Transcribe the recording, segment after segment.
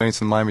Saints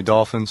and Miami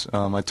Dolphins.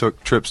 I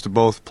took trips to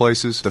both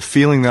places. The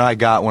feeling that I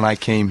got when I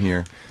came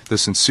here, the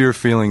sincere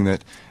feeling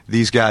that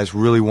these guys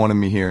really wanted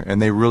me here, and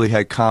they really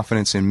had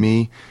confidence in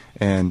me.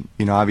 And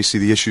obviously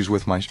the issues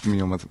with my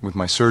with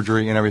my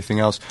surgery and everything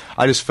else,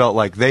 I just felt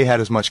like they had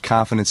as much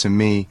confidence in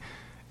me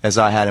as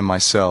I had in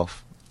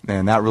myself,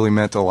 and that really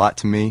meant a lot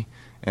to me.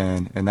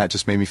 And that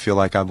just made me feel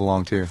like I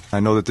belonged here.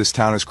 I know that this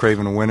town is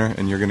craving a winner,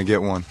 and you're going to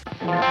get one.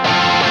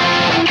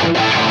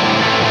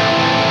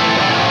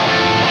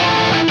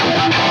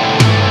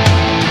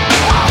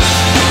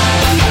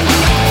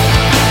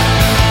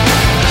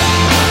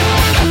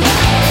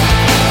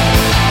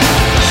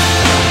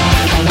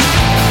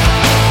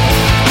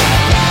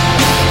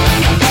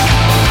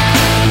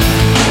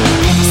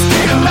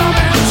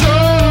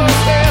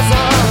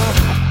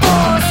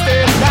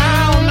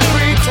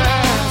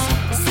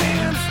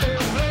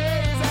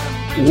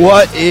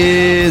 What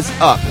is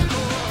up?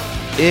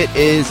 It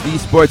is the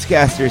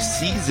Sportscaster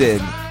Season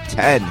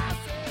 10,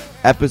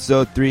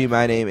 Episode 3.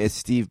 My name is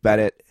Steve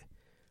Bennett,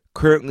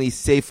 currently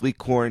safely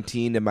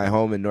quarantined in my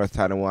home in North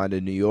Tonawanda,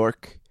 New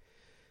York.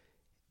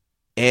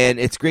 And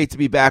it's great to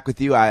be back with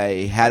you.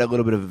 I had a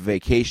little bit of a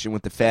vacation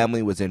with the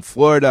family, was in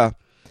Florida,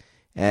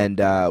 and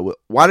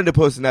wanted to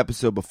post an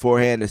episode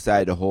beforehand,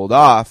 decided to hold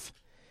off.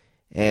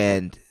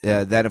 And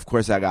then, of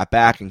course, I got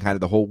back, and kind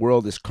of the whole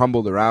world has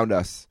crumbled around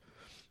us.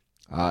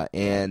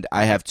 And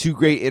I have two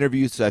great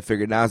interviews, so I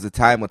figured now's the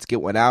time. Let's get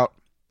one out.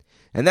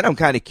 And then I'm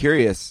kind of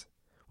curious,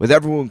 with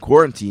everyone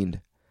quarantined,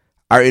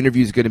 are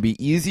interviews going to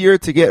be easier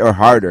to get or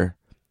harder?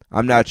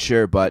 I'm not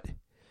sure, but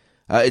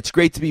it's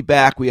great to be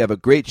back. We have a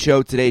great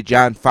show today.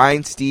 John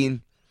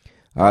Feinstein,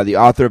 the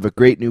author of a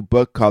great new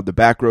book called The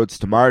Backroads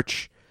to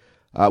March,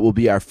 will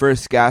be our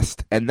first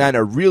guest. And then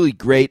a really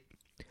great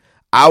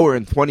hour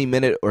and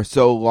 20-minute or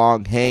so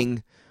long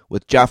hang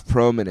with Jeff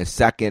Pearlman is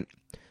second.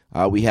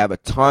 We have a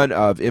ton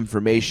of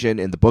information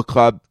in the book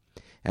club,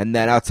 and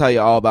then I'll tell you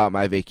all about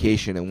my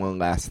vacation and one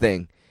last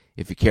thing,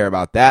 if you care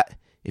about that.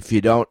 If you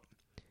don't,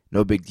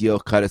 no big deal,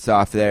 cut us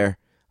off there,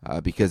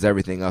 because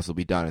everything else will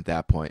be done at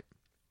that point.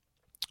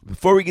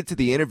 Before we get to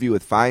the interview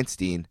with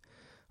Feinstein,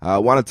 I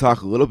want to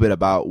talk a little bit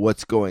about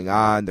what's going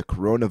on, the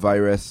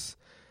coronavirus,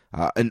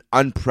 an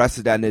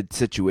unprecedented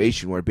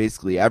situation where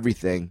basically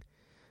everything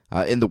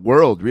in the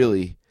world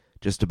really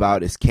just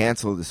about is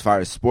canceled as far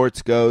as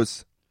sports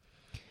goes.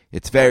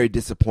 It's very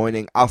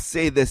disappointing. I'll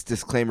say this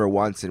disclaimer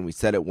once, and we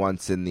said it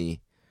once in the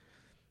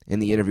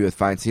interview with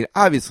Feinstein.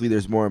 Obviously,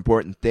 there's more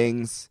important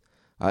things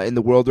in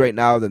the world right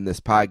now than this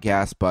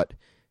podcast, but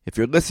if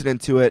you're listening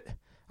to it,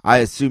 I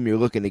assume you're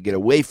looking to get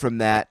away from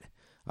that,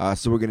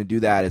 so we're going to do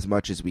that as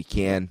much as we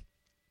can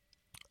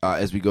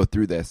as we go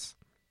through this.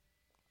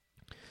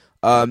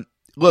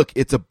 Look,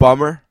 it's a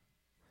bummer.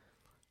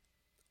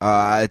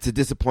 It's a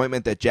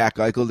disappointment that Jack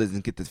Eichel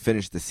doesn't get to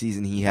finish the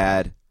season he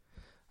had.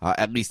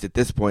 At least at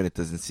this point, it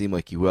doesn't seem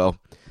like he will.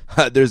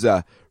 There's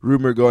a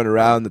rumor going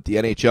around that the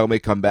NHL may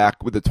come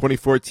back with a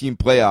 24-team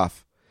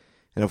playoff.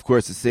 And, of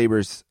course, the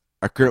Sabres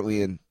are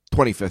currently in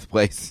 25th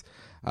place,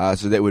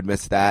 so they would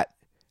miss that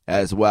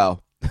as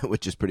well,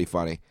 which is pretty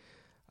funny.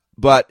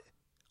 But,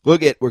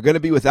 look, we're going to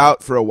be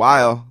without for a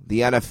while.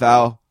 The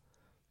NFL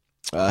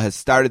has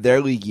started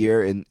their league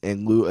year in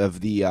lieu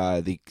of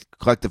the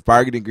collective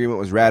bargaining agreement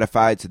was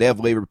ratified, so they have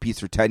labor peace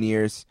for 10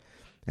 years.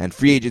 And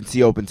free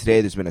agency opened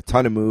today. There's been a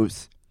ton of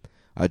moves.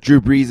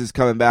 Drew Brees is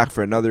coming back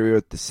for another year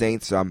with the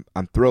Saints, so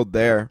I'm thrilled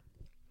there.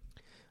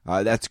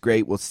 That's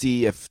great. We'll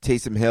see if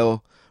Taysom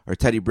Hill or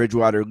Teddy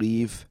Bridgewater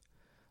leave,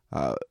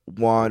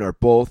 one or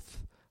both.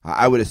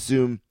 I would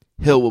assume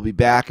Hill will be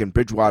back and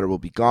Bridgewater will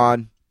be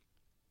gone.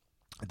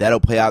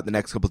 That'll play out in the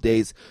next couple of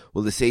days.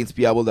 Will the Saints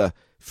be able to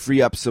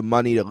free up some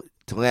money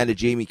to land a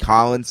Jamie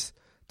Collins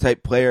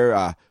type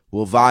player?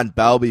 Will Von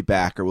Bell be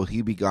back or will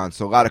he be gone?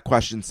 So a lot of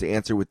questions to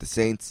answer with the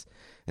Saints.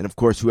 And, of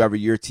course, whoever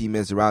your team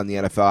is around the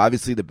NFL.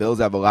 Obviously, the Bills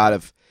have a lot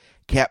of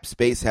cap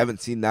space.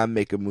 Haven't seen them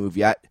make a move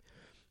yet.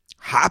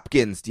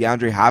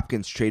 DeAndre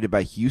Hopkins traded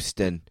by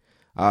Houston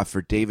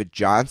for David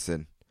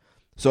Johnson.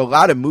 So a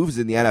lot of moves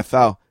in the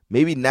NFL.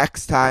 Maybe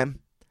next time,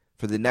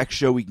 for the next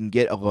show, we can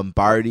get a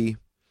Lombardi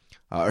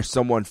or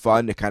someone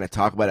fun to kind of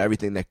talk about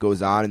everything that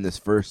goes on in this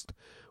first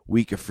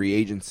week of free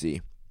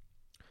agency.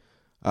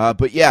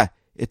 But, yeah,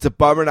 it's a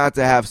bummer not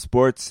to have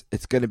sports.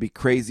 It's going to be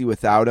crazy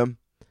without them.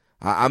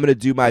 I'm going to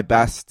do my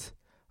best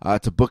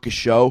to book a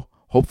show,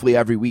 hopefully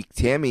every week.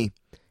 Tammy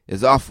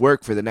is off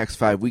work for the next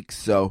 5 weeks,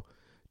 so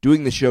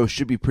doing the show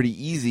should be pretty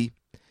easy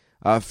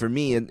for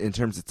me in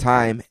terms of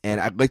time,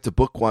 and I'd like to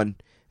book one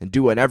and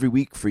do one every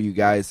week for you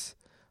guys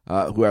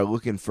who are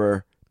looking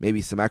for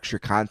maybe some extra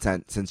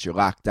content since you're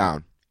locked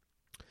down.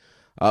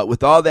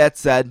 With all that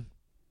said,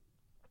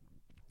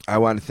 I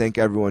want to thank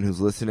everyone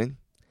who's listening,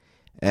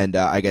 and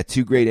I got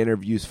two great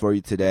interviews for you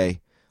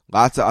today.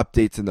 Lots of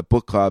updates in the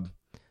book club.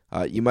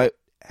 You might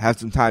have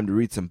some time to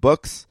read some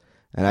books,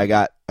 and I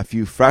got a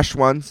few fresh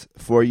ones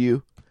for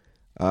you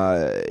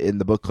in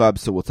the book club,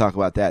 so we'll talk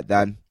about that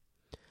then.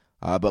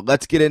 But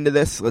let's get into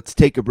this. Let's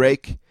take a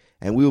break,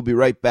 and we will be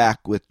right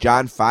back with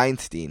John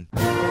Feinstein.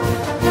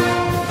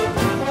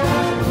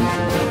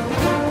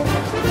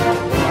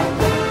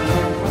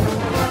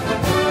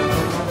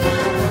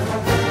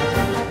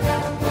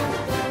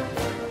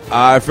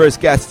 Our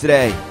first guest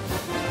today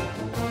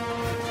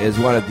is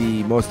one of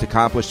the most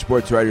accomplished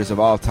sports writers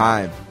of all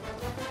time,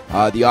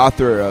 the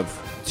author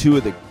of two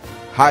of the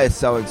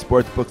highest-selling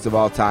sports books of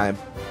all time,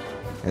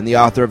 and the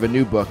author of a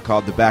new book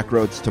called The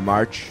Backroads to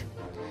March.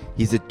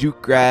 He's a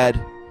Duke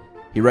grad.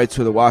 He writes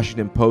for the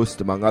Washington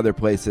Post, among other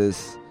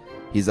places.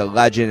 He's a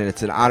legend, and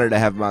it's an honor to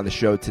have him on the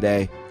show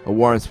today. A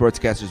Warren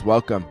Sportscaster's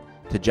welcome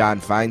to John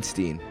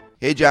Feinstein.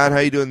 Hey, John, how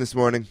you doing this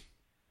morning?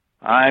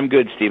 I'm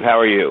good, Steve. How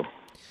are you?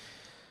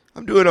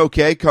 I'm doing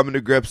okay, coming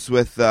to grips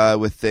with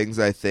things,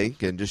 I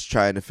think, and just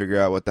trying to figure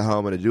out what the hell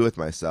I'm going to do with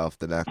myself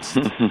the next.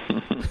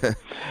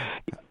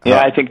 Yeah,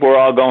 I think we're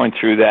all going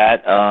through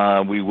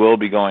that. We will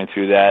be going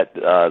through that.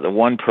 The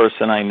one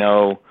person I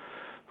know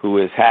who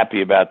is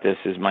happy about this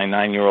is my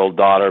 9-year-old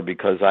daughter,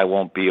 because I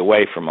won't be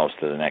away for most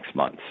of the next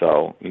month.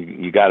 So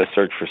you got to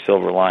search for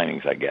silver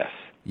linings, I guess.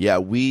 Yeah,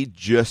 we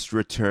just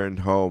returned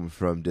home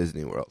from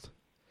Disney World.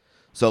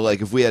 So,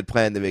 like, if we had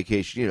planned the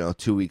vacation,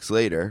 2 weeks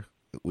later,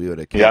 we would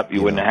have. Yep,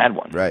 you wouldn't have had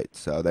one. Right.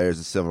 So there's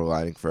a silver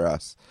lining for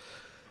us.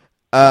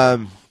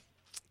 Obviously,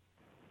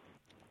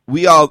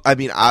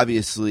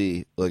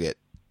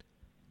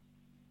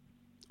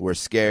 we're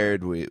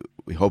scared. We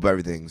hope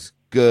everything's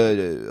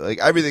good.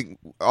 Everything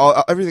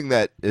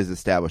that is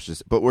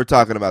established. But we're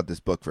talking about this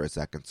book for a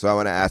second. So I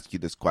want to ask you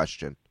this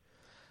question.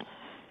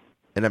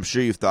 And I'm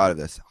sure you've thought of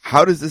this.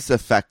 How does this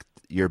affect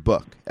your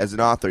book? As an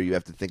author, you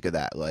have to think of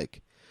that.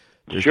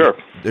 Sure.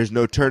 There's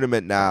no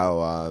tournament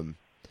now.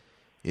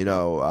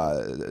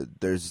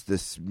 There's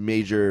this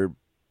major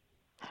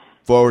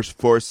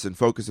force and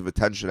focus of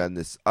attention on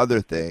this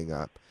other thing.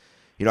 I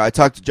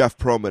talked to Jeff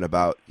Pearlman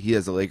about, he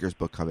has a Lakers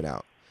book coming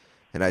out,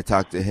 and I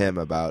talked to him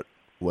about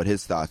what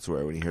his thoughts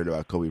were when he heard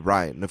about Kobe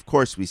Bryant. And of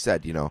course we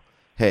said,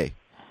 hey,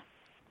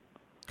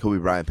 Kobe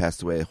Bryant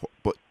passed away,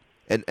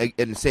 and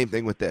the same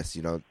thing with this,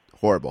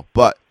 horrible.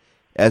 But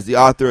as the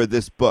author of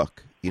this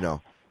book,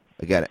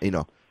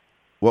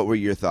 what were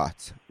your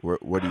thoughts?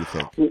 What do you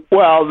think?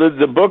 Well,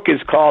 the book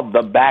is called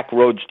The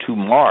Backroads to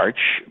March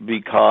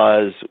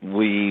because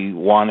we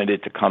wanted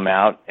it to come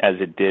out as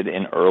it did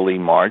in early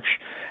March,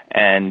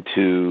 and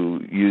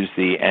to use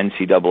the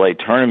NCAA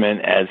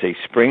tournament as a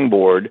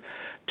springboard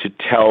to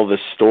tell the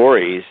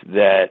stories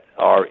that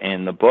are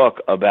in the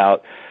book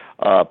about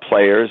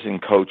players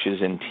and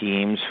coaches and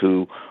teams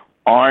who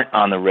aren't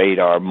on the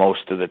radar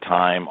most of the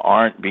time,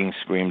 aren't being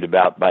screamed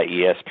about by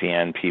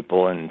ESPN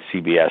people and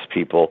CBS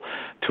people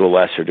to a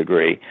lesser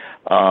degree.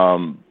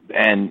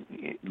 And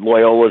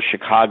Loyola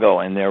Chicago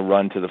and their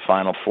run to the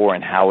Final Four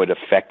and how it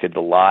affected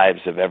the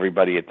lives of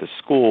everybody at the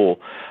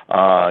school,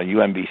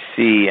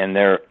 UMBC and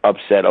their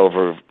upset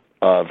over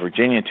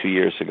Virginia 2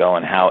 years ago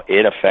and how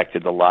it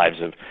affected the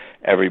lives of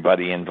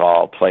everybody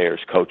involved,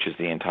 players, coaches,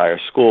 the entire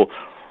school.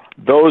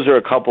 Those are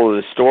a couple of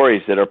the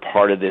stories that are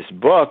part of this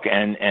book,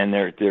 and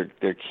they're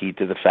key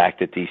to the fact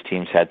that these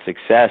teams had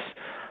success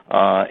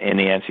in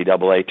the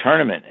NCAA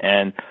tournament.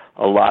 And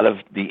a lot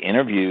of the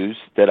interviews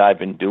that I've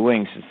been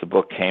doing since the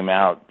book came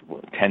out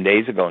 10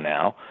 days ago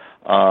now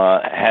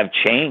have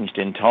changed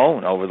in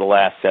tone over the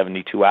last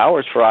 72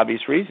 hours for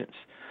obvious reasons.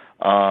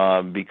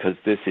 Because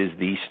this is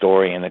the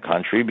story in the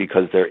country,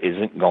 because there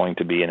isn't going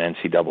to be an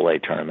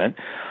NCAA tournament.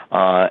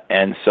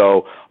 And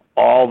so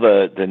all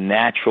the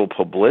natural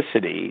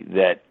publicity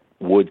that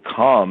would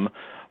come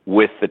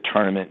with the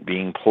tournament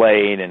being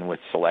played and with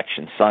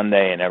Selection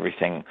Sunday and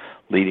everything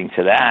leading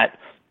to that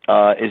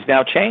is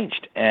now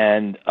changed.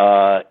 And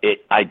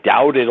I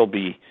doubt it'll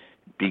be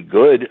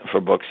good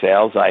for book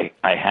sales. I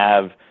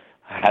have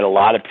had a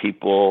lot of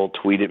people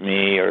tweet at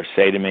me or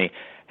say to me,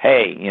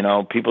 hey,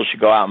 people should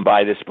go out and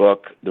buy this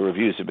book. The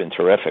reviews have been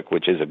terrific,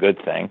 which is a good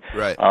thing.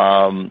 Right.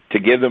 To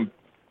give them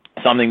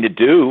something to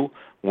do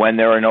when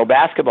there are no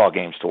basketball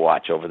games to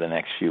watch over the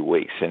next few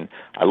weeks. And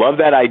I love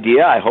that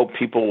idea. I hope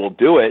people will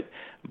do it.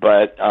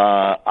 But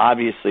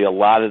obviously a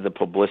lot of the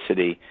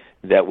publicity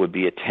that would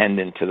be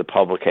attendant to the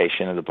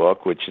publication of the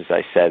book, which, as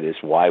I said, is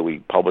why we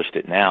published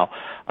it now,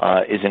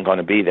 isn't going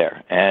to be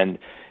there. And,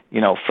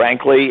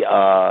 frankly,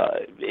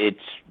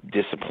 it's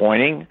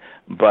disappointing,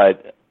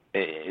 but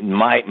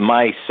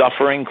my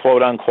suffering,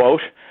 quote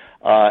unquote,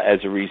 as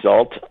a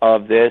result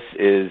of this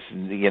is,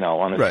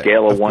 on a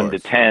scale of 1 to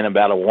 10,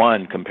 about a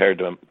 1 compared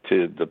to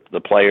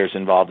the players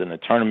involved in the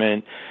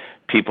tournament,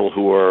 people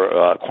who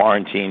are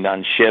quarantined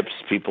on ships,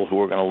 people who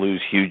are going to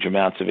lose huge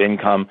amounts of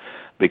income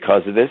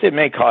because of this.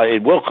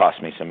 It will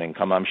cost me some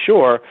income, I'm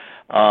sure,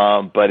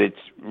 but it's,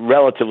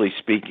 relatively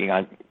speaking,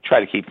 I try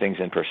to keep things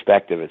in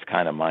perspective. It's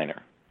kind of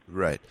minor.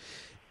 Right.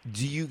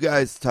 Do you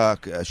guys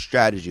talk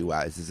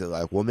strategy-wise? Is it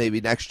like, well, maybe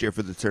next year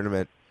for the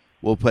tournament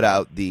we'll put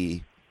out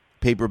the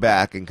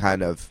paperback and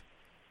kind of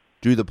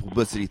do the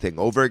publicity thing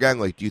over again?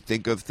 Like, do you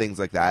think of things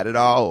like that at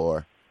all,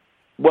 or?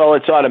 Well,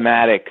 it's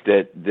automatic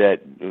that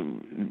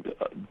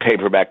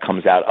paperback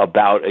comes out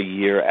about a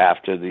year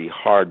after the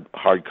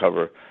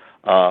hardcover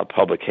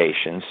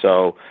publication.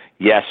 So,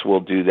 yes,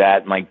 we'll do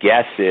that. My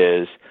guess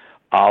is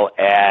I'll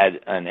add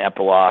an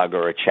epilogue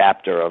or a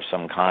chapter of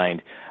some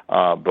kind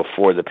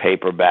before the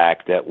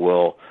paperback that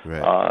will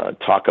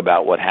talk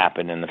about what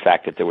happened and the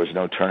fact that there was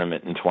no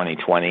tournament in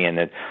 2020, and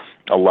that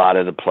a lot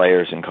of the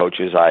players and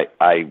coaches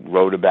I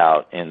wrote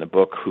about in the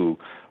book who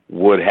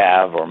would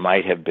have or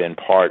might have been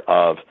part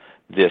of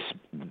this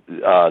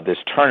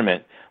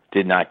tournament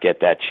did not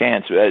get that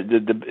chance.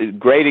 The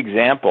great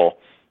example,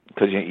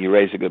 because you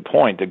raised a good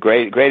point, the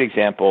great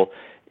example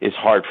is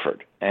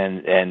Hartford,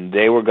 and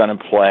they were going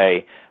to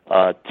play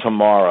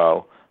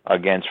tomorrow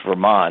against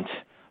Vermont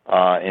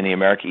in the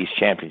America East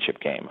Championship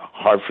game.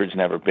 Hartford's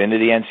never been to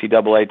the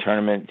NCAA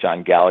tournament.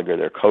 John Gallagher,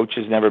 their coach,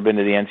 has never been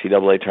to the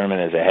NCAA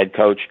tournament as a head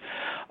coach.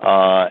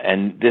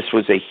 And this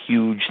was a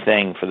huge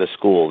thing for the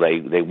school.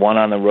 They won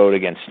on the road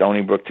against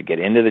Stony Brook to get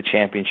into the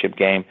championship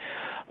game.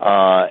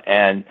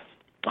 And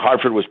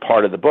Hartford was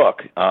part of the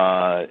book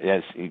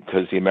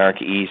because the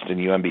America East and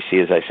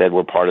UMBC, as I said,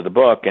 were part of the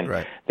book. And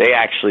they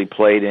actually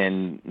played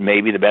in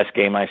maybe the best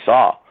game I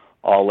saw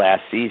all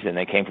last season.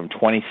 They came from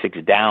 26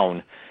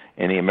 down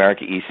in the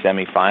America East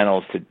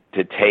semifinals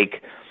to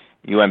take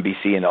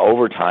UMBC into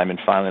overtime and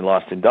finally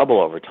lost in double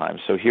overtime.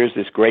 So here's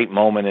this great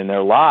moment in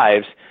their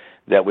lives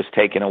that was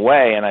taken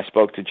away. And I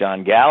spoke to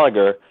John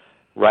Gallagher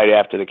right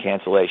after the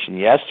cancellation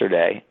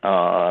yesterday.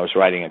 I was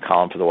writing a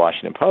column for the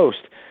Washington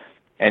Post,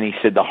 and he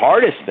said the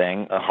hardest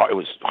thing, it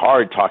was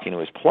hard talking to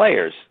his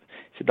players,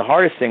 he said the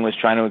hardest thing was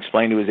trying to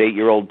explain to his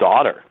 8-year-old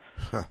daughter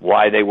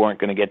why they weren't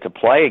going to get to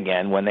play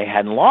again when they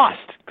hadn't lost.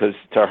 Because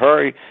to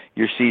her,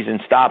 your season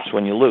stops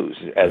when you lose,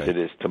 as it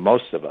is to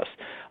most of us.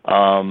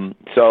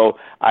 So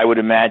I would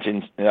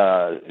imagine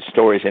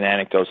stories and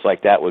anecdotes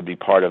like that would be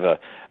part of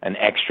an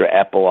extra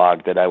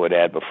epilogue that I would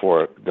add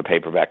before the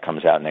paperback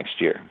comes out next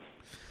year.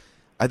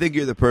 I think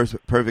you're the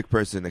perfect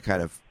person to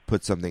kind of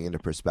put something into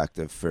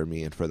perspective for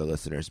me and for the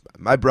listeners.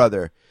 My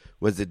brother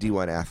was a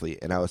D1 athlete,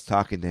 and I was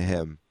talking to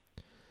him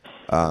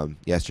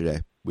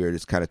yesterday. We were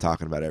just kind of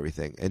talking about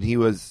everything, and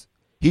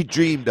he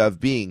dreamed of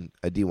being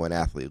a D1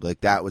 athlete.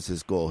 Like, that was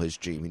his goal, his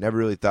dream. He never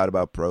really thought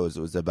about pros.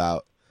 It was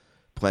about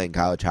playing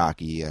college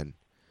hockey and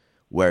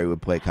where he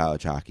would play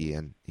college hockey,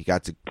 and he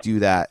got to do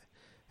that,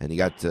 and he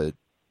got to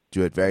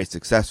do it very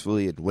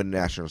successfully and win a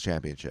national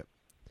championship.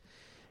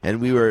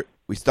 And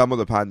we stumbled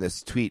upon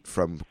this tweet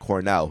from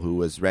Cornell, who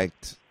was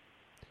ranked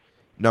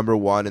number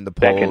 1 in the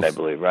polls. Second, I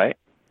believe, right?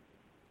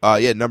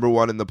 Number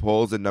 1 in the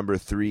polls and number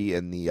 3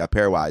 in the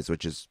pairwise,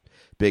 which is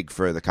big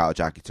for the college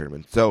hockey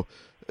tournament. So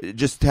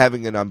just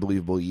having an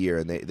unbelievable year,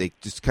 and they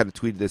just kind of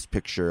tweeted this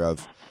picture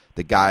of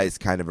the guys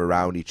kind of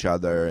around each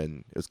other,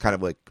 and it was kind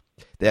of like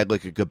they had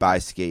like a goodbye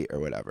skate or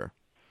whatever.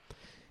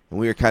 And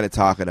we were kind of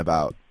talking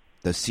about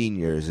the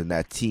seniors and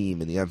that team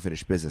and the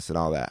unfinished business and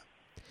all that.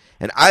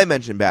 And I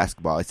mentioned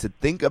basketball. I said,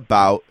 think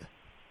about,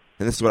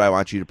 and this is what I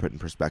want you to put in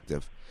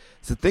perspective.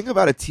 So think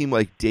about a team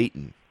like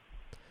Dayton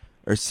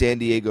or San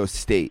Diego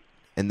State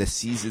and the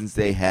seasons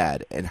they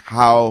had, and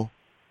how,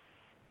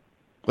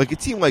 like a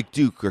team like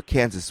Duke or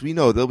Kansas, we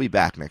know they'll be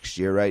back next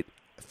year, right?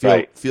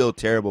 Feel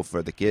terrible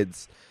for the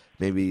kids,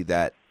 maybe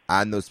that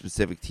on those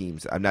specific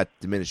teams. I'm not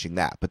diminishing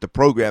that, but the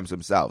programs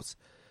themselves,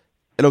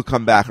 it'll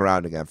come back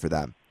around again for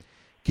them.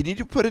 Can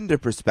you put into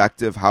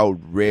perspective how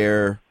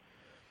rare,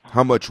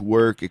 how much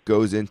work it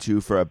goes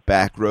into for a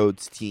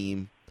backroads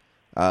team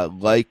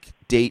like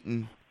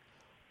Dayton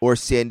or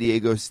San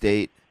Diego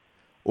State,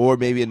 or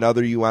maybe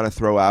another you want to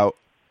throw out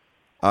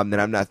that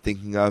I'm not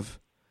thinking of?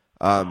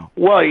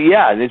 Well,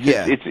 yeah,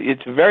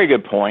 it's a very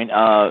good point.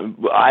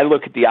 I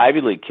look at the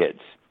Ivy League kids,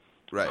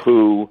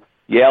 who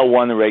Yale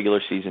won the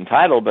regular season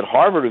title, but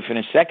Harvard, who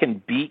finished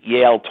second, beat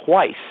Yale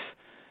twice.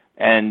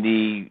 And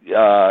the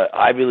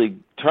Ivy League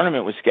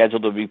tournament was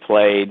scheduled to be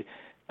played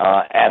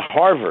at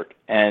Harvard.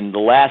 And the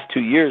last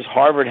 2 years,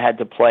 Harvard had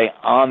to play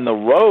on the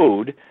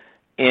road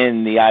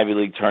in the Ivy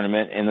League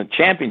tournament in the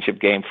championship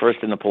game, first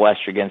in the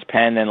Palestra against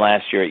Penn, then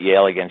last year at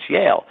Yale against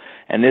Yale.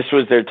 And this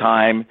was their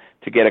time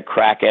to get a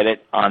crack at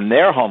it on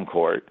their home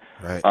court.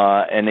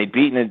 And they'd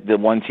beaten the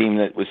one team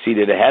that was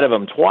seated ahead of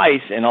them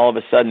twice, and all of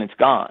a sudden it's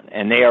gone.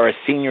 And they are a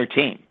senior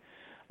team.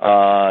 They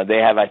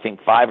have, I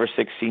think, 5 or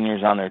 6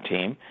 seniors on their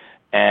team,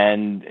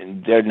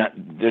 and they're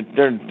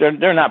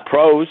not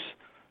pros.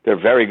 They're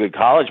very good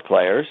college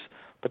players,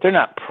 but they're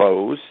not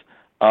pros.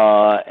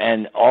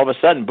 And all of a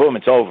sudden, boom,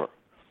 it's over.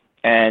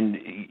 And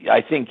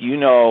I think you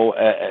know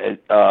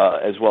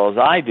as well as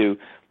I do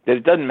that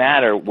it doesn't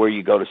matter where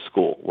you go to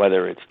school,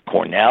 whether it's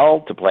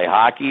Cornell to play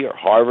hockey or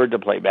Harvard to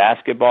play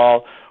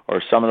basketball,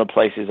 or some of the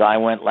places I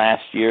went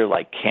last year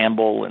like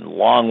Campbell and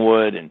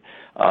Longwood and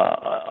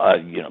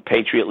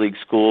Patriot League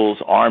schools,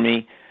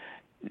 Army.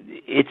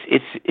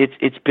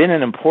 It's been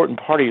an important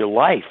part of your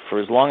life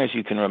for as long as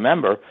you can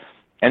remember,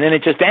 and then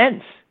it just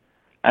ends.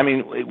 I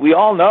mean, we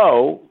all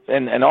know,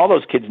 and all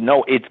those kids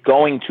know it's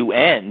going to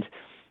end,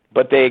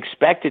 but they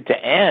expect it to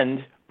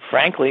end,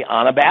 frankly,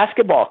 on a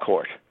basketball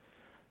court.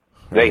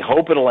 They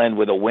hope it'll end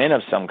with a win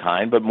of some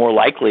kind, but more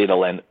likely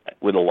it'll end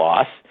with a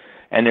loss.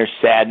 And there's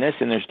sadness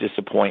and there's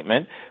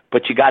disappointment,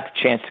 but you got the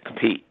chance to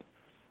compete.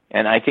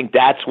 And I think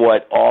that's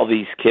what all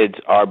these kids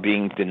are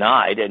being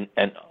denied.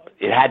 And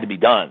it had to be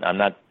done. I'm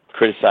not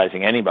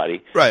criticizing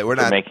anybody for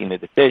making the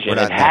decision.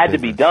 It had to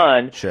be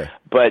done, sure.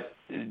 But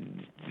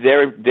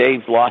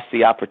they've lost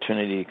the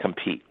opportunity to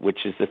compete,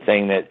 which is the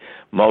thing that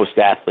most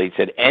athletes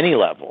at any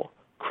level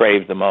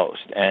crave the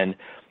most. And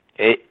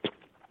it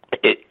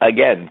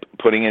again,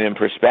 putting it in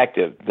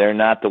perspective, they're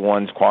not the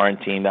ones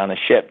quarantined on a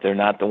ship. They're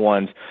not the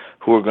ones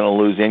who are going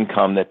to lose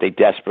income that they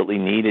desperately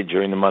needed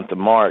during the month of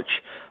March.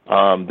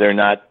 They're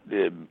not,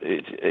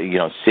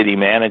 city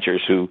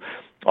managers who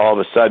all of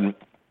a sudden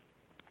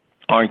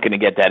aren't going to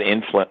get that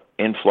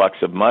influx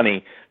of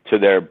money to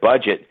their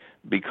budget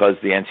because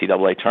the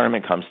NCAA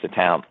tournament comes to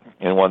town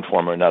in one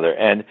form or another.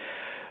 And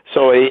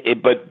so,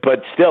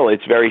 but still,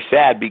 it's very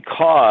sad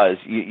because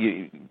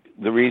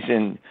the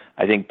reason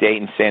I think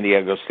Dayton, San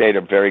Diego State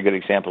are very good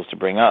examples to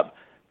bring up.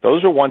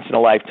 Those are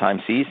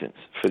once-in-a-lifetime seasons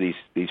for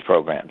these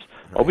programs.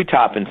 Right. Obi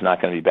Toppin's not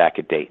going to be back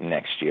at Dayton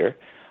next year.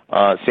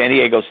 San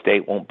Diego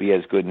State won't be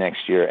as good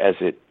next year as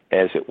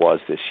it was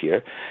this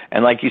year.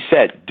 And like you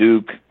said,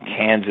 Duke,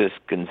 Kansas,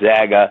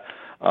 Gonzaga,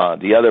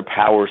 the other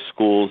power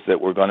schools that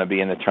were going to be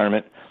in the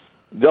tournament,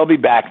 they'll be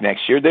back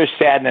next year. There's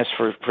sadness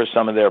for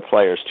some of their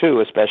players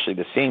too, especially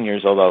the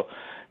seniors, although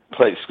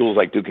schools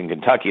like Duke and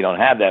Kentucky don't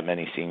have that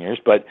many seniors.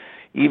 But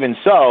even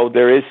so,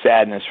 there is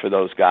sadness for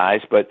those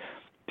guys. But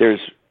there's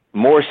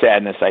more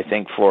sadness, I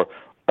think, for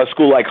a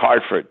school like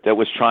Hartford that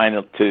was trying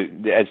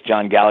to, as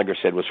John Gallagher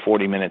said, was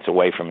 40 minutes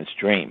away from its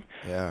dream,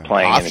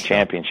 playing in a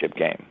championship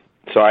game.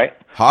 Sorry?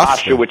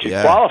 Hofstra, which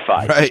is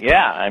qualified. Right.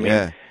 Yeah, I mean,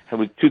 it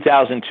was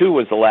 2002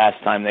 was the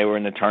last time they were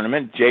in the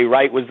tournament. Jay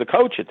Wright was the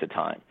coach at the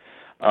time.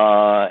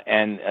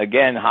 And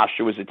again,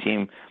 Hofstra was a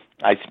team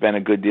I spent a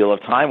good deal of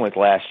time with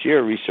last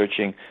year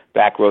researching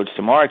Back Roads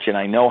to March, and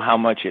I know how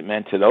much it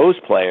meant to those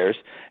players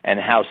and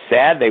how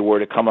sad they were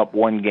to come up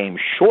one game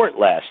short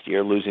last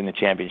year, losing the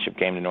championship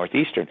game to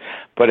Northeastern.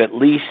 But at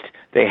least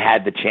they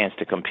had the chance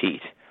to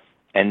compete.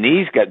 And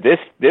this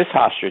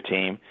Hofstra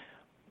team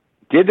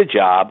did the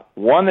job,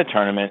 won the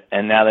tournament,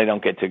 and now they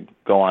don't get to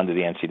go on to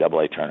the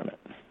NCAA tournament.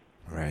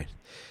 Right.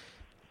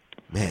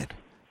 Man.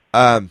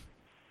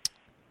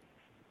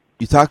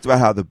 You talked about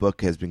how the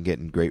book has been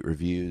getting great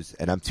reviews,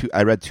 and I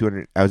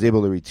was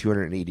able to read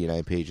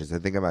 289 pages. I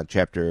think I'm on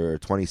chapter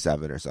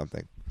 27 or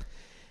something.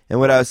 And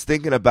what I was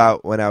thinking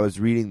about when I was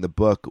reading the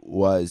book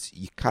was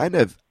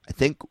I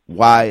think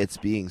why it's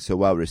being so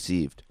well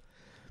received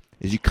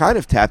is you kind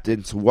of tapped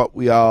into what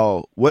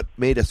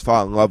made us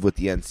fall in love with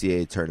the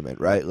NCAA tournament,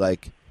 right?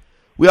 Like,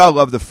 we all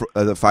love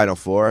the Final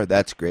Four.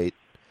 That's great.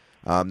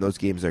 Those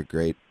games are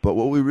great. But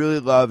what we really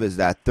love is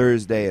that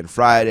Thursday and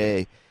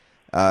Friday,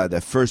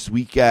 the first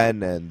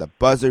weekend, and the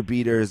buzzer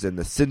beaters and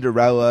the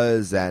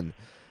Cinderellas and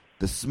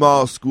the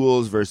small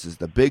schools versus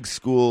the big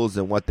schools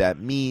and what that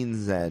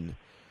means. And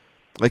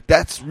like,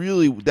 that's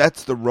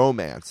the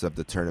romance of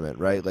the tournament,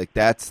 right? Like,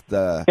 that's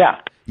the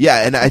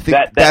and I think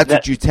that's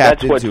what you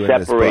tapped into in this book.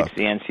 That's what separates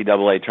the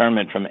NCAA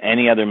tournament from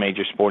any other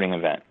major sporting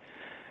event.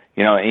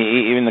 You know,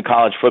 even the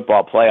college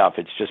football playoff,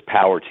 it's just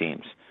power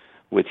teams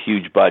with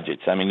huge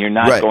budgets. I mean, you're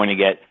not going to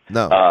get you're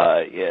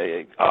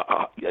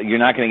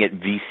not going to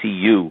get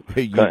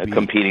VCU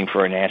competing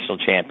for a national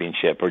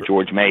championship, or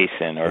George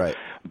Mason, or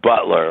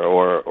Butler,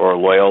 or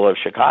Loyola of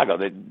Chicago.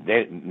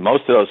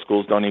 Most of those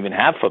schools don't even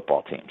have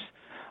football teams,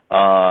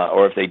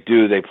 or if they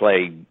do, they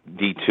play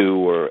D2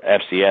 or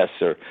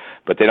FCS,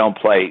 but they don't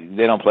play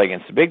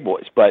against the big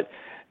boys. But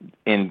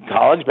in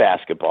college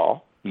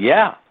basketball,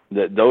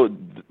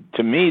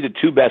 to me, the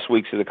two best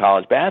weeks of the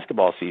college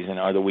basketball season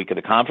are the week of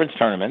the conference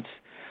tournaments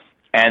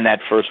and that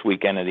first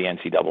weekend of the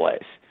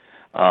NCAAs.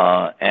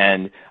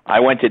 And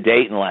I went to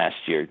Dayton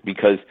last year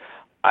because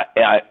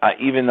I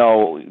even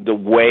though the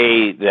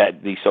way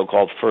that the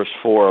so-called First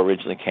Four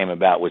originally came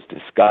about was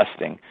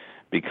disgusting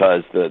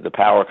because the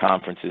power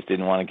conferences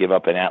didn't want to give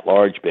up an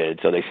at-large bid,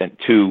 so they sent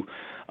two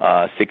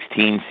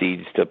 16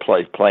 seeds to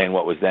play in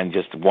what was then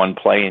just one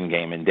play-in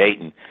game in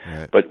Dayton.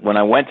 Right. But when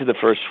I went to the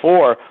First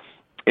Four,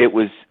 it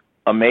was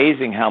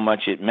amazing how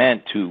much it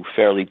meant to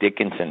Fairleigh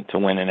Dickinson to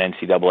win an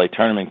NCAA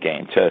tournament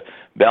game, to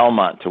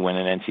Belmont to win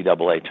an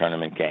NCAA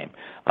tournament game,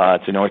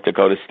 to North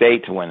Dakota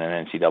State to win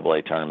an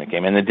NCAA tournament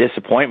game, and the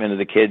disappointment of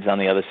the kids on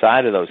the other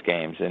side of those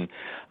games. And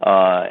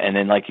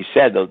then, like you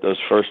said, those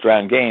first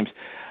round games,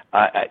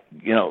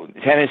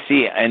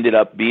 Tennessee ended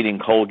up beating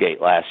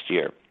Colgate last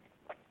year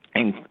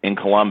in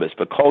Columbus,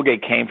 but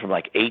Colgate came from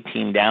like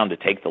 18 down to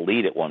take the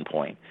lead at one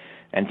point.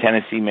 And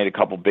Tennessee made a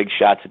couple big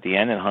shots at the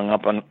end and hung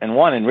up and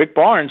won. And Rick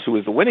Barnes, who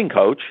was the winning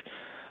coach,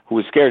 who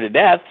was scared to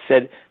death,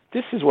 said,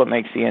 this is what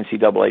makes the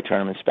NCAA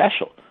tournament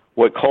special,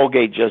 what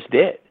Colgate just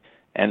did.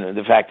 And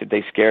the fact that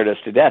they scared us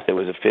to death. It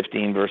was a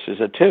 15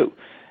 versus a 2.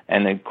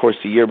 And, of course,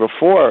 the year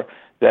before,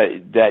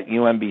 that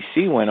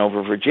UMBC win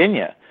over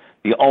Virginia,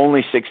 the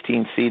only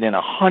 16 seed in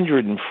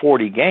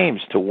 140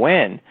 games to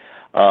win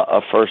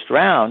a first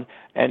round.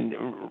 And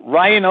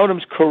Ryan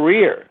Odom's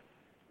career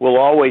will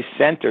always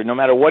center, no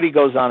matter what he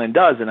goes on and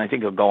does, and I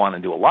think he'll go on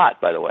and do a lot,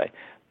 by the way,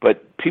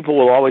 but people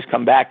will always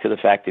come back to the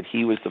fact that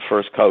he was the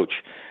first coach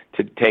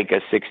to take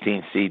a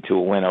 16 seed to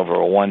a win over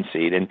a 1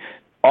 seed. And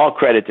all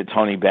credit to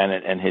Tony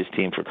Bennett and his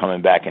team for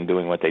coming back and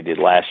doing what they did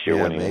last year,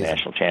 winning amazing. the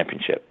national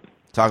championship.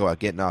 Talk about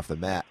getting off the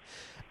mat.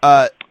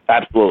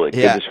 Absolutely.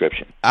 Yeah, good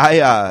description.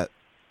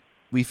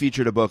 We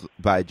featured a book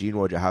by Gene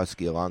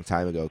Wojciechowski a long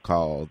time ago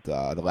called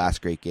The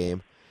Last Great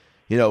Game.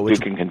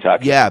 Duke in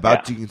Kentucky. Yeah,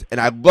 about Duke. And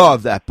I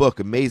love that book.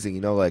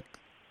 Amazing.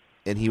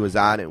 And he was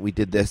on it. We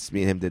did this.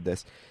 Me and him did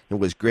this. It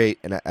was great.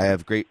 And I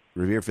have great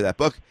revere for that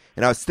book.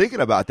 And I was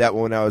thinking about that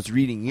when I was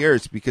reading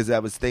yours, because I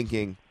was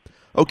thinking,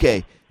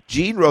 okay,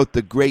 Gene wrote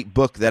the great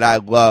book that I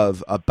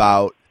love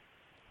about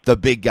the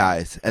big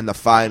guys and the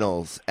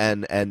finals.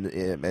 And I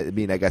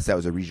mean, I guess that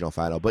was a regional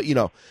final. But,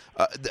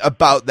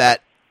 about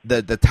that,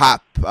 the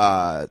top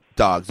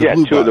dogs.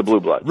 Two of the Blue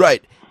Bloods.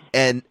 Right.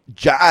 And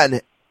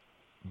John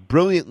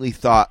brilliantly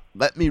thought,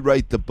 let me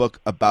write the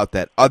book about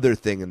that other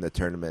thing in the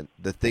tournament,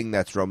 the thing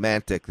that's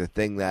romantic, the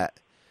thing that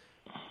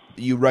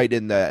you write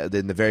in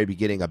the very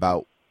beginning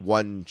about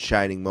one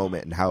shining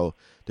moment and how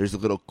there's a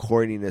little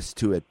corniness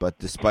to it, but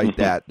despite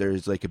that,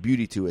 there's like a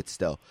beauty to it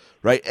still,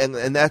 right? And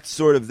that's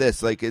sort of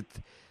this, like it.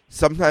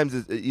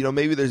 Sometimes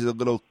maybe there's a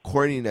little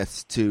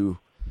corniness to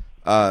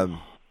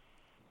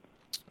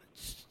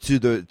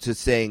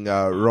saying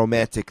a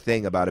romantic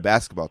thing about a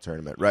basketball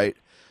tournament, right?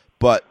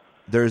 But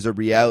there's a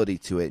reality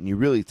to it, and you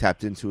really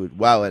tapped into it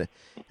well. And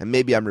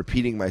maybe I'm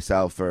repeating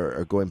myself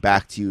or going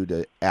back to you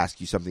to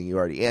ask you something you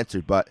already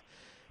answered, but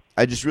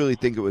I just really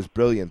think it was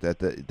brilliant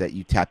that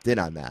you tapped in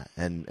on that.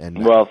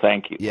 And well,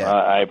 thank you. Yeah.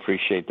 I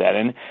appreciate that.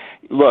 And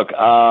look,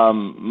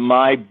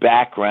 my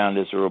background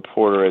as a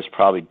reporter is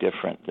probably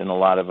different than a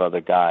lot of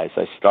other guys.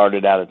 I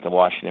started out at the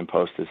Washington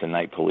Post as a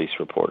night police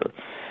reporter,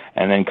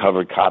 and then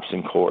covered cops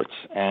and courts,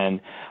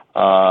 and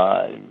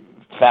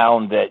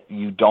found that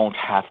you don't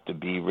have to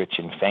be rich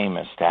and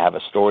famous to have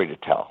a story to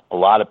tell. A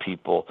lot of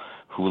people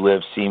who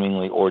live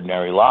seemingly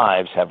ordinary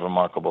lives have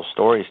remarkable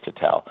stories to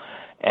tell.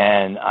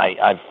 And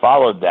I've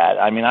followed that.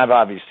 I mean,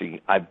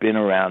 I've been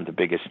around the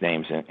biggest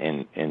names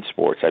in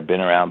sports. I've been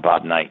around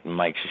Bob Knight and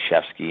Mike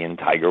Krzyzewski and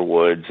Tiger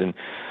Woods and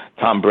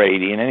Tom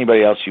Brady and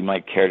anybody else you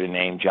might care to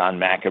name, John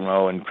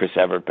McEnroe and Chris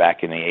Evert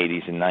back in the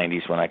 80s and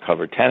 90s when I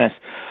covered tennis.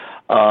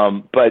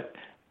 But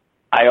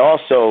I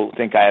also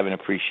think I have an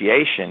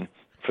appreciation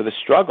for the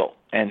struggle.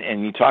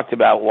 And you talked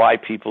about why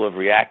people have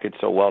reacted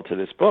so well to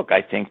this book.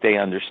 I think they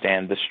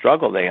understand the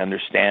struggle. They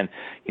understand,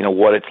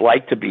 what it's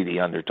like to be the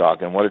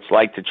underdog and what it's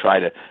like to try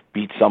to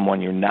beat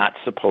someone you're not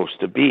supposed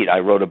to beat. I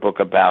wrote a book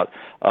about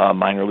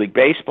minor league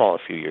baseball a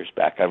few years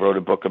back. I wrote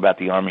a book about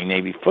the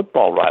Army-Navy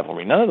football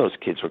rivalry. None of those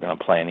kids were going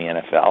to play in the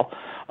NFL.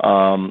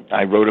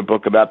 I wrote a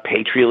book about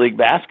Patriot League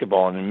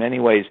basketball, and in many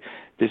ways,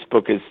 this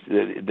book is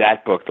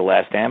that book, The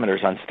Last Amateur,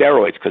 is on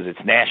steroids because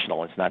it's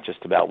national. It's not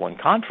just about one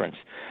conference.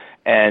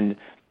 And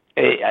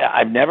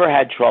I've never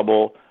had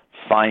trouble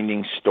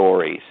finding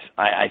stories.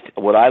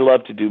 What I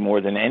love to do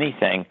more than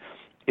anything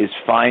is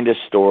find a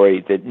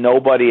story that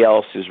nobody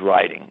else is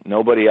writing,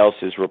 nobody else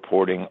is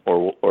reporting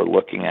or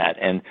looking at.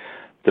 And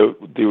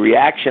the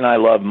reaction I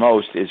love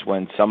most is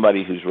when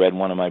somebody who's read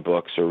one of my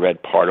books or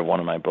read part of one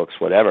of my books,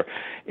 whatever,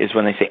 is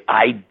when they say,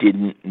 I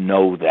didn't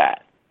know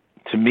that.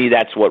 To me,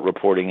 that's what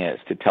reporting is,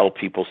 to tell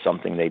people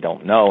something they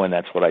don't know, and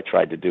that's what I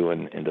tried to do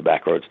in The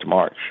Back Roads to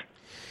March.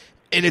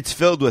 And it's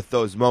filled with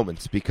those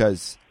moments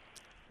because,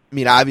 I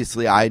mean,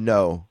 obviously I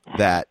know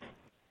that,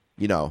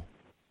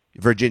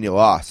 Virginia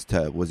lost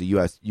was a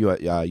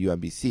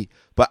UMBC,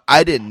 but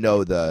I didn't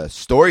know the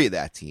story of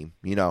that team.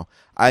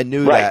 I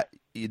knew right.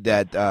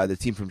 that the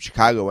team from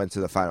Chicago went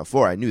to the Final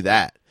Four. I knew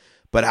that,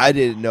 but I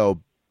didn't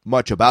know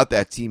much about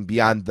that team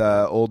beyond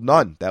the old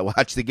nun that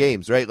watched the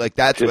games, right? Like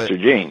that's Sister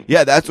Jean.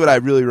 Yeah, that's what I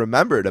really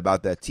remembered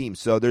about that team.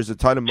 So there's a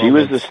ton of moments. She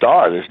was the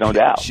star. There's no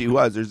doubt. She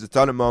was. There's a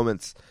ton of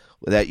moments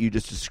that you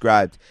just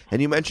described,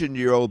 and you mentioned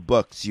your old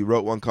books. You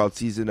wrote one called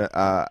 "Season on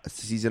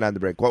the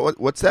Brink."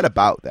 What's that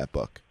about? That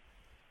book?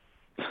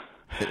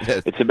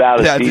 It's about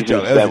a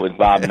season spent with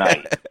Bob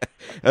Knight.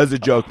 That was a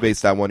joke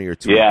based on one of your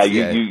tweets.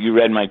 Yeah, you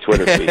read my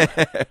Twitter feed.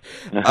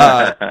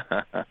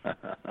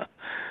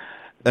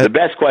 The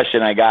best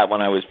question I got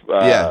when I was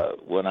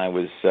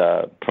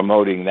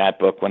promoting that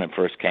book when it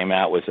first came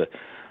out was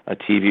a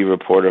TV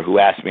reporter who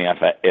asked me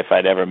if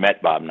I'd ever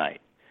met Bob Knight.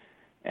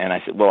 And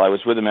I said, well, I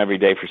was with him every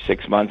day for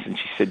 6 months. And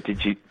she said,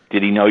 did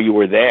he know you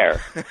were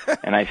there?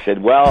 And I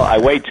said, well, I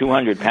weighed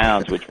 200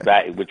 pounds, which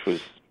was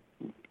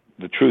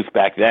the truth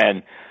back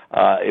then.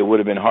 It would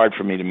have been hard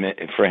for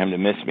him to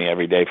miss me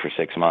every day for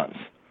 6 months.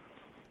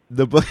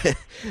 The book,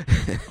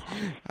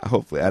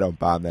 hopefully I don't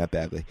bomb that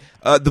badly.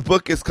 The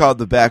book is called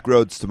The Back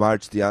Roads to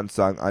March, The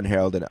Unsung,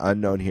 Unheralded, and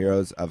Unknown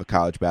Heroes of a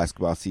College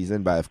Basketball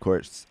Season by, of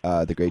course,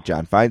 the great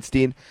John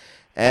Feinstein.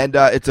 And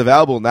it's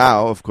available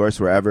now, of course,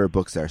 wherever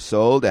books are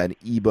sold, and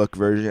ebook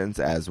versions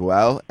as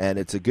well. And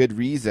it's a good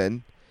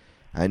reason,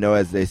 I know,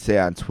 as they say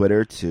on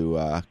Twitter,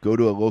 to go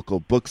to a local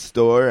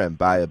bookstore and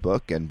buy a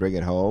book and bring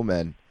it home.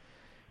 And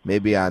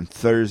maybe on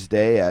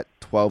Thursday at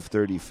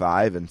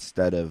 12:35,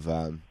 instead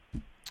of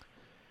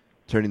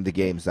turning the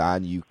games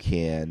on, you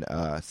can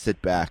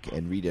sit back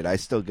and read it. I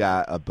still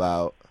got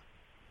about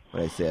what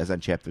did I say? I was on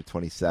chapter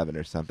 27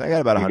 or something. I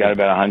got about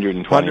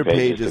 120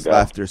 pages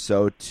left or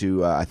so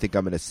to. I think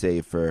I'm going to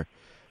save for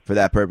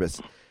that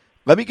purpose.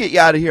 Let me get you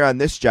out of here on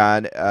this,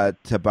 John,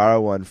 to borrow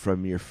one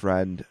from your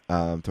friend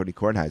Tony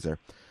Kornheiser.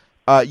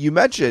 You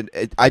mentioned,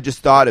 I just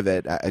thought of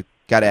it. I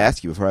got to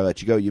ask you before I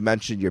let you go. You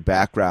mentioned your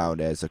background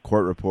as a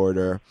court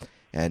reporter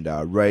and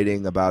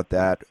writing about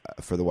that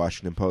for the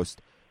Washington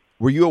Post.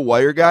 Were you a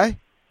wire guy?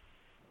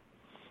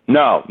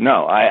 No.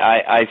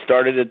 I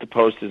started at the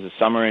Post as a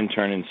summer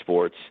intern in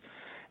sports,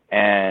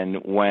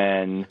 and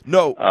when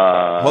hold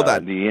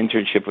on. The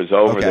internship was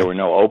over, Okay. There were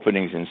no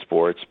openings in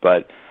sports,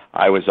 but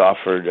I was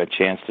offered a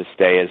chance to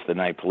stay as the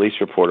night police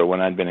reporter.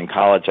 When I'd been in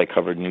college, I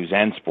covered news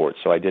and sports,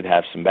 so I did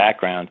have some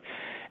background.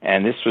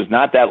 And this was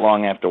not that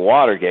long after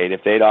Watergate.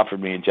 If they'd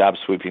offered me a job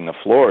sweeping the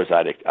floors,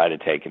 I'd have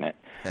taken it.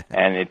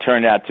 And it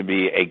turned out to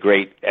be a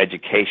great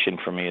education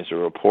for me as a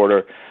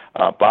reporter.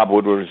 Bob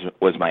Woodward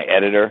was my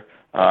editor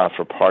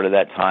for part of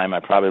that time. I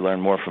probably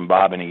learned more from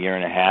Bob in a year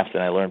and a half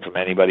than I learned from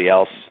anybody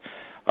else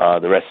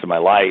the rest of my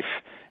life.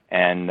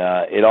 And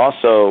it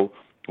also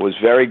was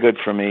very good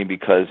for me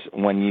because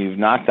when you've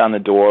knocked on the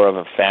door of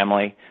a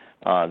family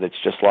that's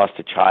just lost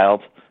a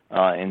child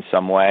in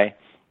some way,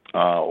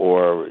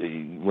 or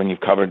when you've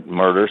covered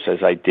murders,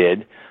 as I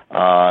did,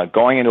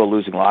 going into a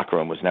losing locker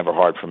room was never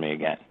hard for me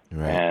again.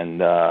 Right.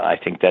 And I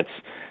think that's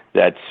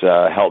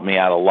helped me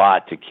out a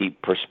lot to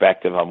keep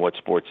perspective on what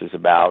sports is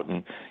about.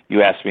 And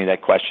you asked me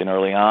that question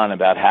early on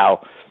about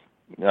how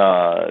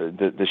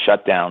the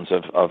shutdowns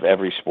of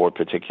every sport,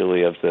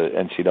 particularly of the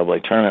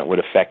NCAA tournament, would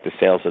affect the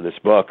sales of this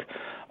book.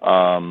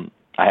 I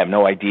have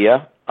no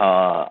idea.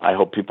 I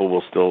hope people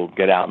will still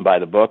get out and buy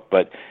the book,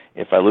 but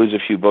if I lose a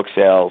few book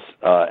sales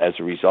as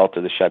a result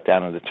of the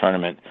shutdown of the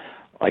tournament,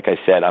 like I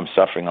said, I'm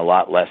suffering a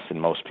lot less than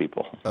most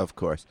people. Of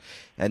course.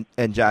 And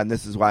John,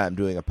 this is why I'm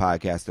doing a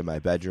podcast in my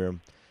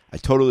bedroom. I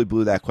totally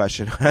blew that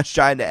question. I was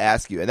trying to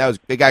ask you, and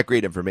it got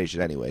great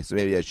information anyway, so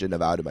maybe I shouldn't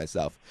have outed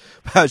myself.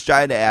 But I was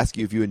trying to ask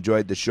you if you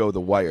enjoyed the show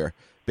The Wire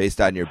based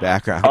on your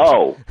background.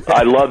 Oh,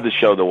 I love the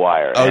show The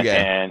Wire. Okay.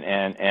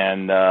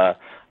 And I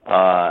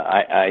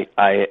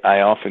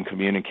often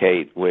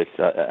communicate with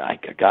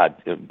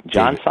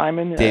John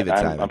Simon. David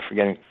Simon. I'm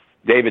forgetting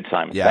David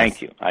Simon. Yes.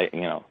 Thank you.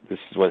 This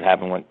is what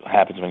happens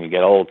when you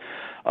get old.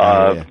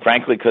 Yeah.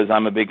 Frankly, because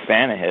I'm a big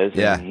fan of his,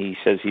 Yeah. and he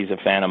says he's a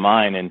fan of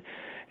mine, and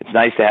it's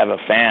nice to have a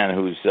fan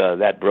who's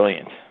that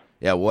brilliant.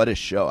 Yeah, what a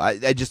show.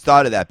 I just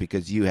thought of that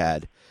because you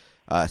had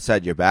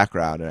said your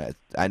background, and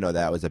I know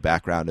that was a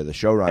background of the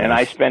showrunners. And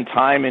I spent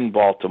time in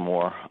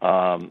Baltimore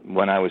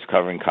when I was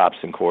covering cops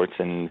and courts,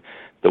 and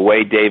the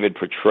way David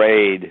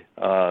portrayed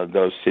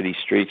those city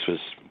streets was,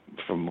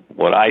 from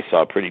what I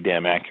saw, pretty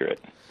damn accurate.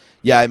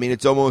 Yeah, I mean,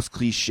 it's almost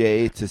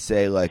cliche to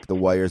say, like, The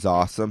Wire's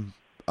awesome,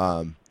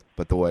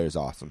 but The Wire's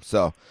awesome.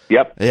 So,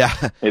 yep, yeah,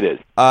 it is.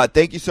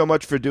 Thank you so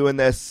much for doing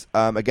this.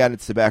 Again,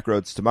 it's The Back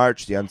Roads to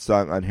March, the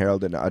unsung,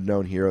 unheralded, and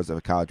unknown heroes of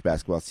a college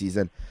basketball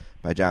season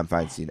by John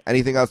Feinstein.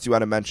 Anything else you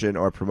want to mention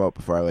or promote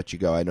before I let you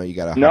go? I know you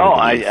got a No,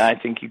 I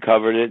think you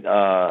covered it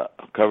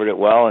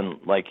well, and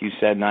like you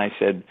said and I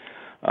said,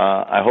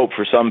 I hope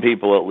for some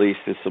people at least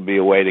this will be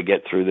a way to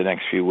get through the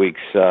next few weeks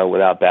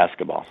without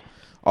basketball.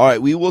 All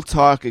right, we will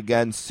talk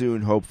again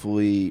soon,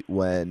 hopefully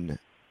when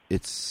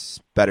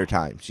it's better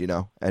times,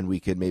 and we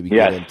can maybe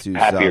get into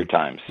happier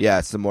times.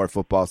 Yeah, some more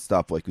football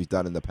stuff like we've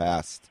done in the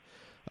past,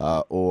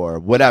 or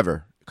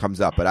whatever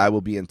comes up. But I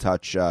will be in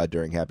touch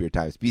during happier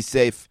times. Be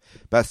safe.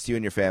 Best to you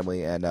and your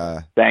family. And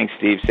thanks,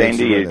 Steve. Same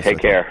to you. Take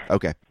care.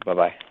 Okay.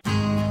 Bye-bye.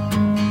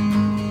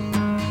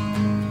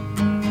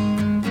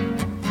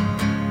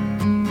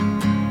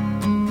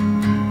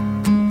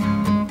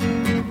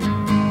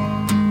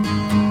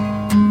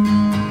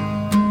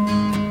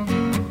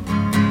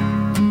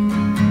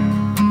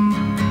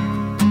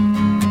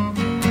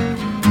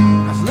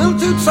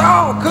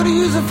 Tall, could have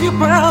used a few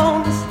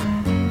pounds.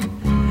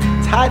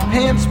 Tight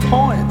pants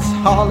points,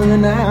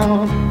 hollering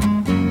out.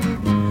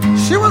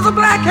 She was a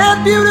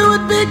black-haired beauty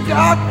with big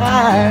dark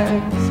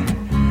eyes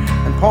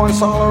and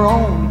points all her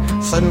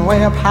own, sitting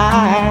way up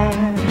high.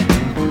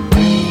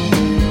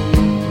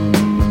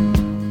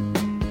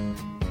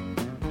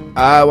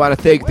 I want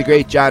to thank the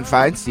great John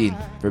Feinstein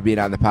for being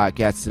on the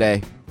podcast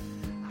today.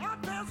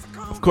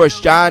 Of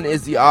course, John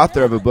is the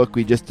author of a book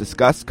we just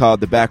discussed called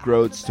The Back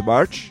Roads to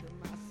March.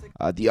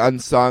 The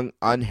unsung,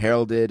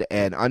 unheralded,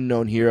 and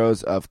unknown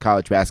heroes of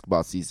college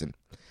basketball season.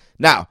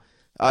 Now,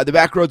 the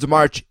Back Roads of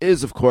March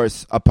is, of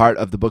course, a part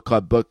of the book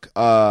club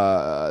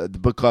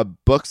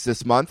books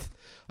this month.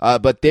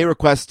 But they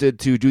requested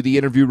to do the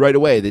interview right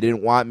away. They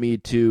didn't want me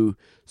to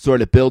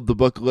sort of build the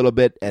book a little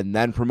bit and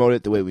then promote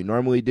it the way we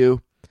normally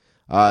do.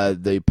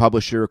 The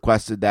publisher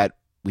requested that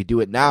we do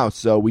it now,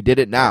 so we did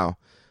it now.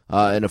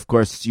 And of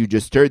course, you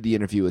just heard the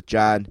interview with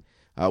John,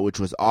 which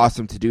was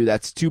awesome to do.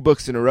 That's 2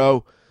 books in a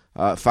row.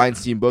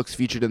 Feinstein books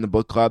featured in the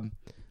book club.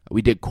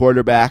 We did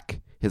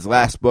Quarterback, his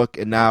last book,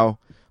 and now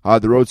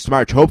The Roads to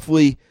March.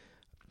 Hopefully,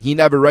 he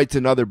never writes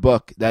another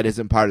book that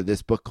isn't part of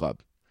this book club.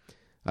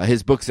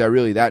 His books are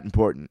really that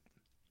important.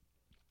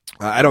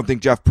 I don't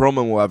think Jeff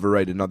Pearlman will ever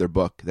write another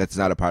book. That's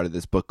not a part of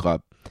this book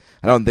club.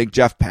 I don't think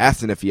Jeff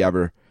Passan, if he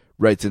ever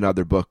writes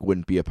another book,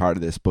 wouldn't be a part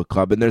of this book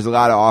club. And there's a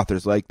lot of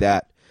authors like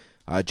that.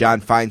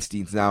 John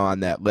Feinstein's now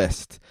on that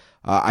list.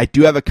 I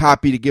do have a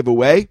copy to give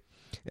away.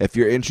 If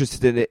you're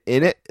interested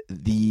in it,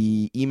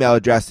 the email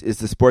address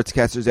is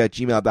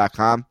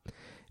thesportscasters@gmail.com,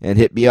 and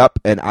hit me up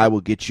and I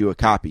will get you a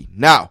copy.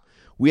 Now,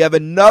 we have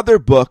another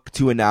book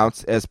to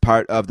announce as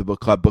part of the book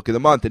club book of the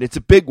month, and it's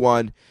a big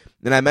one.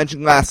 And I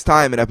mentioned last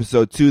time in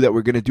episode 2 that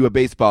we're going to do a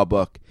baseball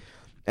book,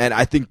 and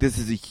I think this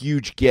is a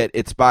huge get.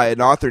 It's by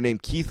an author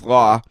named Keith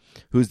Law,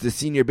 who's the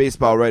senior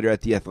baseball writer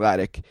at The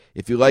Athletic.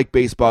 If you like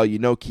baseball, you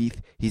know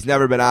Keith. He's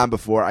never been on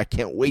before. I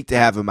can't wait to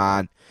have him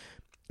on.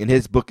 And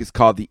his book is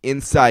called The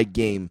Inside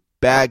Game,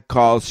 Bad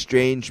Calls,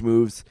 Strange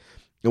Moves,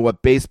 and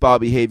What Baseball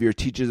Behavior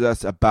Teaches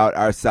Us About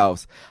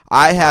Ourselves.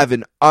 I have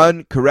an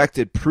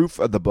uncorrected proof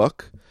of the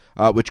book,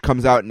 which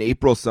comes out in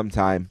April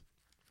sometime.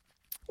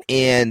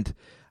 And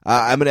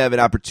I'm going to have an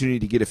opportunity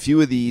to get a few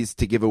of these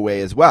to give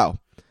away as well.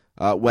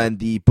 When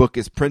the book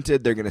is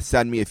printed, they're going to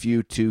send me a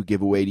few to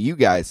give away to you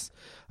guys.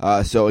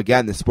 So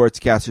again, the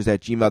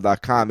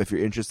sportscasters@gmail.com if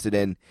you're interested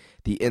in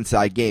The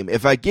Inside Game.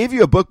 If I gave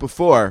you a book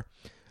before,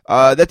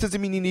 that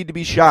doesn't mean you need to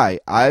be shy.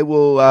 I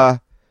will,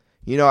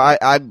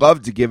 I'd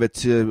love to give it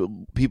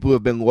to people who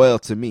have been loyal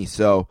to me.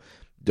 So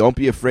don't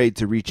be afraid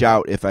to reach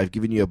out if I've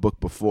given you a book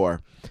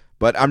before.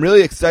 But I'm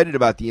really excited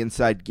about The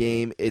Inside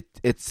Game.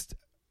 It's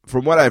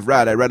from what I've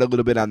read, I read a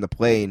little bit on the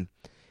plane.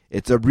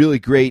 It's a really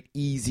great,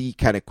 easy,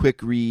 kind of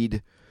quick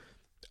read.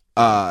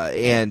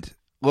 And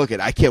look,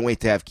 I can't wait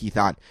to have Keith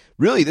on.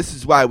 Really, this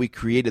is why we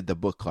created the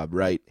book club,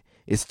 right?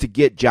 Is to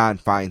get John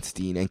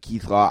Feinstein and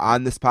Keith Law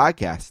on this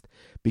podcast.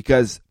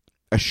 Because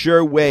a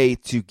sure way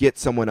to get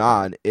someone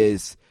on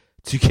is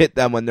to get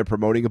them when they're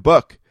promoting a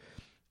book.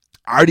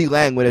 Artie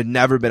Lang would have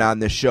never been on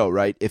this show,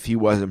 right, if he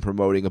wasn't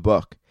promoting a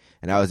book.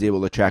 And I was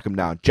able to track him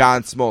down.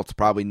 John Smoltz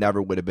probably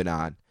never would have been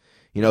on.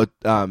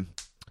 Trying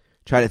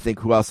to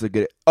think who else would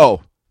get it.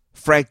 Oh,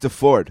 Frank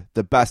DeFord,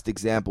 the best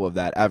example of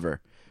that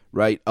ever,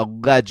 right? A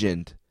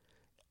legend.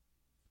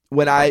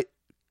 When I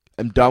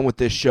am done with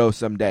this show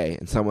someday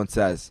and someone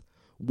says,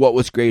 what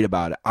was great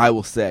about it? I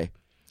will say,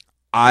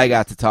 I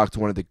got to talk to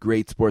one of the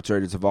great sports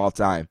writers of all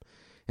time,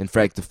 and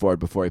Frank DeFord,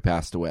 before he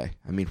passed away.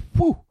 I mean,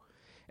 whew.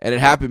 And it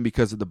happened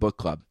because of the book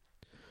club.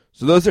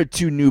 So those are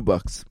 2 new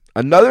books.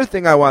 Another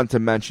thing I wanted to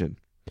mention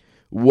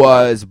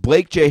was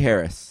Blake J.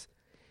 Harris.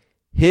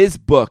 His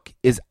book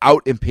is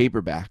out in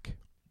paperback.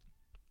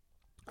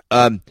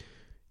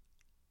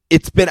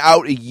 It's been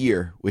out a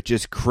year, which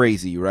is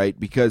crazy, right?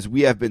 Because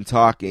we have been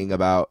talking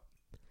about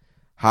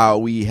how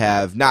we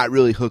have not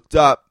really hooked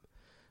up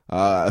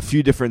a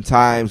few different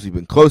times. We've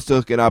been close to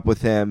hooking up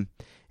with him,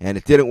 and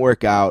it didn't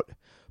work out.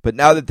 But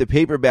now that the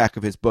paperback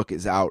of his book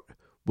is out,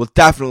 we'll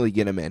definitely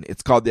get him in.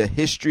 It's called The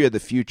History of the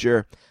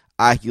Future,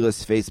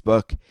 Oculus,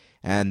 Facebook,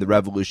 and the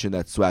Revolution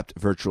That Swept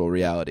Virtual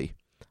Reality.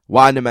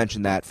 Wanted to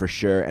mention that for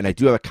sure, and I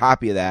do have a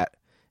copy of that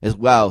as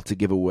well to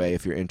give away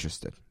if you're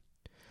interested.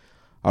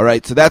 All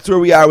right, so that's where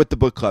we are with the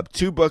book club.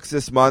 2 books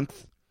this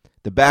month.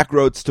 The Back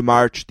Roads to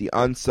March, The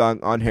Unsung,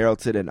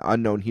 Unheralded, and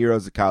Unknown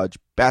Heroes of College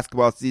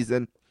Basketball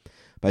Season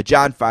by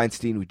John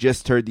Feinstein. We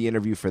just heard the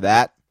interview for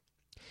that.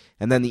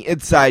 And then The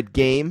Inside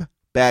Game,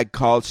 Bad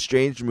Calls,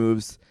 Strange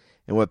Moves,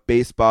 and What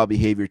Baseball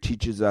Behavior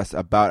Teaches Us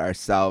About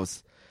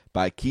Ourselves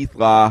by Keith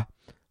Law,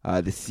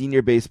 the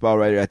senior baseball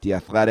writer at The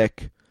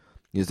Athletic.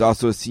 He's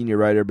also a senior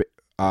writer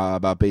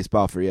about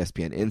baseball for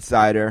ESPN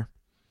Insider.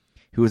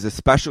 He was a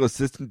special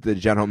assistant to the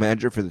general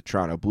manager for the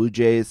Toronto Blue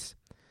Jays,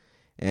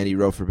 and he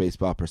wrote for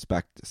Baseball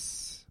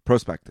Prospectus.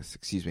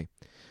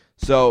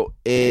 So,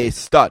 a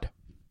stud.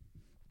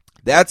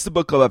 That's the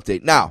book club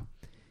update. Now,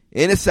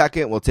 in a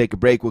second, we'll take a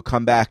break. We'll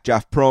come back.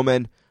 Jeff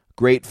Pearlman,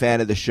 great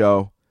fan of the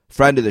show,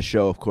 friend of the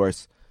show, of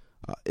course,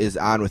 is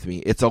on with me.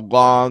 It's a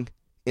long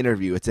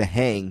interview. It's a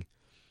hang.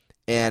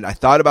 And I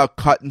thought about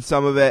cutting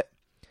some of it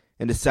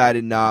and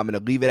decided, no, I'm going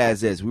to leave it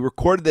as is. We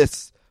recorded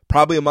this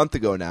probably a month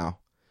ago now.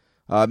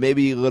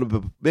 Maybe a little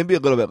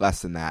bit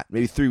less than that,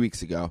 maybe 3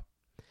 weeks ago.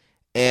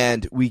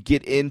 And we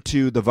get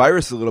into the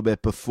virus a little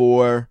bit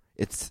before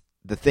it's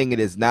the thing it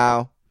is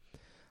now.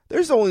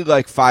 There's only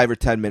like 5 or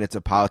 10 minutes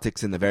of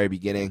politics in the very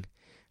beginning,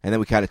 and then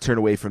we kind of turn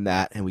away from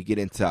that and we get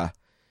into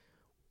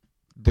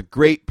the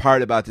great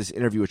part about this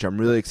interview, which I'm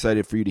really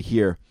excited for you to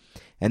hear,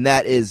 and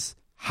that is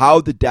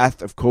how the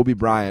death of Kobe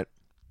Bryant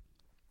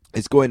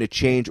is going to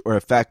change or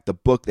affect the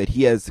book that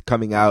he has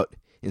coming out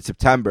in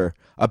September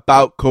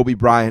about Kobe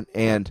Bryant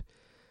and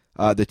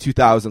the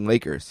 2000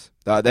 Lakers,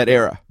 that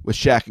era with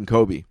Shaq and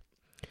Kobe.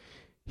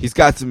 He's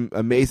got some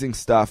amazing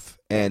stuff,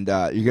 and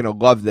you're going to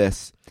love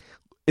this.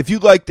 If you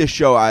like this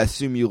show, I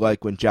assume you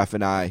like when Jeff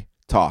and I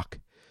talk.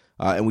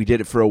 And we did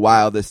it for a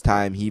while this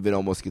time. He even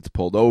almost gets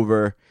pulled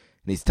over, and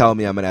he's telling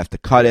me I'm going to have to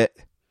cut it.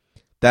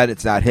 Then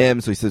it's not him,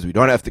 so he says we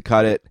don't have to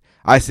cut it.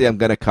 I say I'm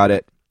going to cut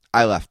it.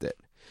 I left it.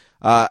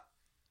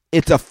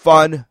 It's a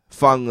fun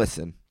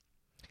listen.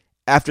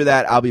 After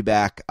that, I'll be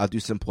back. I'll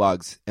do some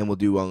plugs, and we'll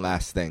do one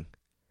last thing.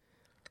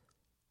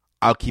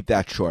 I'll keep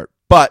that short.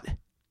 But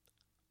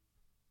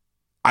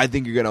I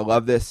think you're going to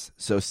love this.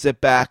 So sit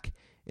back,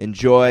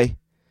 enjoy.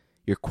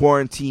 You're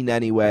quarantined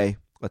anyway.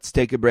 Let's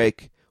take a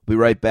break. We'll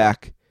be right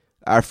back.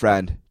 Our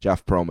friend,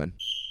 Jeff Pearlman.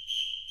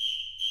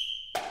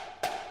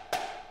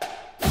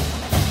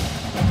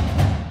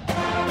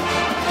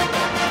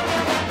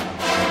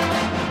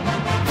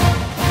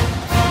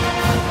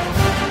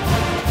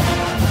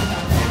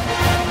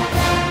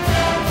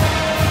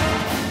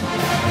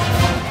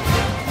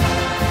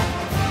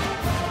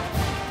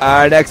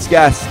 Our next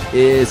guest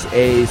is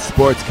a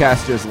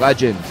sportscaster's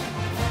legend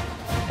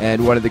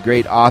and one of the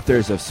great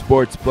authors of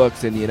sports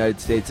books in the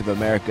United States of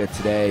America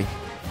today.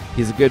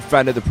 He's a good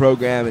friend of the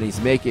program, and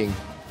he's making,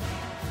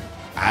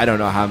 I don't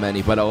know how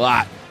many, but a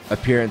lot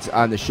appearance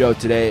on the show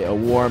today. A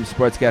warm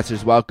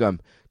sportscaster's welcome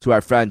to our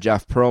friend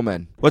Jeff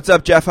Pearlman. What's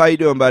up, Jeff? How you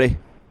doing, buddy?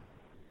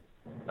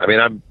 I mean,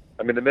 I'm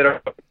in the middle.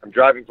 I'm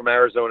driving from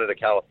Arizona to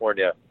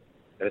California,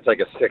 and it's like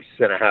a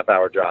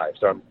 6.5-hour drive.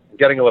 So I'm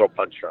getting a little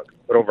punch drunk,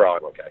 but overall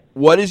I'm okay.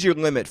 What is your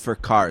limit for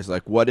cars?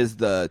 Like, what is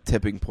the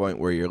tipping point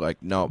where you're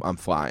like, no, I'm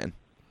flying?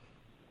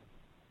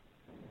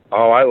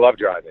 Oh, I love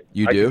driving.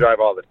 You I do? can drive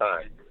all the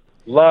time.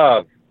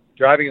 Love.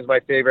 Driving is my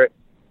favorite.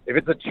 If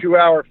it's a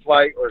 2-hour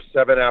flight or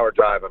 7-hour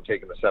drive, I'm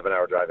taking the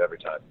 7-hour drive every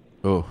time.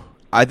 Oh,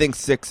 I think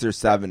 6 or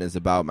 7 is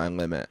about my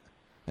limit,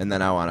 and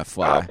then I want to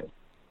fly.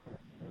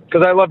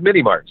 Because I love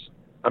mini-marts.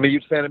 I'm a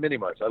huge fan of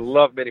mini-marts. I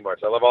love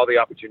mini-marts. I love all the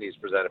opportunities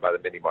presented by the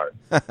mini-mart.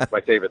 It's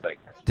my favorite thing.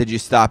 Did you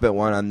stop at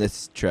one on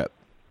this trip?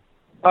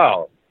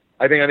 Oh,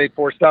 I think I made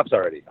 4 stops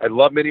already. I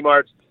love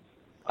mini-marts.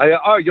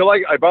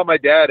 I bought my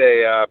dad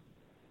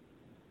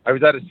I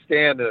was at a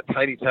stand in a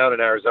tiny town in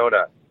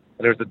Arizona, and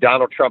there was the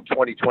Donald Trump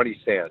 2020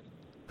 stand.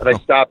 And I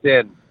stopped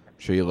in,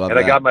 Sure you love and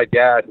that. I got my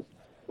dad,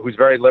 who's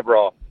very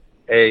liberal,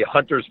 a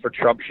Hunters for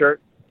Trump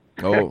shirt.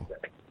 Oh,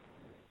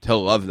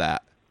 he'll love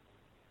that.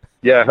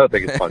 Yeah, he'll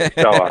think it's funny.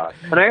 So,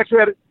 and I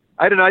actually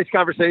had a nice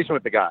conversation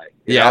with the guy.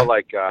 You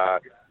know,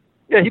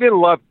 he didn't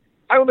love.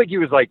 I don't think he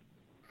was like,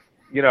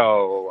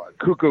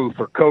 cuckoo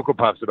for Cocoa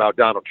Puffs about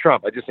Donald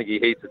Trump. I just think he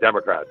hates the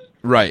Democrats.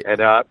 Right. And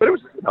but it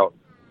was,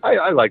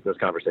 I like those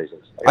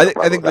conversations.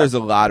 I think there's a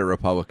lot of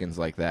Republicans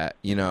like that,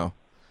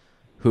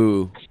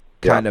 who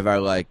kind of are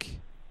like,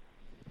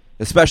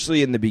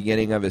 especially in the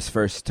beginning of his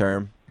first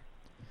term,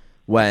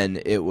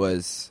 when it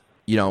was,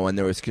 when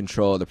there was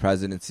control of the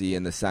presidency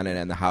and the Senate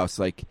and the House,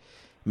 like,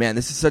 man,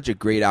 this is such a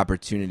great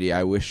opportunity.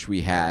 I wish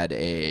we had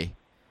a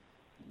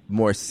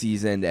more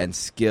seasoned and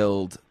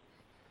skilled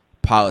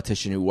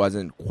politician who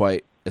wasn't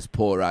quite as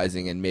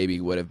polarizing and maybe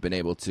would have been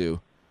able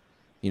to,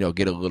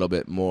 get a little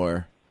bit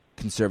more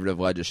conservative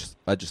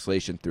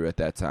legislation through at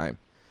that time.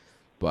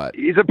 But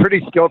he's a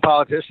pretty skilled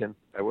politician.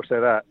 I will say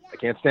that. I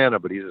can't stand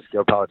him, but he's a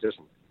skilled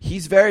politician.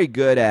 He's very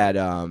good at,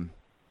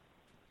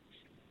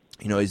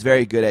 he's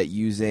very good at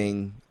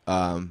using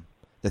the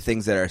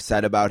things that are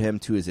said about him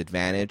to his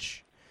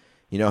advantage.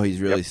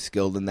 He's really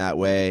skilled in that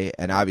way,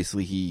 and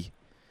obviously he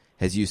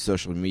has used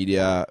social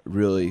media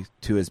really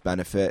to his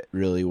benefit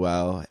really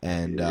well.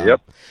 And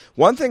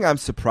one thing I'm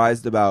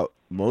surprised about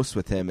most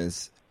with him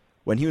is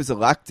when he was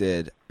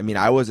elected,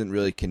 I wasn't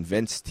really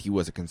convinced he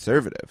was a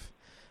conservative.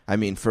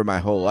 For my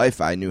whole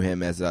life, I knew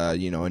him as a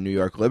New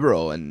York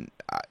liberal and,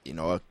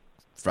 a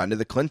friend of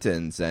the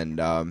Clintons.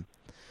 And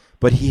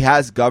but he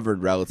has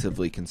governed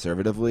relatively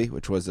conservatively,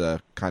 which was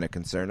a kind of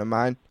concern of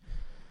mine.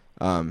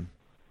 Well,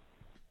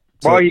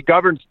 he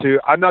governs to,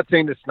 I'm not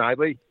saying this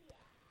snidely,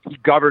 he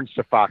governs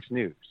to Fox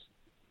News.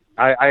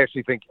 I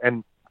actually think,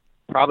 and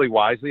probably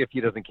wisely if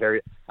he doesn't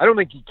care. I don't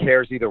think he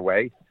cares either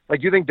way. Like,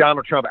 do you think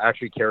Donald Trump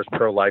actually cares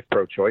pro-life,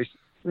 pro-choice?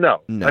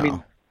 No.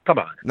 Come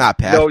on. Not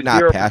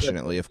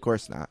passionately, of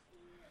course not.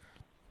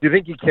 Do you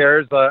think he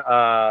cares?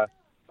 Do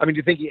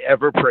you think he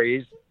ever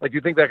prays? Like, do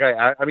you think that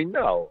guy,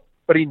 no.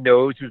 But he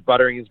knows who's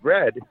buttering his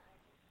bread.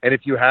 And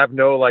if you have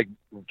no,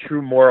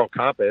 true moral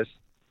compass,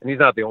 and he's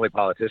not the only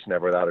politician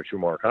ever without a true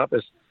moral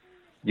compass,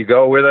 you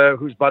go with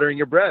who's buttering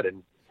your bread.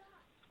 And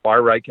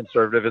far-right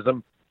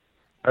conservatism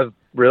has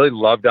really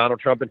loved Donald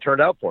Trump and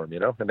turned out for him,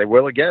 and they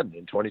will again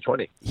in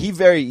 2020. He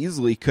very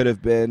easily could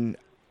have been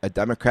a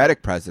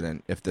Democratic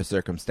president if the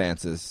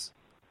circumstances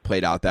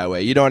played out that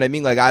way. You know what I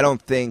mean? Like, I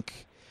don't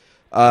think,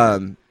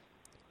 I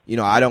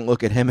don't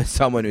look at him as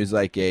someone who's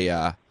like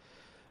a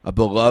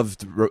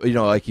beloved,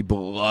 he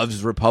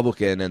loves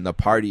Republican and the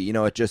party.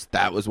 It just,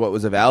 that was what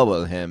was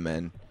available to him.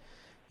 And,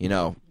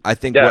 I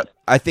think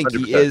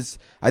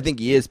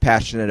he is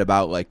passionate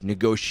about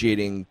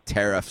negotiating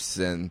tariffs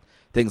and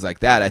things like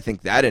that. I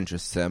think that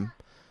interests him.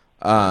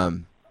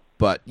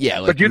 But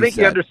yeah, but do you think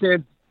he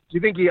understands? Do you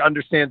think he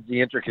understands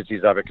the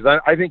intricacies of it? Because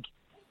I think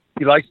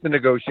he likes to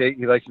negotiate.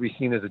 He likes to be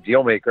seen as a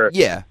deal maker.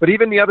 Yeah. But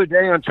even the other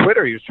day on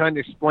Twitter, he was trying to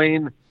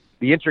explain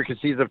the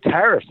intricacies of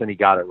tariffs, and he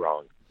got it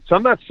wrong. So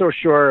I'm not so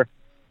sure.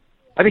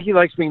 I think he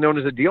likes being known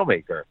as a deal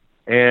maker,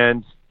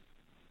 and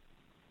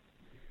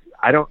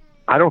I don't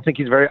think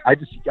he's very. I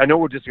just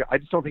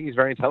don't think he's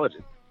very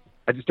intelligent.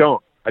 I just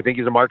don't. I think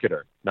he's a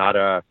marketer, not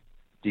a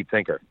deep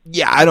thinker.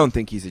 Yeah, I don't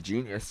think he's a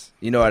genius.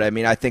 You know what I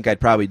mean? I think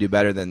I'd probably do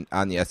better than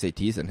on the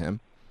SATs than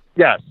him.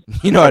 Yes.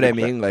 You know what I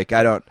mean? Like,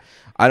 I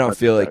I don't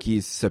feel like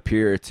he's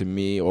superior to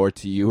me or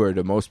to you or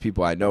to most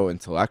people I know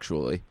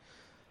intellectually.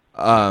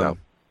 No.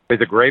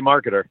 He's a great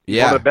marketer. He's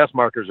Yeah. one of the best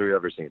marketers we've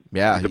ever seen.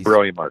 Yeah, He's a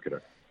brilliant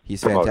marketer.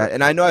 He's fantastic.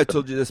 And I know I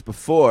told you this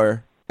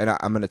before, and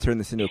I'm going to turn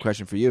this into a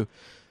question for you.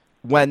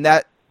 When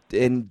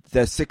in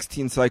the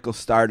 16 cycle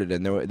started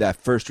and that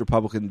first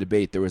Republican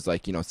debate, there was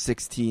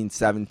 16,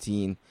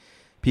 17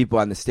 people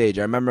on the stage.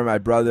 I remember my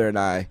brother and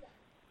I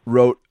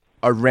wrote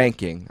a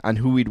ranking on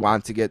who we'd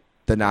want to get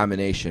the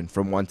nomination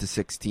from 1 to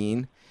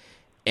 16,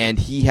 and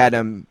he had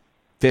him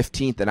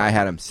 15th and I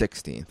had him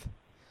 16th.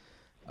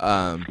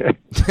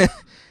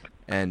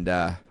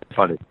 And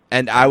funny.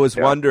 And I was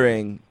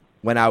wondering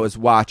when I was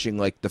watching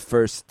the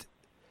first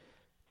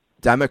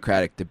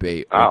Democratic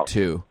debate or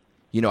two,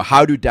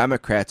 how do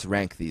Democrats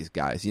rank these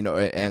guys?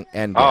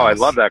 And I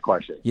love that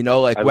question.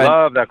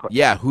 Love that question.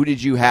 Yeah, who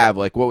did you have?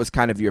 What was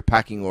kind of your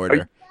pecking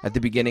order at the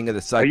beginning of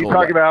the cycle?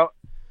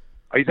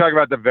 Are you talking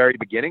about the very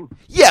beginning?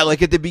 Yeah,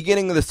 at the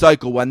beginning of the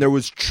cycle when there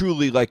was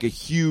truly a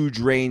huge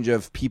range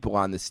of people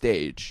on the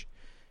stage.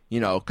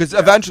 Because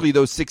eventually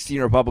those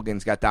 16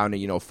 Republicans got down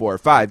to 4 or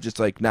 5, just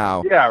like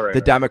now. Yeah, right.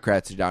 The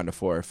Democrats are down to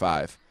 4 or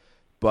 5.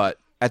 But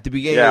at the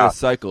beginning of the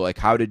cycle,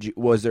 how did you?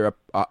 Was there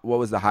what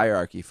was the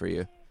hierarchy for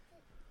you?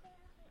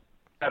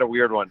 I had a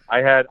weird one.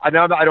 I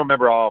don't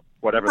remember all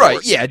whatever.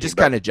 Right. Yeah. Just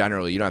kind of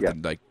generally. You don't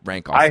have to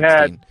rank all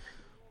 16.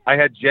 I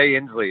had Jay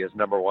Inslee as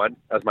number 1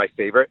 as my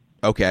favorite.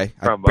 Okay.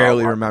 I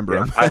barely remember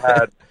him.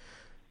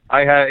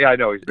 I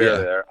know he's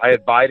barely there. I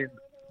had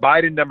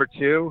Biden number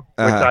 2,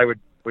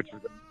 which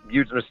was a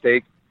huge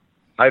mistake.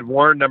 I had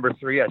Warren number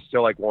 3. I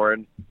still like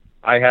Warren.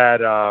 I had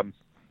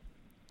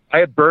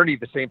Bernie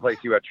the same place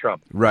you had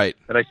Trump. Right.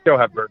 And I still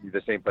have Bernie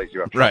the same place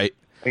you have Trump. Right.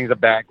 I think he's a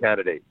bad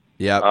candidate.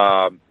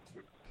 Yeah.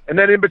 And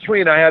then in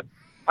between, I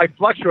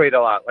fluctuate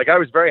a lot. I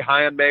was very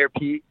high on Mayor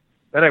Pete,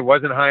 then I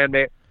wasn't high on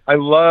Mayor. I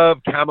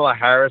love Kamala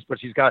Harris, but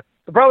the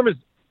problem is,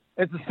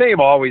 it's the same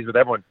always with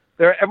everyone.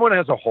 Everyone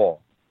has a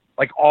hole.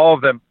 All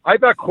of them. I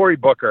thought Cory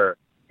Booker,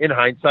 in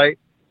hindsight,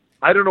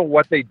 I don't know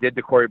what they did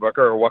to Cory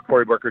Booker or what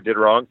Cory Booker did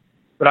wrong,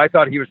 but I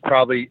thought he was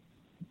probably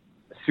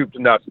soup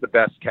to nuts the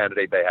best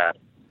candidate they had.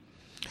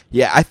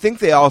 Yeah, I think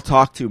they all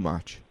talk too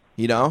much,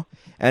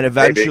 and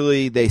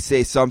eventually they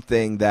say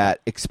something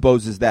that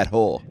exposes that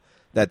hole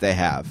that they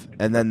have,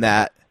 and then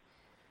that,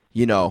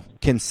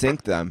 can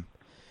sink them.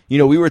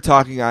 We were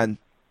talking on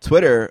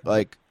Twitter,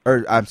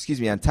 on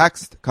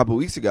text a couple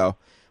weeks ago.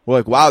 We're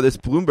like, wow, this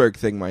Bloomberg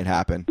thing might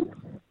happen.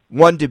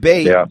 One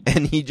debate,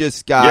 and he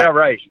just got,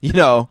 right.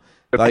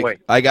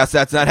 I guess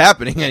that's not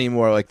happening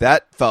anymore.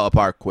 That fell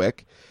apart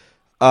quick,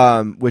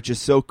 which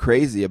is so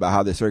crazy about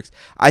how this works.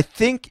 I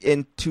think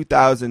in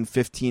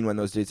 2015, when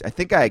those dates, I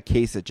think I had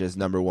Kasich as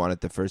number 1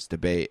 at the first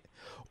debate.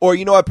 Or,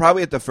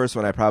 probably at the first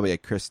one, I probably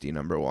had Christie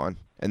number 1,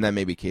 and then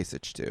maybe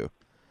Kasich too.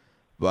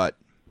 But,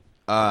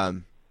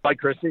 like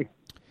Christie?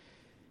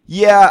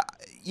 Yeah,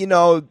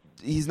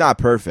 he's not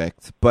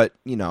perfect, but,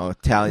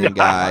 Italian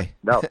guy.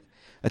 No.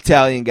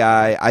 Italian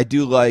guy. I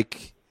do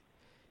like,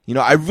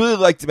 I really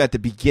liked him at the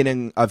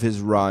beginning of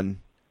his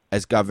run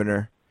as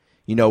governor,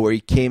 where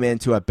he came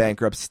into a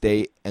bankrupt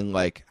state and,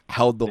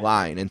 held the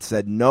line and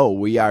said, no,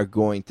 we are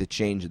going to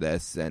change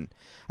this. And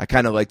I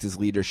kind of liked his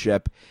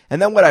leadership.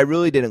 And then what I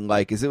really didn't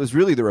like is it was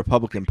really the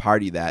Republican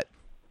Party that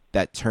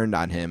turned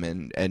on him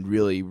and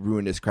really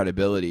ruined his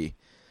credibility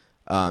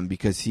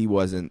because he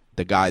wasn't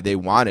the guy they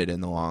wanted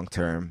in the long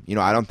term.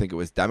 I don't think it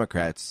was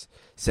Democrats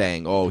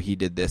saying, oh, he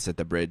did this at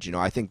the bridge.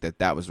 I think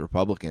that was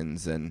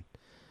Republicans. And,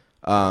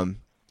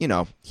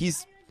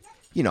 he's,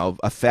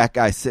 a fat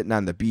guy sitting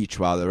on the beach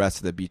while the rest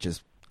of the beach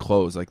is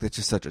closed. That's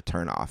just such a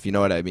turnoff. You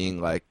know what I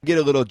mean? Get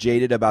a little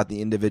jaded about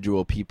the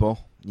individual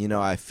people.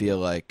 I feel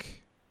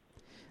like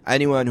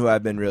anyone who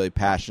I've been really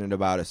passionate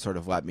about has sort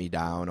of let me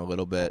down a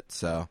little bit.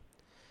 So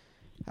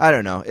I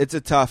don't know.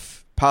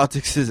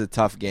 Politics is a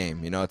tough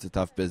game. It's a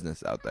tough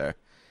business out there.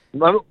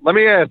 Let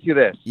me ask you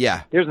this.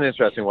 Yeah. Here's an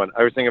interesting one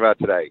I was thinking about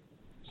today.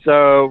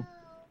 So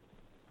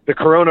the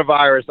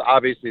coronavirus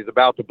obviously is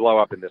about to blow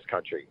up in this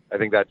country. I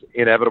think that's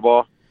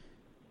inevitable.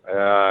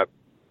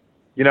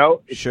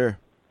 Sure.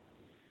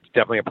 It's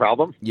definitely a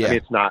problem. Yeah.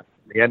 It's not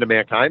the end of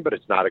mankind, but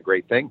it's not a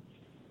great thing.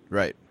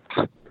 Right.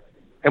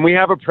 And we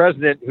have a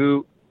president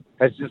who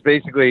has just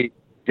basically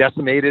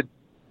decimated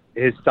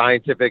his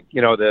scientific,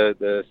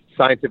 the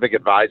scientific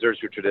advisors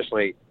who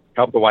traditionally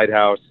help the White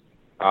House.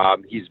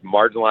 He's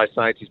marginalized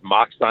science. He's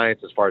mocked science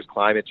as far as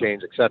climate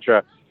change,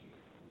 etc.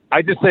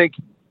 I just think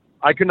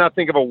I could not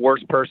think of a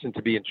worse person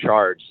to be in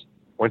charge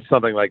when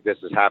something like this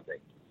is happening.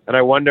 And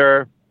I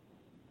wonder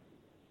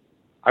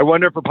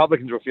if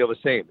Republicans will feel the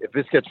same. If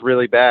this gets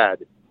really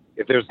bad,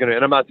 if there's going to,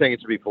 and I'm not saying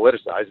it should be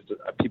politicized.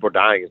 People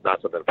dying is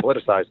not something to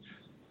politicize.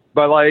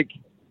 But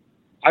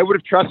I would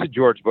have trusted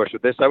George Bush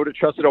with this. I would have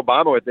trusted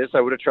Obama with this. I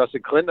would have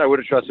trusted Clinton. I would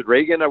have trusted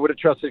Reagan. I would have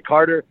trusted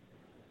Carter.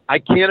 I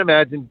can't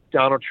imagine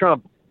Donald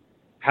Trump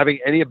having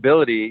any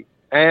ability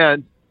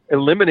and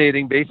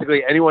eliminating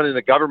basically anyone in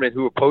the government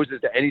who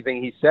opposes to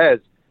anything he says.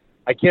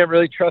 I can't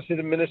really trust his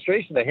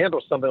administration to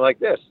handle something like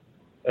this.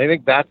 And I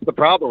think that's the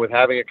problem with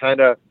having a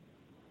kind of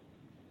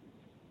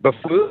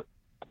buffoon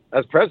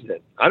as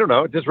president. I don't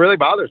know. It just really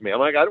bothers me. I'm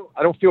like,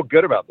 I don't feel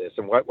good about this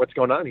and what's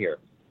going on here.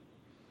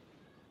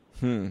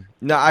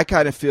 No, I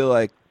kind of feel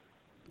like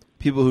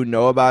people who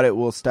know about it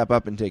will step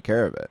up and take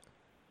care of it.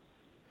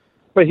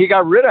 But he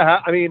got rid of,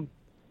 I mean,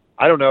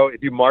 I don't know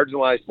if you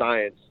marginalize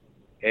science,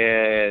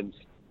 and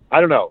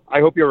I don't know. I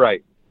hope you're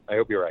right. I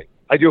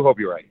do hope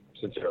you're right,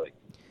 sincerely.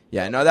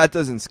 Yeah, no, that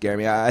doesn't scare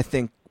me. I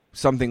think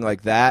something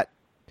like that,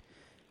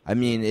 I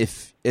mean,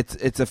 if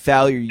it's a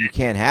failure you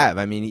can't have.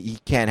 I mean, you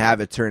can't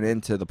have it turn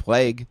into the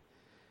plague.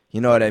 You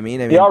know what I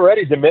mean? He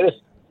already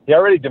diminished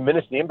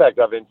the impact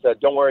of it and said,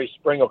 don't worry,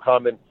 spring will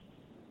come and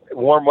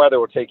warm weather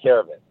will take care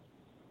of it.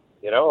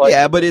 You know? Like,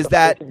 yeah, but is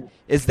that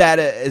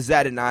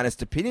an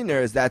honest opinion,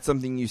 or is that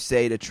something you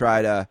say to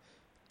try to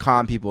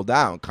calm people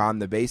down, calm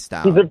the base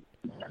down?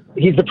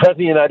 He's the president of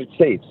the United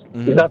States.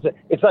 Mm-hmm. He's not.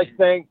 It's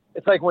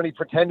like when he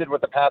pretended what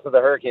the path of the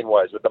hurricane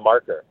was with the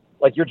marker.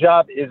 Like, your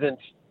job isn't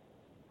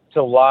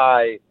to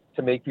lie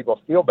to make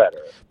people feel better.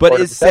 But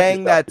is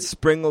saying that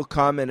spring will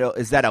come, and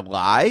is that a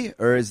lie,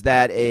 or is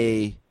that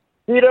a?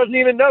 He doesn't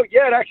even know.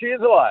 Yeah, it actually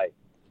is a lie.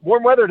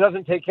 Warm weather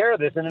doesn't take care of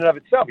this in and of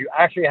itself. You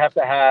actually have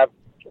to have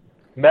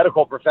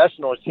medical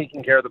professionals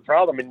taking care of the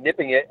problem and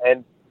nipping it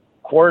and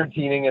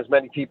quarantining as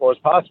many people as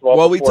possible.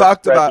 Well, we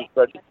talked about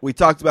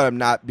him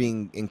not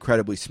being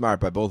incredibly smart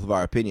by both of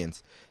our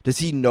opinions. Does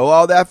he know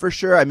all that for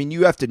sure? I mean,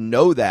 you have to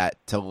know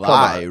that to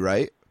lie,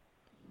 right?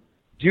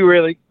 Do you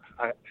really?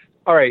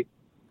 All right.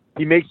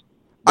 He makes.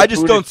 I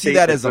just don't see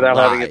that as a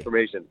lie. Having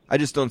information. I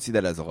just don't see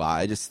that as a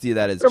lie. I just see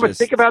that as but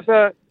think about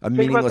a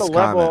meaningless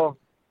comment.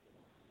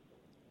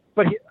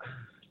 But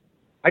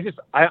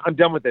I'm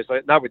done with this.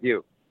 Not with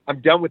you. I'm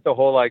done with the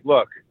whole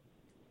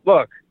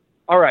look.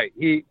 All right.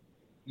 He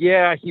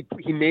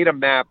made a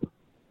map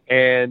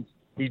and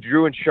he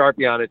drew in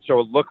Sharpie on it so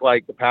it looked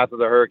like the path of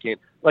the hurricane.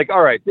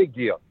 All right, big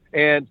deal.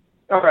 And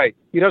all right,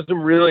 he doesn't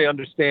really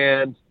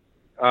understand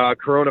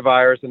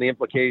coronavirus and the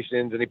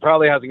implications, and he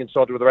probably hasn't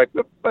consulted with the right.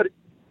 But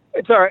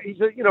it's all right. He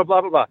said, blah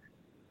blah blah.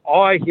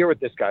 All I hear with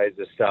this guy is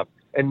this stuff.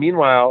 And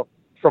meanwhile,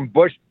 from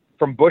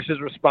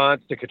Bush's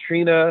response to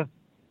Katrina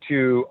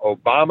to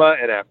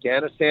Obama and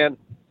Afghanistan,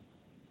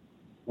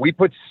 we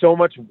put so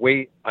much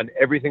weight on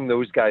everything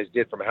those guys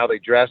did, from how they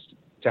dressed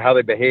to how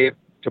they behaved,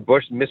 to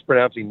Bush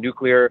mispronouncing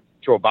nuclear,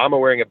 to Obama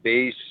wearing a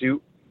beige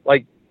suit.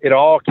 It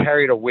all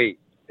carried a weight.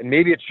 And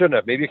maybe it shouldn't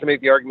have. Maybe you can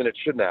make the argument it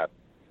shouldn't have.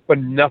 But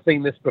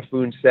nothing this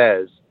buffoon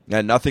says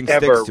nothing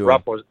ever sticks to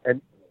ruffles.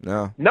 Him.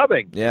 No.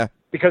 Nothing. Yeah.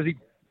 Because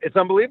it's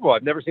unbelievable.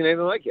 I've never seen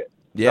anything like it.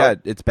 Yeah,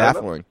 it's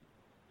baffling.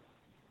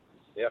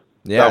 Yeah.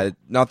 Yeah,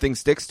 nothing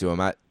sticks to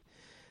him.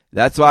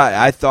 That's why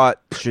I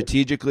thought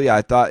strategically,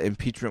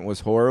 impeachment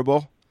was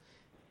horrible.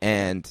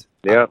 And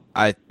yeah,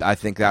 I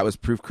think that was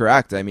proof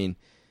correct. I mean,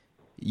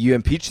 you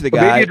impeach the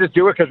guy. Maybe you just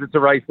do it because it's the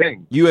right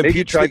thing. Maybe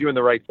you try doing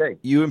the right thing.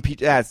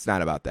 That's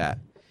not about that.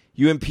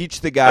 You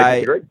impeach the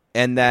guy,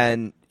 and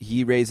then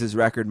he raises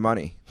record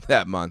money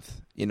that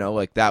month.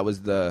 That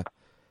was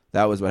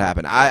what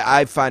happened.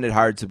 I find it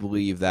hard to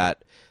believe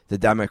that the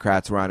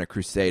Democrats were on a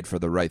crusade for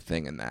the right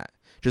thing in that.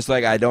 Just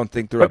like I don't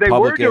think the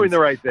Republicans they were doing the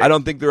right thing. I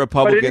don't think the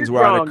Republicans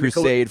were on a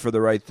crusade for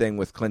the right thing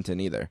with Clinton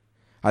either.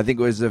 I think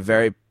it was a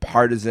very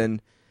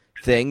partisan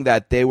thing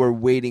that they were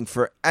waiting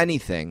for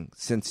anything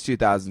since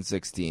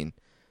 2016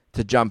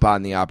 to jump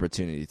on the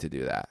opportunity to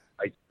do that.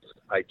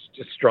 I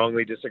just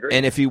strongly disagree.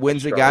 And if he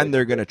wins again,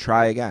 they're going to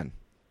try again.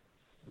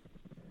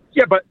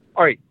 Yeah, but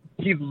all right,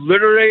 he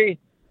literally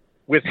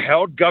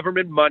withheld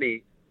government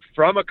money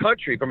from a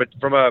country,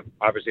 from a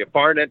obviously a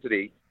foreign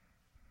entity,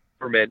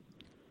 government,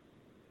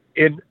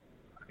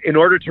 in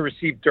order to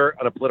receive dirt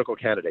on a political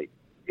candidate.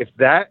 If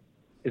that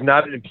is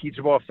not an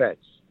impeachable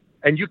offense,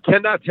 and you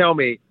cannot tell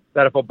me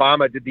that if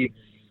Obama did the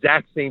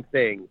exact same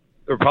thing,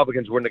 the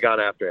Republicans wouldn't have gone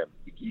after him.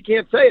 You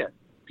can't say it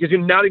because you're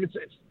not even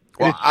saying.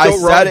 Well,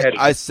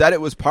 I said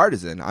it was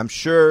partisan. I'm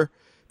sure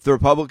if the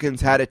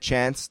Republicans had a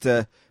chance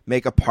to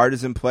make a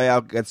partisan play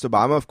out against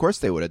Obama, of course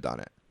they would have done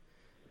it.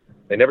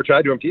 They never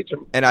tried to impeach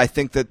him. And I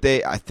think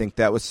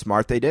that was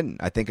smart they didn't.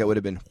 I think it would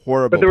have been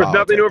horrible. But there was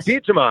nothing to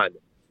impeach him on.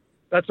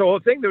 That's the whole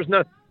thing.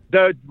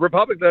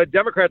 The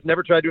Democrats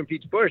never tried to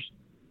impeach Bush.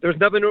 There's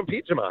nothing to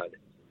impeach him on.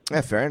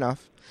 Yeah, fair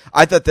enough.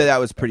 I thought that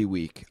was pretty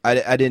weak.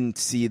 I didn't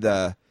see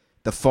the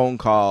phone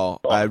call.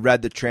 I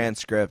read the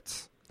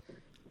transcript.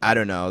 I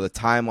don't know the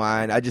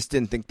timeline. I just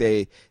didn't think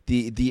the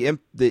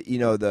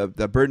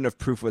burden of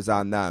proof was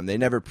on them. They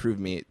never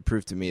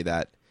proved to me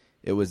that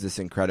it was this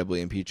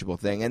incredibly impeachable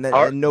thing, and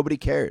nobody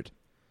cared.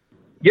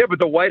 Yeah, but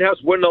the White House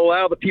wouldn't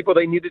allow the people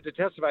they needed to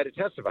testify.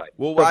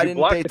 Well, why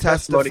didn't they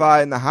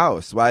testify in the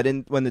House? Why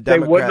didn't when the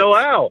Democrats? They wouldn't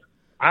allow.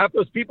 Half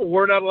those people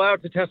were not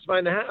allowed to testify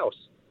in the House.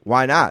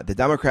 Why not? The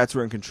Democrats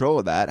were in control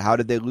of that. How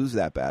did they lose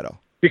that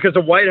battle? Because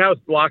the White House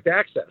blocked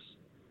access.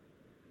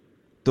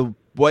 The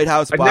White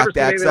House blocked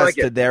access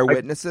to their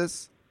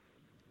witnesses?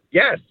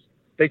 Yes.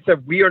 They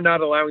said, we are not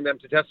allowing them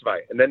to testify.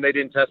 And then they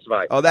didn't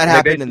testify. Oh, that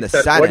happened in the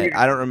Senate.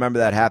 I don't remember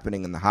that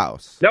happening in the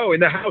House. No, in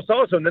the House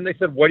also. And then they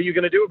said, what are you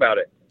going to do about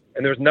it?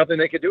 And there was nothing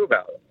they could do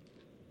about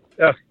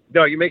it.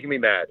 No, you're making me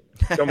mad.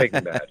 Don't make me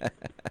mad.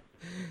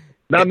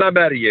 No, I'm not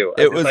mad at you.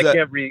 I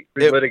can't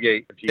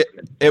relitigate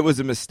impeachment. It was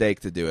a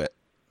mistake to do it.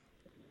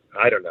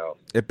 I don't know.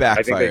 It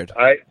backfired.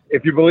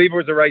 If you believe it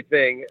was the right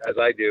thing, as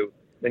I do,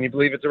 then you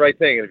believe it's the right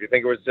thing. And if you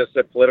think it was just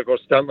a political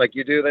stunt like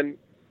you do, then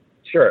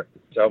sure.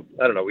 So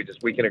I don't know.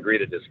 We can agree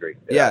to disagree.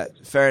 Yeah,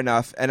 fair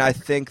enough. And I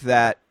think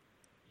that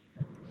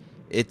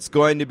it's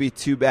going to be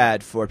too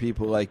bad for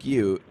people like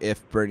you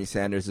if Bernie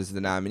Sanders is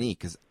the nominee,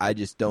 because I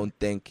just don't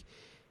think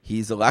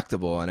he's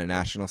electable on a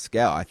national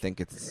scale. I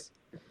think it's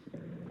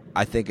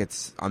a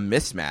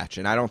mismatch,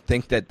 and I don't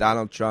think that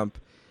Donald Trump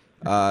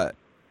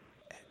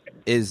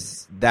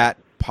is that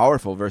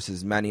powerful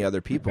versus many other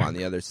people on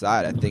the other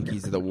side. I think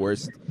he's the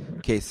worst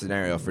case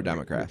scenario for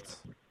Democrats.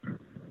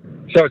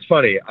 So it's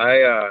funny.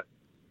 I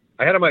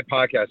had on my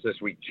podcast this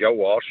week Joe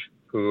Walsh,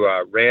 who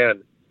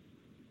ran.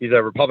 He's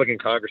a Republican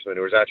congressman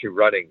who was actually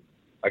running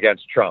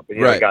against Trump, and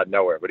he got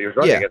nowhere, but he was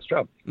running against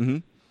Trump. Mm-hmm.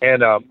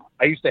 And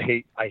I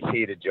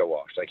hated Joe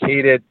Walsh.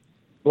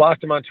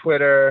 Blocked him on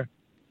Twitter,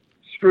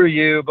 screw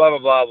you, blah, blah,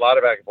 blah, a lot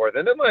of back and forth.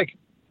 And then,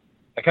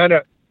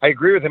 I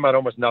agree with him on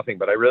almost nothing,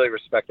 but I really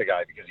respect the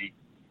guy because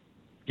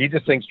he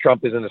just thinks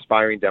Trump is an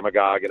aspiring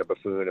demagogue and a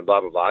buffoon and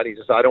blah, blah, blah. And he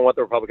just, I don't want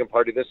the Republican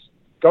Party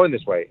going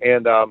this way.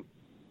 And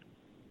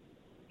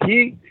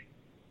he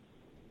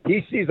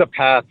sees a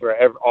path for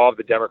all of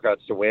the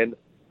Democrats to win.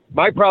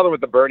 My problem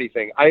with the Bernie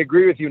thing, I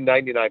agree with you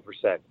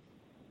 99%.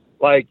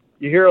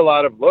 You hear a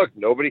lot of, look,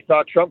 nobody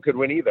thought Trump could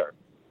win either.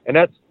 And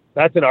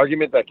that's an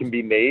argument that can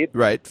be made.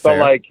 Right.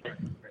 Fair.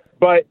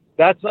 But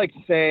that's like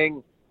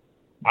saying,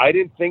 I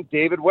didn't think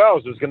David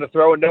Wells was going to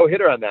throw a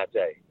no-hitter on that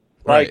day.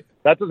 Right.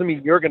 That doesn't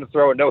mean you're going to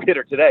throw a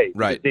no-hitter today.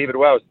 Right. David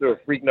Wells threw a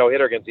freak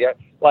no-hitter against the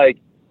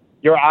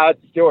your odds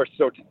still are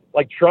so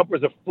Trump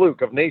was a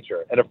fluke of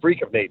nature and a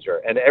freak of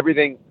nature, and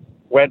everything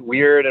went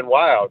weird and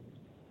wild.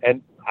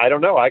 And I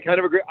don't know. I kind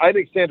of agree. I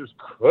think Sanders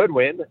could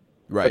win.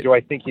 Right. But do I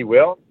think he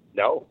will?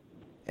 No.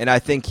 And I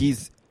think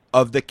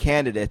of the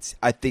candidates,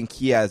 I think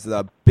he has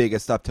the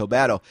biggest uphill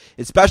battle,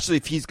 especially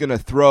if he's going to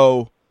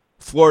throw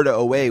Florida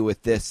away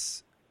with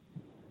this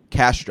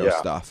Castro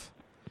stuff.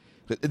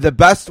 The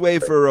best way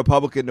for a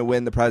Republican to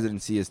win the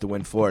presidency is to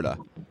win Florida,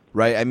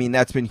 right? I mean,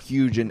 that's been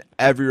huge in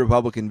every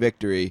Republican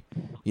victory,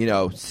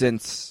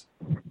 since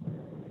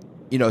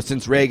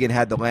Reagan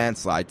had the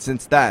landslide.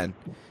 Since then,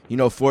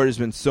 Florida's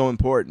been so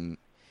important.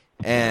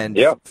 And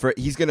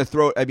he's going to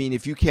throw,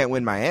 if you can't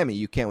win Miami,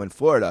 you can't win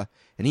Florida.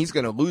 And he's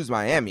going to lose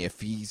Miami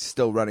if he's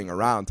still running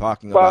around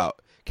talking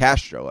about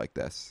Castro like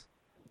this.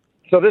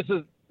 So this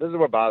is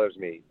what bothers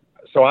me.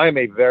 So I am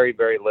a very,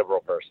 very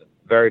liberal person.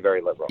 Very,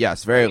 very liberal.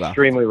 Yes, very liberal.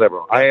 Extremely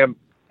liberal. I am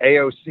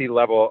AOC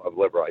level of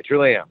liberal. I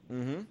truly am.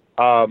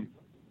 Mm-hmm.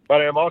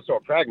 But I am also a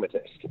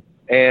pragmatist.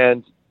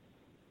 And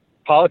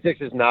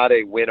politics is not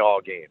a win-all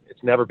game.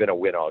 It's never been a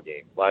win-all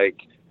game.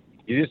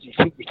 You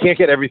can't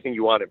get everything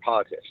you want in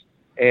politics.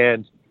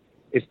 And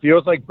it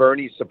feels like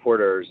Bernie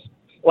supporters,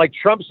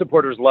 Trump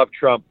supporters, love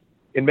Trump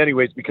in many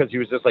ways because he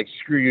was just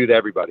screw you to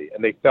everybody.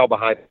 And they fell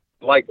behind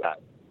like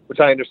that, which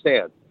I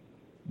understand.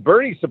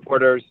 Bernie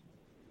supporters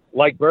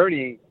like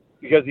Bernie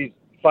because he's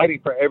fighting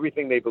for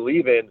everything they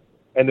believe in.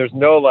 And there's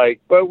no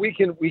but we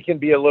can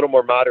be a little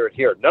more moderate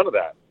here. None of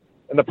that.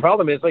 And the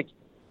problem is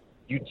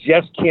you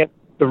just can't.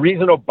 The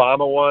reason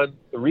Obama won,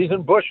 the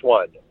reason Bush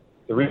won,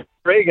 the reason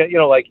Reagan,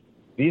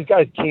 these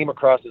guys came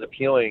across as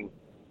appealing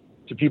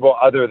to people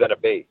other than a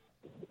base,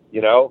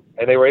 and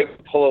they were able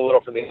to pull a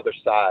little from the other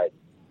side.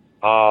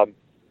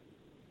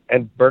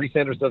 And Bernie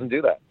Sanders doesn't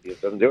do that. He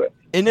just doesn't do it.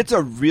 And it's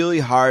a really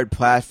hard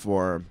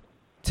platform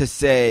to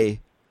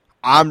say,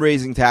 I'm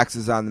raising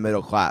taxes on the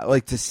middle class.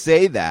 To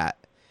say that,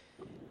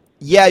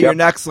 your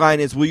next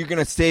line is, well, you're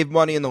going to save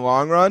money in the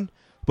long run,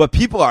 but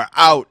people are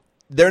out.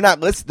 They're not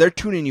listening. They're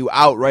tuning you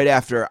out right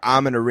after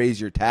I'm going to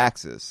raise your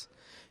taxes.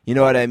 You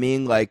know what I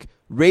mean?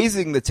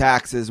 Raising the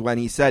taxes when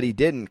he said he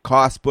didn't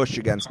cost Bush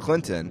against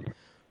Clinton,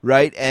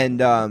 right?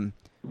 And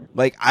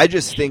I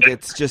just think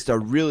it's just a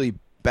really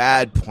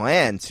bad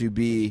plan to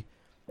be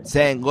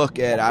saying, look,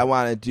 Ed, I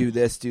want to do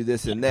this, and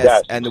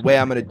this, and the way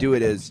I'm going to do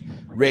it is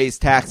raise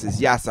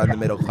taxes, on the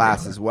middle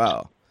class as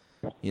well.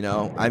 I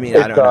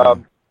don't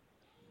know.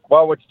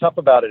 Well, what's tough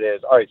about it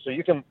is, all right, so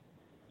you can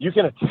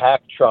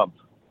attack Trump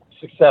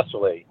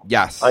successfully.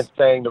 Yes. I'm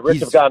saying the rich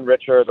have gotten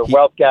richer, the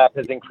wealth gap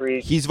has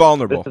increased. He's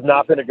vulnerable. He has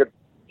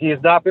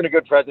not been a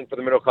good president for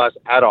the middle class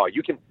at all.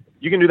 You can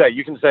do that.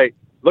 You can say,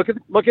 look at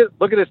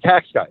this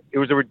tax cut. It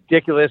was a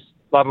ridiculous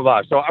blah blah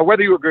blah. So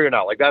whether you agree or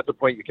not, that's the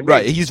point you can make.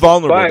 Right. He's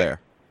vulnerable there.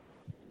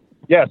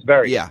 Yes,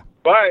 very. Yeah.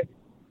 But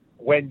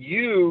when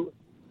you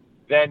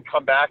then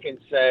come back and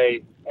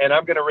say, and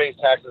I'm going to raise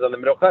taxes on the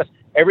middle class,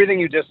 everything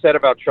you just said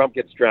about Trump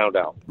gets drowned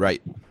out.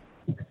 Right.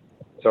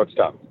 So it's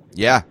tough.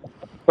 Yeah.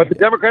 But the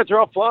Democrats are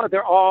all flawed.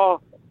 They're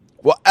all.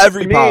 Well,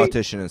 every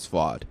politician is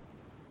flawed.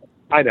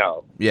 I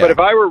know. Yeah. But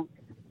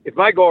if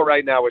my goal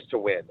right now was to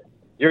win,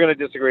 you're going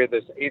to disagree with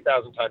this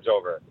 8,000 times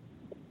over.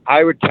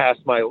 I would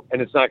cast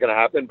and it's not going to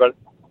happen, but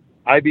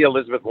I'd be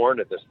Elizabeth Warren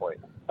at this point.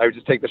 I would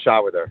just take the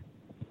shot with her.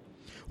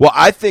 Well,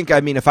 I think,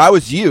 if I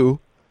was you,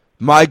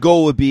 my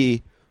goal would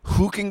be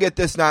who can get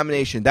this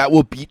nomination that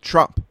will beat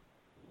Trump.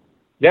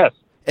 Yes.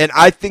 And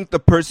I think the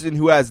person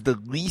who has the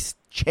least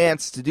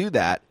chance to do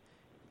that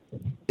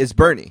is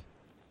Bernie.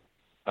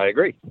 I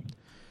agree.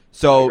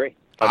 So,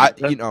 I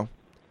agree.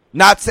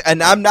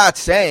 I'm not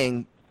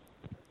saying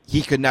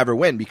he could never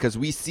win, because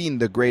we've seen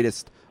the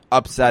greatest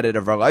upset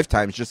of our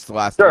lifetimes just the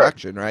last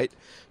election, right?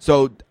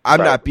 So I'm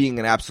not being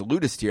an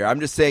absolutist here. I'm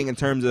just saying in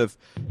terms of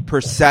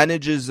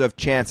percentages of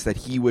chance that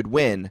he would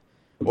win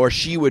or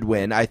she would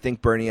win, I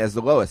think Bernie has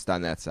the lowest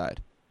on that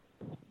side.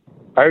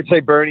 I would say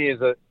Bernie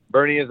is a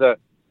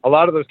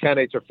lot of those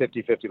candidates are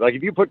 50-50. Like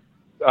if you put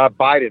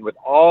Biden with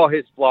all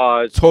his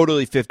flaws.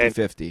 Totally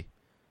 50-50.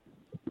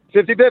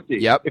 50-50.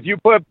 Yep. If you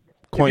put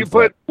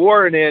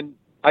Warren in,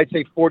 I'd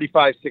say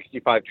 45-65,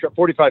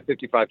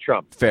 45-55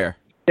 Trump. Fair.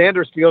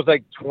 Sanders feels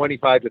like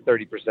 25 to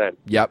 30%.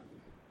 Yep.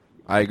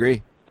 I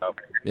agree.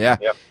 Okay. Yeah.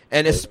 Yep.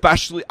 And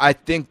especially I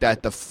think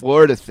that the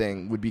Florida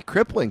thing would be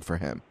crippling for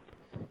him.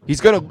 He's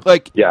going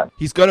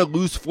to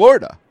lose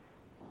Florida.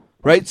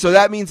 Right? So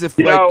that means if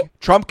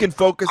Trump can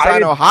focus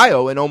on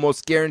Ohio and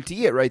almost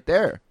guarantee it right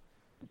there.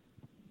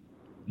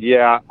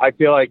 Yeah, I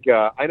feel like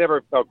I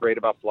never felt great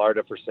about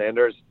Florida for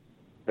Sanders.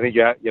 I think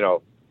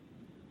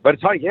but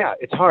it's hard. Yeah,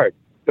 it's hard.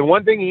 The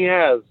one thing he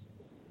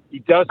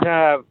does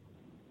have.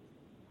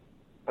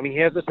 I mean, he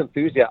has this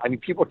enthusiasm. I mean,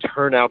 people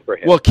turn out for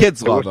him. Well,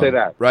 kids love him. Say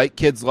that. Right?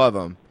 Kids love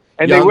him.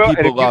 And young they will.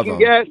 people And love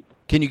him.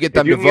 Can you get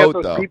them to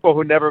vote, though? People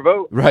who never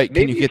vote. Right.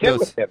 Can you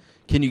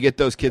get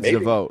those kids to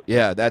vote?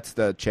 Yeah, that's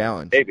the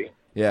challenge. Maybe.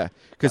 Yeah,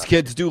 because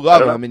kids do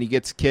love him, and he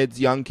gets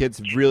young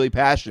kids, really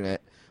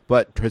passionate.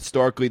 But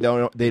historically,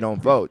 they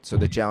don't vote. So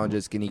the challenge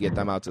is, can he get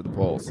them out to the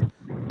polls?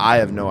 I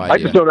have no idea. I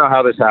just don't know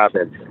how this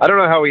happened. I don't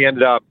know how we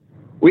ended up.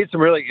 We had some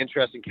really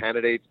interesting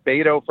candidates.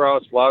 Beto, for all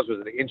his flaws, was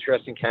an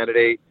interesting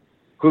candidate.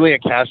 Julian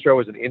Castro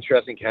was an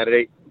interesting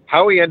candidate.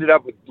 How we ended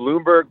up with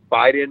Bloomberg,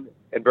 Biden,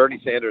 and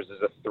Bernie Sanders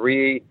as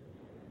 3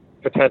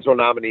 potential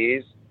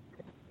nominees,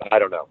 I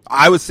don't know.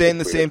 I was saying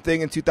the same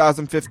thing in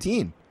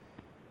 2015.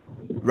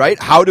 Right?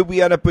 How did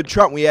we end up with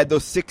Trump? We had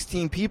those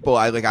 16 people.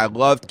 I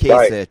loved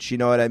Kasich. Right. You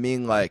know what I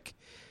mean? Like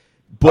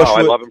Bush.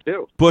 I love him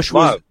too. Bush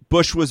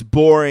was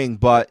boring,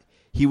 but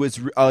he was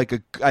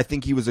I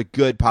think he was a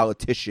good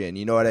politician.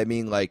 You know what I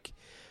mean? Like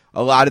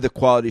a lot of the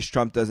qualities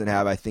Trump doesn't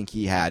have, I think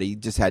he had. He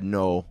just had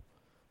no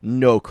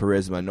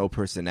charisma, no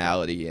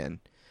personality, and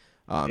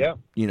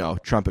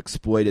Trump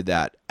exploited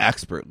that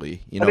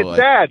expertly. You know, it's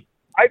sad.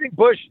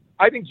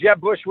 I think Jeb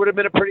Bush would have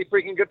been a pretty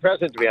freaking good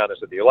president, to be honest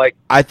with you. Like,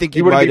 I think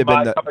he might have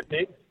been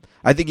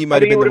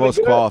the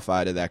most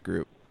qualified of that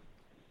group.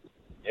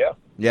 Yeah.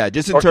 Yeah,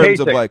 just in terms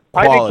Kasich. of like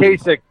quality. I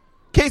think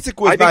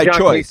Kasich was my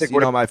choice.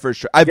 Kasich my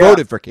first choice. I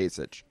voted for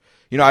Kasich.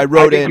 I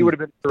wrote in.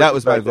 That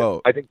was my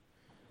vote. I think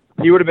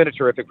he would have been a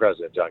terrific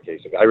president, John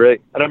Kasich.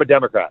 And I'm a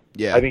Democrat.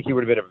 Yeah. I think he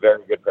would have been a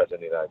very good president of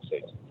the United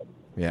States.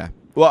 Yeah.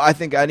 Well, I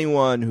think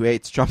anyone who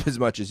hates Trump as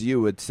much as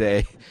you would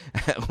say,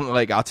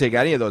 like, I'll take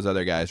any of those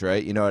other guys,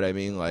 right? You know what I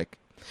mean? Like,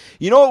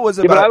 what was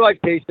about? But I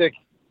like Kasich.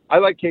 I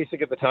like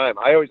Kasich at the time.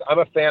 I'm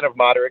a fan of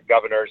moderate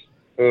governors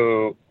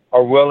who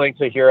are willing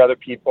to hear other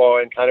people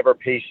and kind of are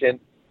patient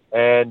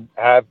and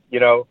have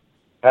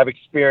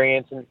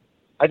experience. And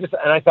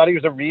I thought he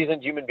was a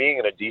reasoned human being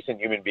and a decent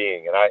human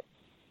being. And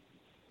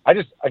I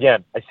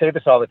say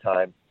this all the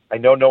time. I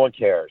know no one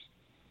cares.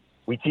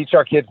 We teach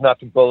our kids not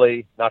to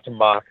bully, not to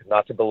mock,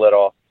 not to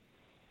belittle.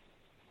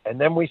 And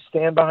then we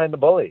stand behind the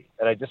bully.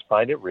 And I just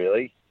find it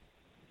really.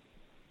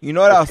 You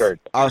know what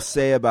I'll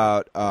say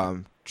about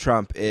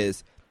Trump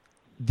is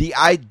the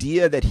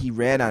idea that he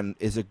ran on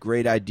is a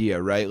great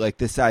idea, right? Like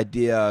this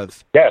idea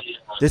of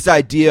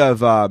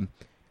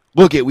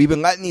look we've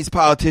been letting these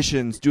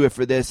politicians do it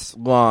for this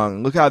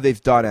long. Look how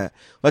they've done it.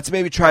 Let's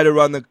maybe try to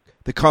run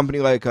the company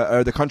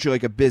or the country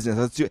like a business.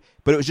 Let's do it.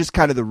 But it was just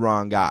kind of the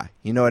wrong guy.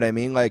 You know what I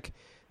mean? Like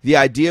the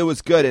idea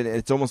was good, and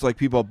it's almost like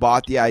people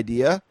bought the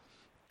idea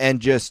and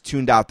just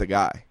tuned out the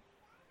guy.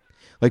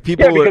 Like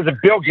people because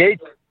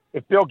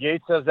if Bill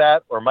Gates says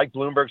that, or Mike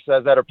Bloomberg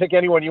says that, or pick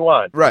anyone you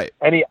want, right?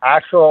 Any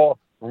actual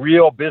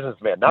real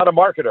businessman, not a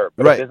marketer,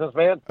 but a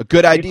businessman. A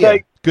good idea,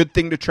 good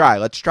thing to try.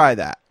 Let's try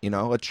that.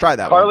 Let's try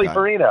that. Carly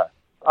Fiorina.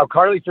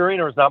 Carly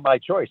Fiorina was not my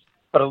choice,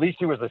 but at least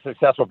she was a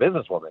successful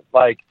businesswoman.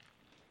 Like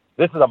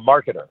this is a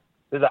marketer.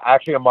 This is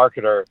actually a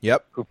marketer.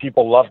 Yep. Who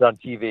people loved on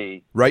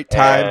TV. Right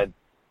time. And,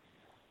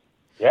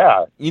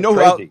 yeah. You know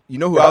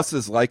who else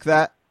is like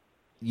that?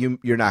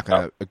 You're not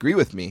going to agree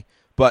with me,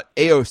 but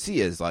AOC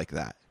is like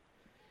that.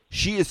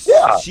 She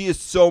is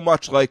so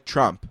much like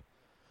Trump,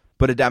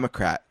 but a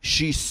Democrat.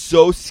 She's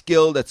so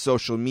skilled at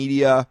social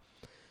media.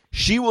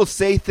 She will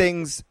say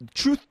things.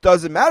 Truth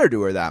doesn't matter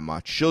to her that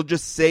much. She'll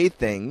just say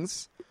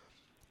things,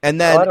 and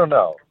then I don't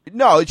know.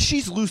 No,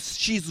 she's loose.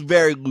 She's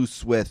very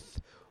loose with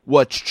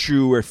what's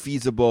true or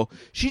feasible.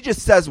 She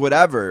just says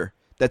whatever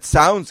that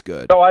sounds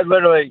good. No, I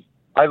literally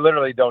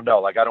don't know.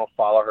 Like I don't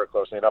follow her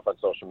closely enough on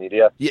social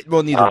media. Yeah,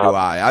 well, neither do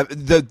I.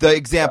 The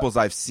examples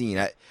I've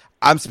seen.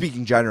 I'm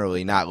speaking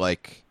generally, not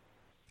like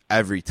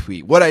every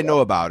tweet. What I know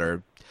about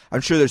her, I'm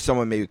sure there's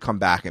someone maybe come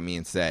back at me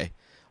and say,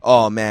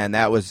 oh man,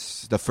 that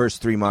was the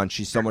first 3 months.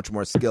 She's so much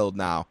more skilled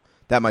now.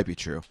 That might be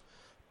true.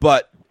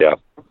 But Yeah.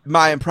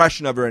 My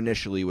impression of her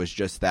initially was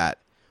just that,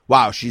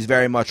 wow, she's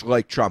very much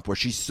like Trump, where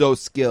she's so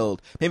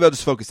skilled. Maybe I'll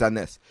just focus on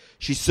this.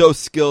 She's so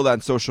skilled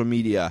on social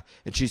media,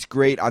 and she's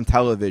great on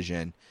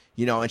television,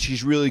 and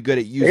she's really good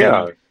at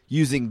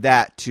using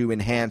that to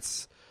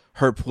enhance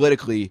her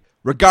politically,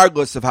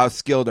 regardless of how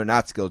skilled or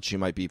not skilled she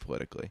might be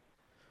politically.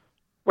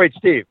 Wait,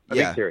 Steve, I'm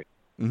Yeah. being serious.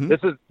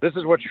 Mm-hmm. This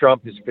is what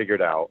Trump has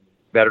figured out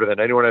better than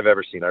anyone I've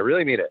ever seen. I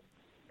really mean it.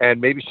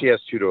 And maybe she has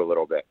to a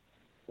little bit.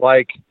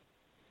 Like,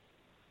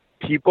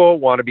 people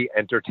want to be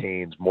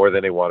entertained more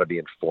than they want to be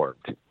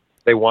informed.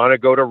 They want to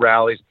go to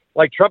rallies.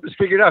 Like Trump has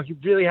figured out, he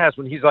really has,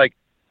 when he's like,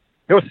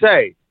 he'll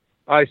say,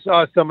 I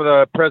saw some of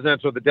the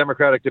presidential, the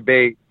Democratic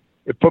debate,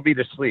 it put me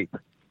to sleep.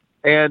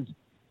 And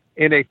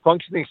in a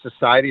functioning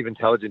society of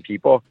intelligent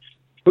people,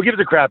 who gives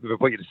a crap if it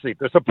put you to sleep?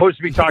 They're supposed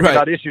to be talking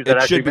about issues that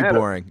actually matter. It should be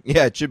boring.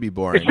 Yeah, it should be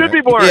boring. It should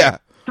be boring. Yeah.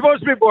 It's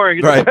supposed to be boring.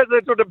 It's a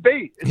presidential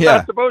debate. It's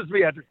not supposed to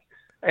be entertaining.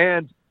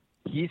 And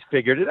he's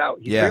figured it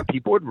out.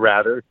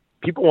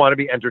 People want to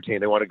be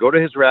entertained. They want to go to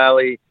his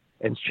rally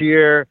and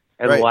cheer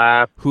and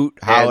laugh, hoot,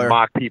 holler, and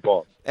mock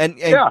people. And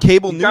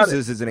cable news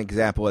is an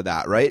example of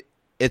that, right?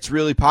 It's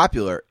really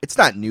popular. It's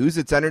not news,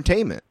 it's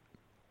entertainment.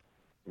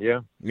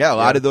 Yeah. Yeah, a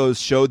lot of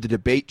those the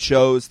debate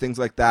shows, things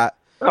like that.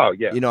 Oh,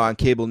 yeah. On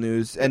cable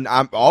news. And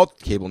all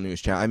cable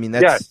news channels. I mean,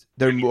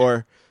 they're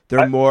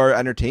more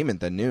entertainment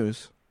than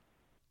news.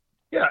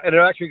 Yeah, and it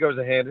actually goes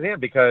hand in hand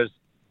because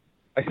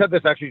I said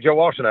this, actually, Joe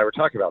Walsh and I were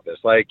talking about this.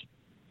 Like,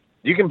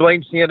 you can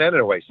blame CNN in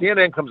a way.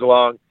 CNN comes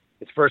along,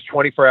 its first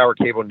 24-hour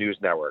cable news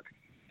network.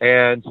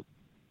 And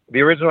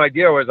the original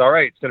idea was, all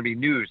right, it's going to be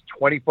news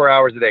 24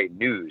 hours a day,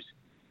 news.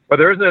 But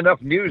there isn't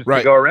enough news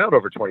to go around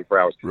over 24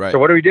 hours. Right. So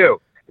what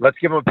do? Let's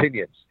give them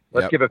opinions.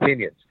 Let's give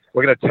opinions.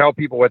 We're going to tell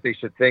people what they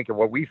should think and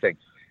what we think.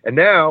 And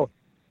now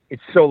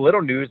it's so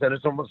little news, and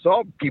it's almost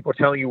all people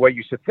telling you what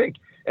you should think.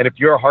 And if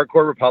you're a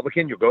hardcore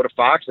Republican, you'll go to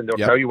Fox, and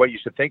they'll tell you what you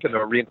should think, and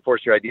they'll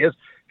reinforce your ideas.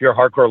 If you're a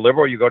hardcore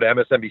liberal, you go to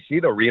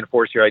MSNBC, they'll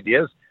reinforce your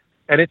ideas.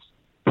 And it's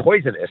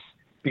poisonous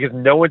because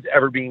no one's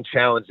ever being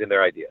challenged in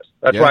their ideas.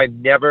 That's why I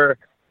never,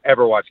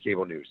 ever watch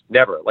cable news.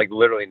 Never. Like,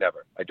 literally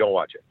never. I don't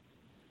watch it.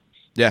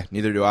 Yeah,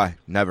 neither do I.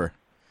 Never.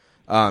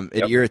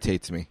 It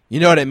irritates me. You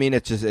know what I mean?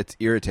 It's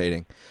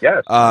irritating.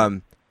 Yes.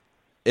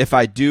 If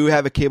I do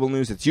have a cable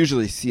news, it's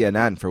usually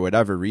CNN for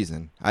whatever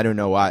reason. I don't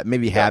know why.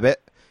 Maybe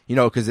habit,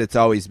 because it's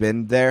always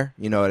been there.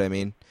 You know what I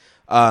mean?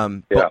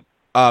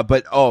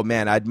 But oh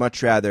man, I'd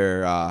much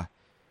rather,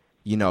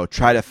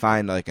 try to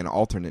find like an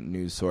alternate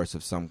news source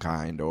of some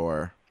kind,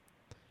 or,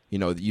 the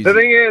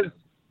thing is,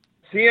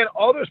 CNN,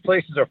 all those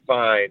places are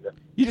fine.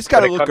 You just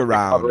got to look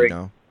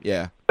around,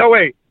 Yeah. No,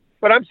 wait,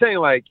 but I'm saying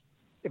like,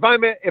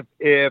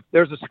 if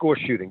there's a school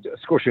shooting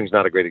is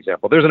not a great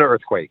example. There's an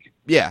earthquake.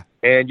 Yeah.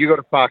 And you go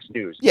to Fox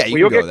News. Yeah,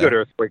 you'll get good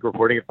earthquake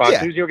reporting at Fox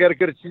News. You'll get it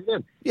good at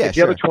CNN. Yeah, if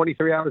you have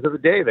 23 hours of the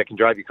day, that can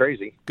drive you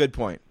crazy. Good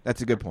point.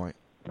 That's a good point.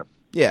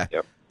 Yeah.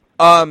 Yep.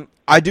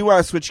 I do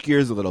want to switch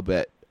gears a little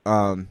bit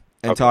and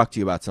talk to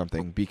you about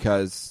something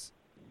because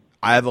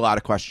I have a lot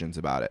of questions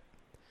about it.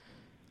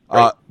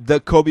 Right. The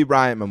Kobe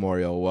Bryant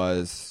Memorial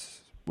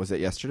was it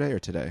yesterday or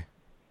today?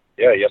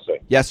 Yeah, yesterday.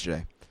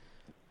 Yesterday.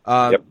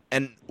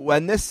 And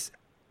when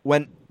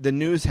the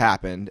news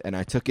happened and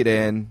I took it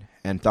in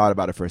and thought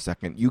about it for a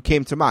second, you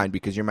came to mind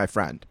because you're my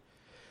friend.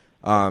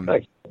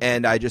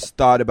 And I just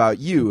thought about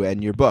you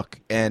and your book.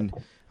 And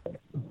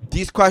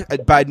these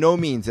questions, by no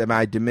means am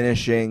I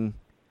diminishing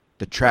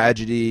the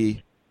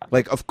tragedy.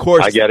 Like, of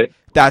course, I get it.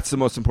 That's the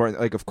most important.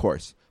 Like, of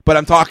course. But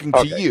I'm talking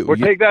to you. We'll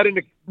take that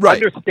into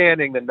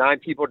understanding that 9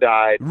 people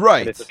died.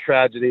 Right. And it's a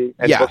tragedy.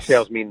 And book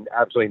sales mean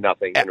absolutely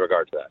nothing in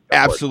regard to that.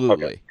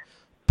 Absolutely. Okay.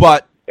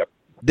 But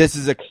this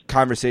is a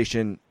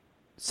conversation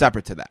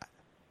separate to that.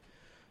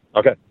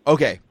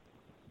 Okay.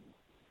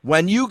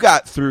 When you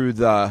got through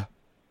the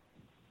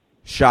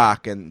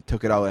shock and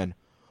took it all in,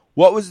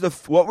 what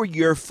were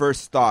your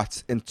first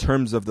thoughts in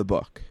terms of the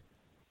book?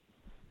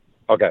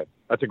 Okay,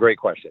 that's a great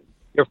question.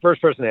 You're the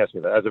first person to ask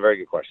me that. That's a very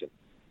good question.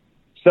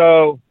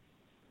 So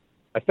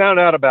I found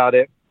out about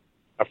it.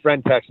 A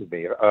friend texted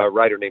me, a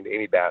writer named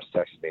Amy Bass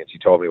texted me, and she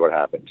told me what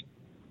happened.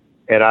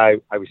 And I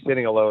was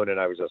sitting alone, and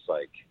I was just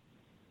like,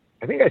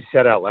 I think I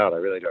said out loud, I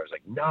really do. I was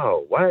like,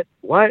 no, what?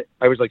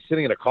 I was like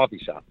sitting in a coffee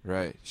shop.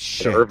 Right.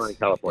 In Irvine,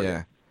 California.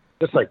 Yeah.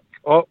 Just like,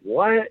 oh,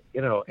 what?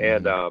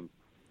 And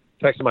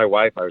texting my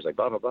wife, I was like,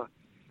 blah, blah,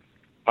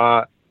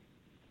 blah.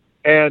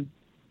 And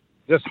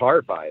just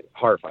horrified,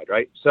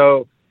 right?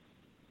 So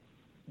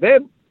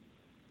then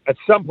at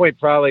some point,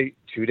 probably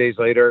 2 days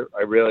later,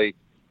 I really,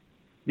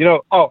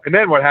 and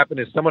then what happened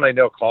is someone I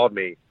know called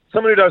me,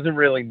 someone who doesn't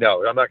really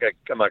know. I'm not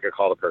gonna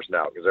call the person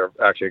out because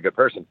they're actually a good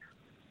person,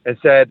 and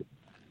said,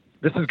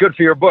 this is good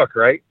for your book,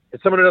 right?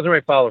 It's someone who doesn't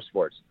really follow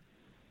sports.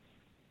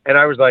 And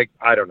I was like,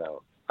 I don't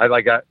know. I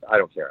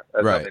don't care.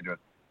 That's right.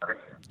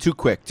 Too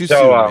quick. Too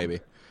soon, maybe.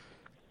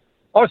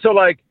 Also,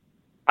 like,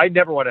 I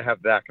never want to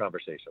have that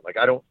conversation. Like,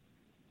 I don't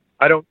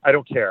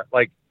care.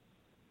 Like,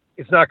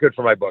 it's not good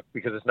for my book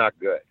because it's not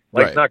good.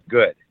 Like, It's not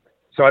good.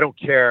 So I don't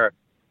care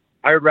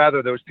I would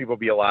rather those people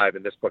be alive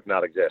and this book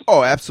not exist.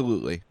 Oh,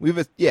 absolutely.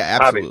 Absolutely.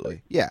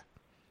 Obviously. Yeah.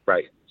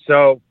 Right.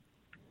 So,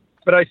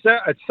 but I said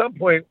at some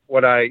point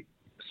what I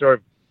sort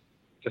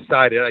of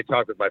decided, I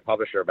talked with my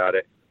publisher about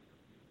it,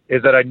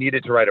 is that I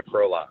needed to write a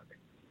prologue,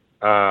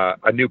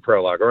 a new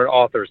prologue or an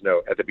author's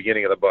note at the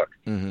beginning of the book.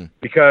 Mm-hmm.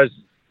 Because,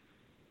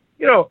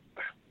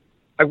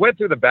 I went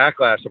through the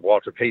backlash of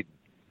Walter Payton,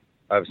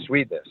 of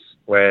Sweetness,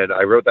 when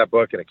I wrote that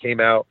book and it came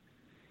out,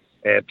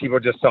 and people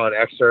just saw an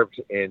excerpt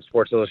in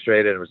Sports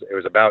Illustrated. And it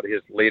was about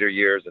his later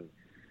years and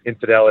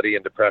infidelity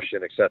and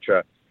depression,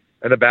 etc.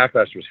 And the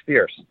backlash was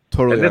fierce.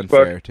 Totally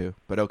unfair, too,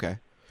 but okay.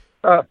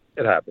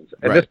 It happens.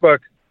 And This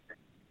book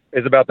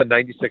is about the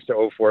 96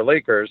 to 04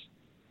 Lakers,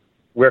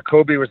 where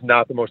Kobe was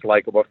not the most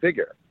likable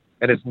figure.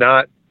 And it's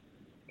not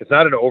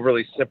an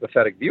overly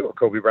sympathetic view of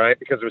Kobe Bryant,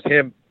 because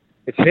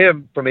it's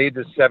him from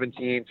ages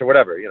 17 to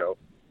whatever,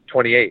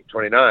 28,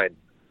 29.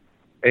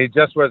 And he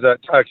just was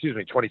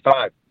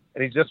 25.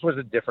 And he just was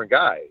a different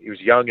guy. He was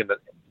young and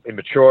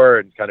immature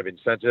and kind of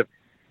insensitive.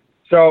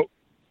 So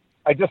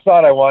I just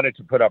thought I wanted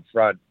to put up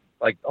front,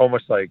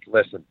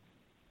 listen,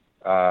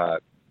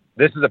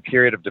 this is a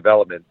period of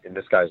development in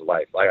this guy's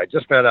life. Like, I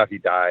just found out he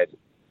died.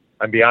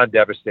 I'm beyond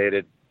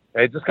devastated.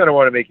 And I just kind of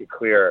want to make it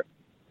clear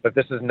that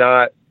this is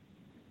not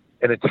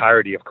an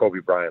entirety of Kobe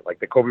Bryant. Like,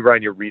 the Kobe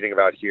Bryant you're reading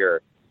about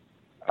here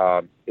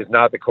is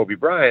not the Kobe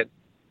Bryant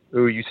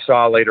who you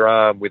saw later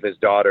on with his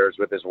daughters,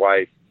 with his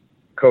wife,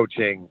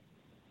 coaching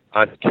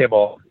on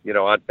Kimmel,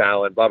 on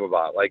Fallon, blah, blah,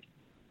 blah. Like,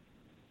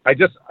 I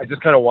just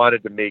kind of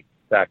wanted to make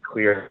that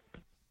clear.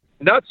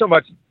 Not so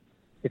much,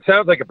 it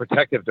sounds like a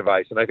protective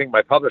device, and I think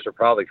my publisher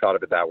probably thought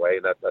of it that way,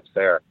 and that's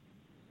fair.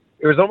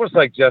 It was almost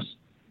like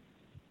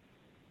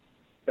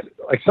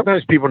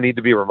sometimes people need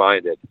to be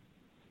reminded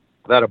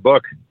that a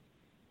book,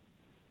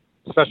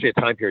 especially a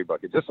time period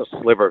book, is just a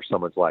sliver of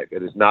someone's life.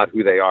 It is not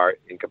who they are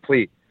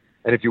incomplete.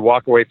 And if you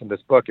walk away from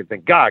this book and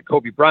think, God,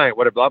 Kobe Bryant,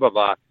 what a blah, blah,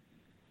 blah,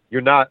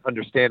 you're not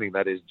understanding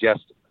that it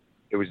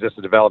was just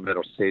a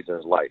developmental stage in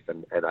his life.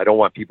 And I don't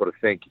want people to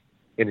think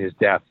in his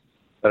death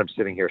that I'm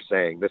sitting here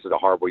saying this is a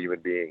horrible human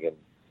being and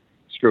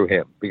screw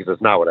him, because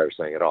that's not what I was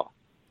saying at all.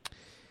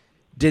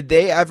 Did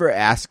they ever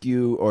ask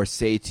you or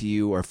say to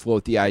you or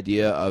float the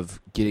idea of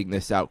getting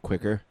this out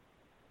quicker?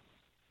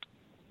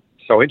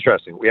 So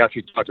interesting. We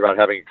actually talked about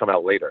having it come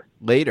out later.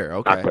 Later,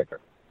 okay. Not quicker.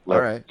 All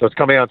right. So it's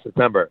coming out in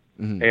September.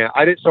 Mm-hmm. And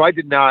I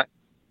did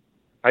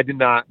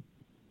not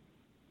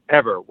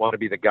ever want to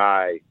be the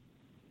guy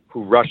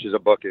who rushes a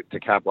book to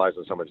capitalize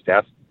on someone's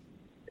death.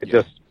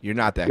 You're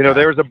not that guy.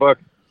 There was a book.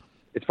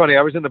 It's funny.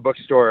 I was in the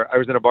bookstore. I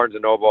was in a Barnes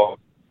 & Noble.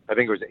 I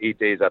think it was 8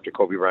 days after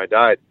Kobe Bryant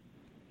died.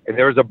 And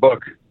there was a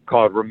book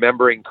called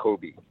Remembering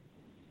Kobe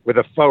with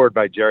a foreword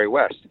by Jerry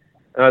West.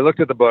 And I looked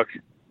at the book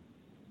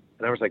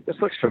and I was like, this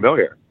looks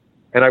familiar.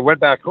 And I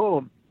went back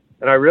home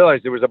and I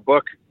realized there was a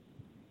book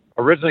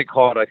originally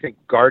called, I think,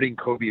 Guarding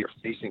Kobe or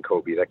Facing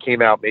Kobe, that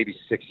came out maybe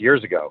 6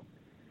 years ago.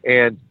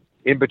 And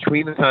in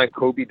between the time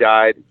Kobe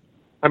died,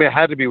 it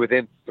had to be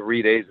within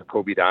 3 days of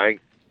Kobe dying,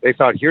 they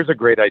thought, here's a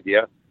great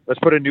idea. Let's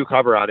put a new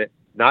cover on it,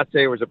 not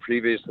say it was a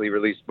previously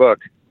released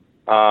book,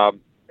 and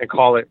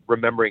call it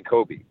Remembering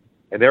Kobe.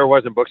 And there it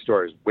was in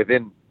bookstores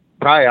within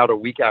probably out a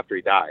week after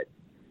he died.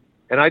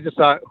 And I just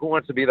thought, who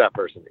wants to be that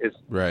person? Is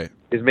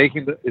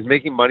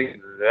making money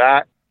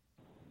that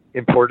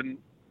important?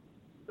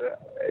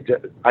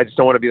 I just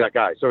don't want to be that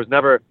guy. So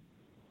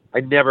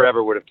I never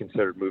ever would have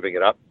considered moving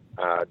it up,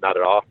 not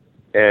at all.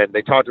 And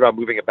they talked about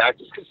moving it back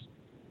just because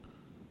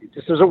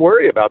there's a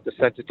worry about the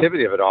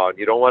sensitivity of it all, and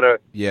you don't want to.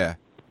 Yeah,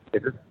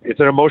 it's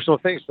an emotional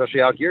thing,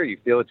 especially out here. You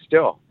feel it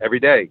still every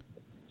day.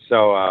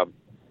 So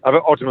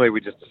ultimately,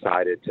 we just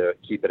decided to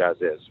keep it as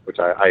is, which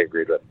I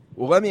agreed with.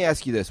 Well, let me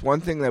ask you this.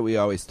 One thing that we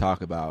always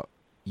talk about,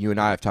 you and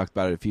I have talked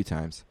about it a few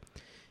times,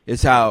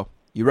 is how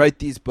you write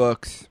these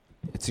books.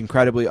 It's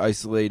incredibly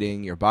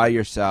isolating. You're by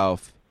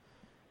yourself.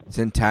 It's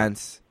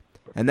intense.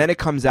 And then it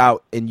comes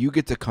out, and you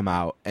get to come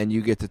out, and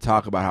you get to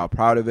talk about how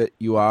proud of it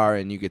you are,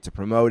 and you get to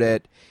promote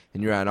it,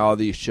 and you're on all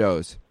these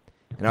shows.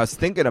 And I was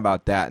thinking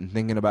about that and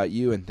thinking about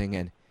you and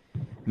thinking,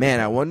 man,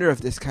 I wonder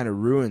if this kind of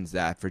ruins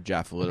that for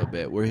Jeff a little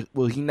bit.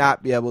 Will he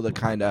not be able to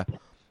kind of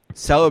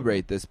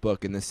celebrate this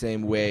book in the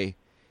same way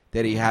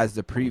that he has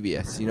the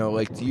previous?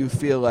 Do you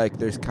feel like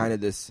there's kind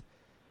of this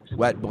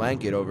wet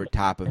blanket over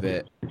top of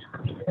it,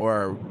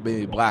 or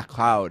maybe black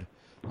cloud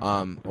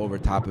over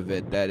top of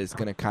it, that is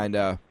going to kind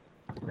of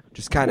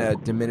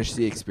diminish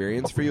the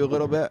experience for you a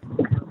little bit?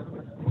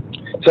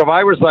 So if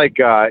I was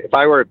if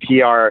I were a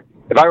PR,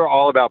 if I were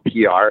all about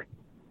PR,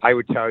 I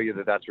would tell you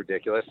that that's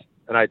ridiculous.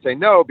 And I'd say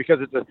no, because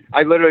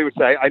I literally would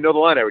say, I know the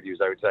line I would use.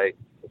 I would say,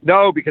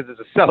 no, because it's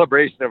a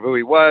celebration of who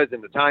he was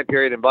in the time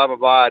period and blah, blah,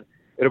 blah.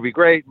 It'll be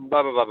great and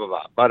blah, blah, blah, blah,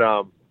 blah. But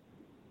I'm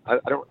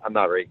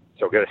not very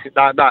so good.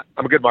 I'm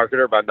a good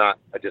marketer, but I'm not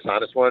a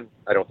dishonest one,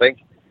 I don't think.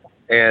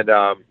 And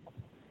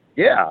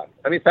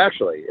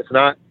factually, it's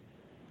not,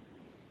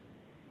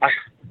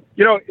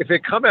 if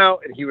it come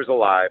out and he was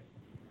alive,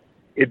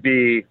 it'd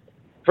be,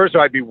 first of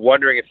all, I'd be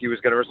wondering if he was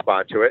going to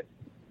respond to it.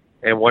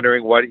 and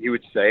wondering what he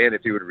would say and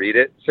if he would read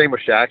it. Same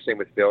with Shaq, same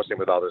with Phil, same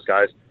with all those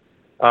guys.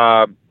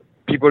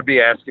 People would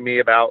be asking me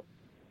about,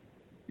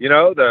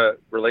 the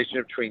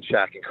relationship between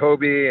Shaq and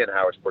Kobe and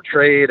how it's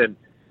portrayed, and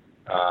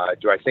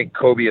do I think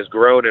Kobe has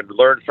grown and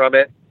learned from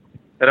it?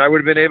 And I would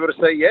have been able to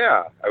say,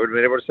 yeah.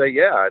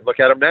 And look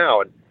at him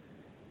now. And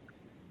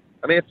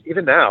I mean,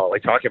 even now,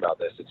 like talking about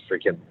this, it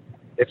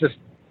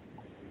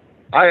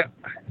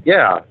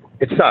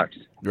sucks.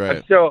 Right.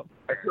 I still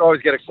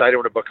always get excited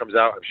when a book comes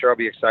out. I'm sure I'll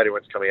be excited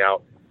when it's coming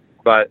out.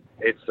 But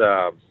it's,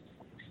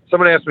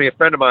 someone asked me, a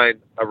friend of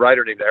mine, a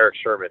writer named Eric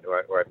Sherman, who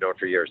I've known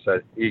for years,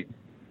 said he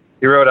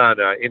wrote on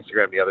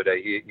Instagram the other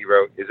day, he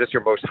wrote, "Is this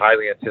your most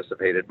highly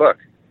anticipated book?"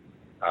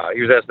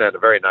 He was asking that in a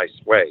very nice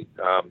way.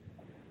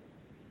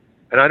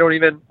 And I don't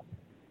even,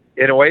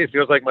 in a way, it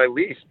feels like my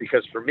least,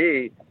 because for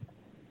me,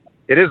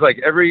 it is like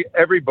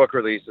every book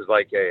release is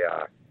like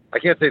I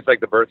can't say it's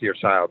like the birth of your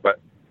child, but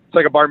it's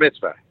like a bar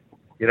mitzvah,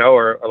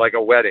 or like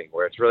a wedding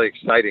where it's really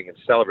exciting and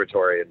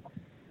celebratory.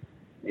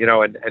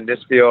 And this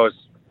feels,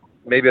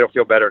 maybe it'll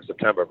feel better in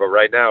September, but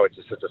right now it's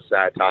just such a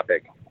sad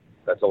topic.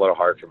 That's a little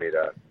hard for me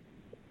to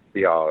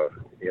be all,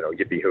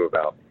 yippee-hoo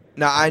about.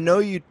 Now, I know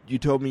you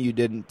told me you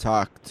didn't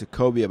talk to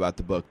Kobe about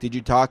the book. Did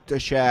you talk to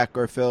Shaq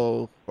or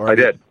Phil? I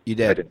did. You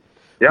did? I did.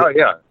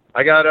 Yeah.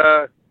 I got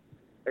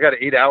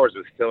 8 hours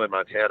with Phil in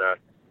Montana.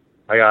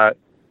 I got,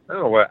 I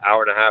don't know what,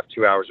 hour and a half,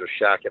 2 hours with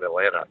Shaq in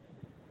Atlanta.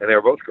 And they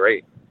were both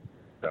great.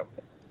 So,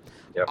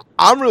 yeah.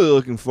 I'm really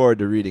looking forward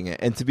to reading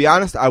it. And to be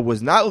honest, I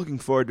was not looking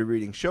forward to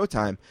reading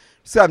Showtime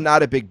because I'm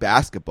not a big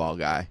basketball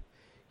guy.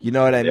 You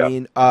know what I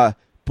mean?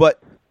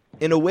 But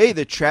in a way,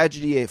 the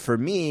tragedy for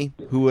me,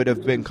 who would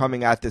have been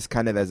coming at this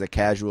kind of as a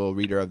casual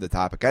reader of the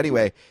topic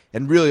anyway,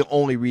 and really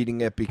only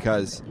reading it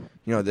because,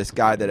 this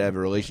guy that I have a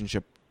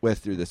relationship with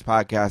through this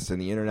podcast and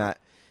the internet,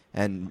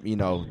 and,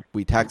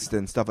 we text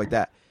and stuff like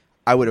that,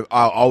 I'll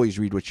always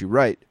read what you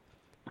write.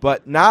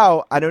 But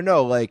now, I don't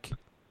know, like,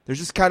 there's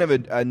just kind of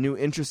a new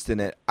interest in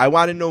it. I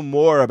want to know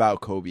more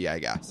about Kobe, I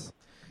guess.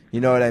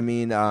 You know what I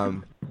mean?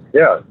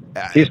 Yeah,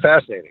 he's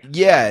fascinating.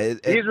 Yeah.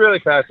 He's really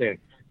fascinating.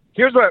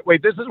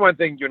 This is one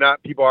thing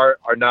people are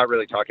not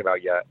really talking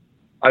about yet,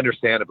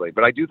 understandably,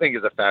 but I do think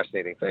is a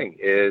fascinating thing,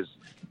 is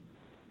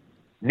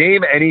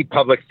name any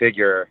public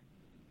figure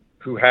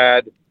who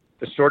had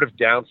the sort of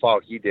downfall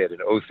he did in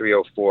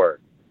 03-04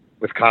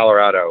 with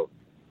Colorado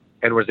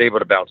and was able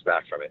to bounce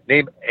back from it.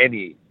 Name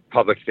any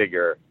public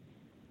figure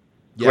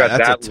who had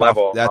that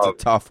level. That's a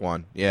tough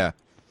one. Yeah.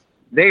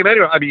 Name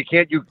anyone. I mean,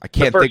 I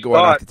can't think of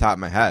one off the top of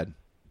my head.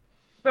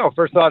 No,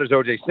 first thought is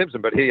O.J.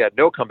 Simpson, but he had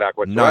no comeback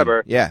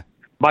whatsoever. None. Yeah.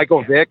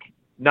 Michael Vick,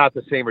 not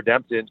the same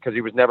redemption, because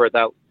he was never at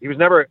that. He was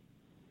never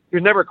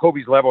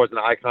Kobe's level as an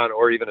icon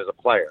or even as a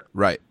player.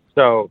 Right.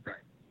 So,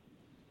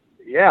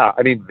 yeah,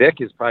 I mean, Vick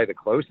is probably the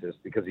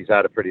closest because he's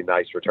had a pretty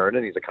nice return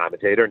and he's a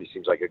commentator and he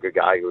seems like a good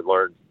guy who would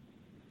learn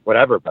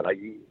whatever. But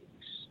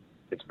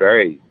it's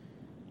very.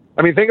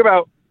 I mean, think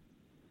about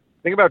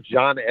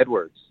John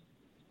Edwards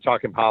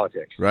talking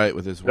politics. Right,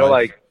 with his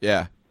wife.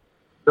 Yeah.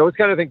 Those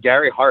kind of things.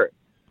 Gary Hart.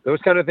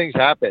 Those kind of things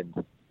happen.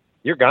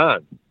 You're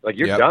gone. Like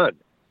you're done.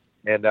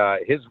 And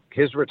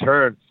his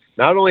return,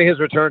 not only his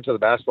return to the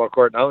basketball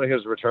court, not only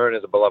his return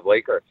as a beloved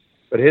Laker,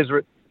 but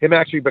him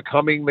actually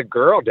becoming the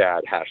girl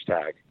dad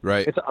hashtag.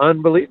 Right. It's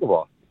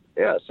unbelievable.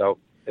 Yeah, so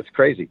it's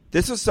crazy.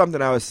 This was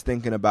something I was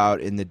thinking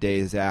about in the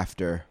days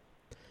after.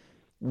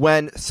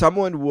 When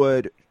someone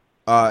would,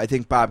 I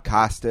think Bob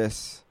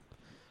Costas,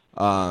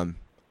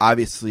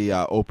 obviously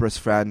Oprah's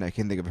friend, I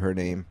can't think of her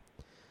name.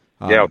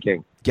 Gail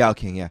King. Gail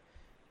King, yeah.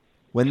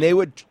 When they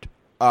would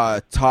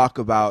talk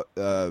about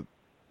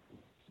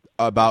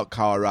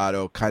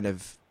Colorado, kind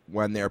of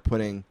when they're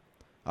putting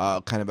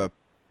kind of a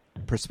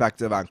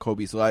perspective on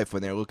Kobe's life,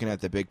 when they're looking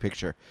at the big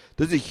picture,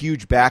 there's a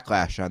huge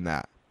backlash on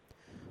that.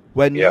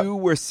 When you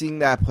were seeing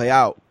that play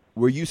out,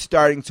 were you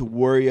starting to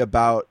worry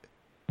about,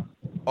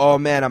 oh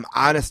man, I'm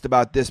honest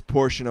about this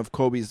portion of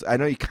Kobe's, I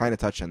know you kind of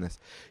touched on this,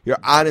 you're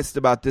honest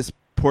about this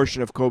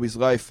portion of Kobe's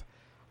life,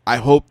 I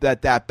hope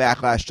that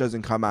backlash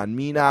doesn't come on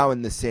me now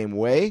in the same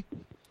way?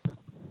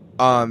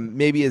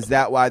 Maybe is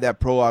that why that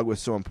prologue was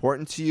so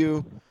important to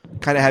you?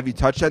 Kind of have you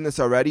touched on this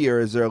already, or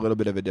is there a little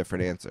bit of a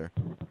different answer?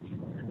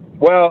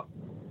 Well,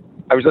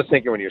 I was just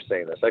thinking when you were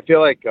saying this. I feel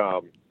like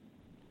all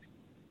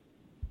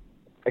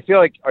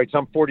right, so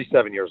I'm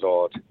 47 years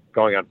old,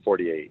 going on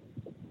 48.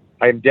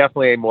 I am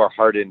definitely a more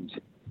hardened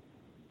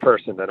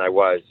person than I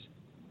was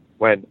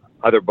when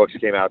other books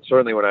came out,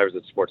 certainly when I was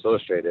at Sports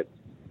Illustrated.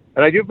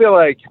 And I do feel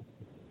like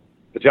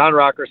the John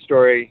Rocker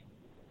story,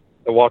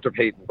 the Walter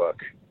Payton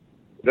book,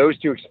 those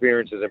two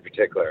experiences in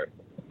particular,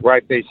 where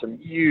I faced some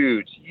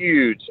huge,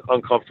 huge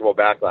uncomfortable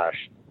backlash,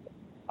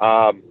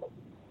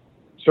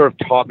 sort of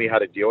taught me how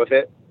to deal with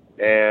it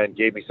and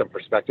gave me some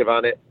perspective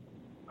on it,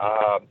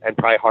 and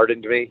probably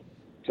hardened me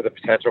to the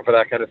potential for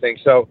that kind of thing.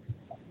 So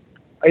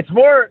it's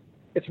more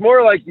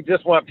like you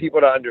just want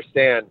people to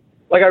understand.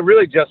 Like I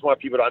really just want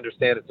people to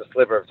understand it's a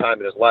sliver of time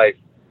in his life,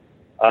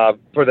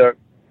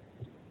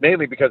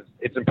 mainly because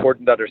it's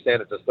important to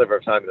understand it's a sliver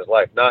of time in his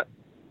life, not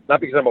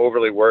because I'm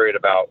overly worried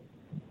about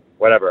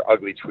whatever,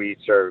 ugly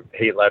tweets or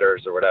hate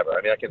letters or whatever.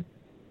 I mean, I can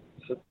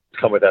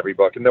come with every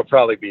book, and they'll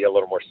probably be a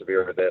little more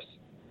severe with this.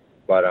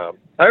 But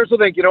I also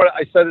think, you know what,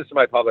 I said this to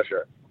my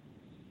publisher.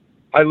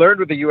 I learned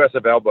with the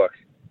USFL book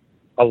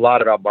a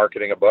lot about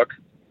marketing a book,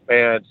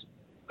 and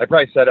I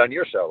probably said on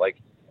your show, like,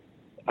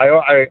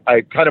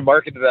 I kind of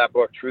marketed that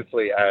book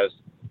truthfully as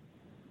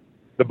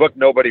the book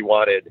nobody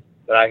wanted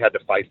that I had to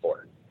fight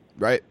for.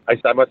 Right. I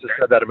must have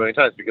said that a million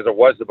times because it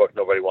was the book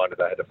nobody wanted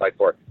that I had to fight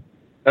for.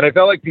 And I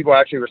felt like people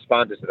actually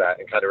responded to that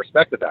and kind of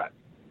respected that.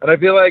 And I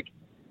feel like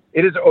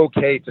it is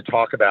okay to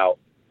talk about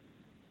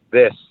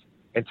this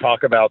and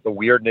talk about the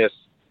weirdness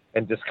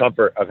and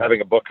discomfort of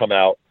having a book come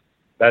out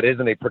that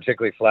isn't a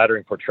particularly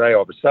flattering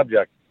portrayal of a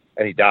subject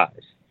and he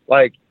dies.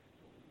 Like,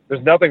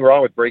 there's nothing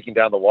wrong with breaking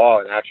down the wall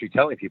and actually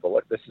telling people,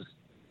 look, this is,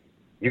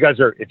 you guys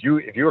are, if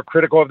you are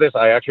critical of this,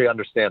 I actually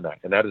understand that.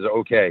 And that is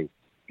okay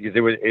because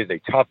it is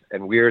a tough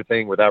and weird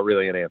thing without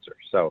really an answer.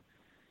 So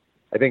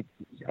I think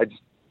there's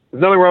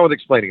nothing wrong with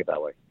explaining it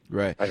that way.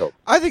 Right. I hope.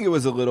 I think it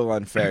was a little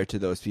unfair to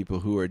those people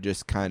who were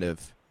just kind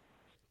of,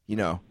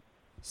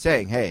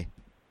 saying, hey,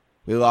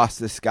 we lost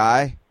this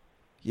guy.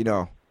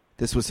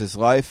 This was his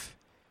life.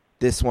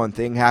 This one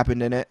thing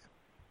happened in it.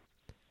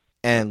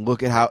 And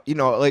look at how,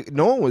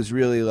 no one was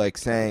really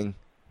saying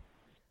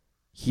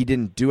he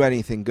didn't do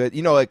anything good.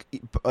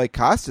 Like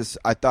Costas,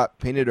 I thought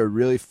painted a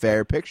really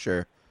fair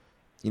picture,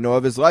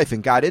 of his life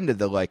and got into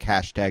the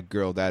hashtag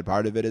girl dad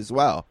part of it as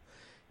well,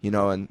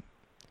 and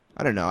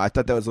I don't know. I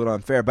thought that was a little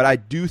unfair, but I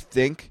do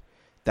think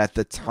that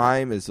the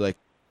time is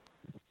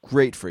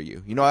great for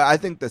you. I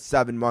think the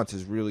 7 months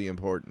is really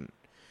important,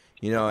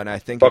 and I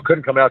think it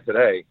couldn't come out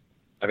today.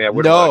 I mean, I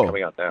wouldn't want it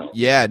coming out now.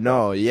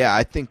 Yeah,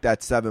 I think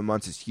that 7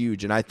 months is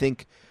huge, and I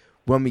think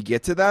when we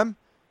get to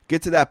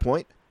that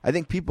point, I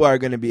think people are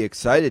going to be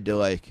excited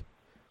to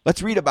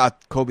let's read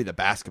about Kobe the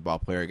basketball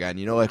player again.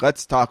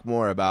 Let's talk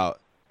more about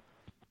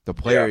the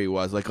player he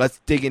was. Let's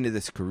dig into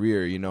this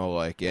career.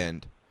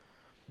 And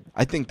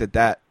I think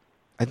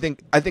I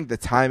think the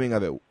timing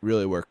of it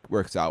really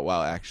works out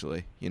well,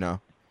 actually.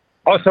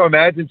 Also,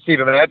 imagine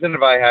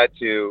if I had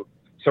to.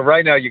 So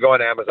right now, you go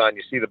on Amazon,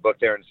 you see the book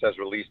there, and it says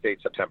release date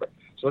September.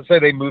 So let's say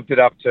they moved it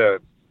up to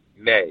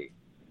May.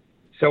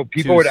 So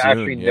people would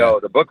actually know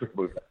the book was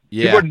moved up.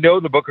 Yeah. People would know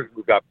the book was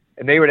moved up,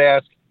 and they would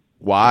ask,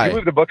 why? Did you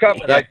move the book up?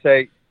 And I'd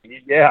say,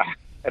 yeah.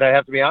 And I'd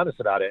have to be honest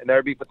about it, and that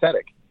would be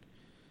pathetic.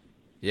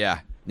 Yeah.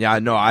 Yeah,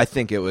 no, I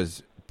think it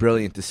was a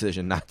brilliant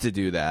decision not to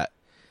do that.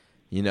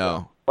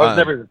 Well, it was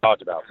never even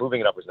talked about. Moving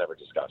it up was never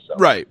discussed. So.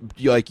 Right.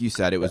 Like you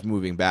said, it was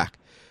moving back.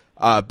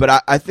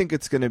 But I think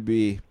it's going to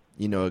be,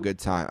 a good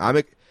time.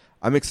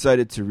 I'm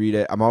excited to read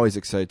it. I'm always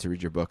excited to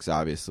read your books,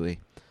 obviously.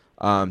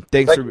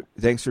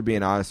 Thanks for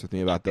being honest with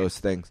me about those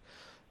things.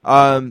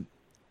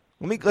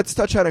 Let's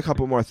touch on a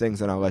couple more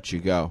things, and I'll let you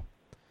go.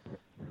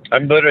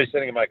 I'm literally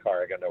sitting in my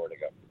car. I got nowhere to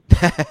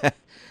go.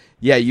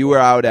 Yeah, you were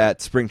out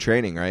at spring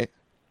training, right?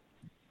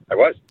 I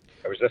was.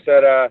 I was just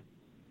at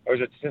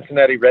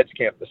Cincinnati Reds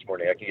camp this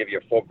morning. I can give you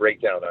a full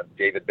breakdown on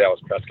David Bell's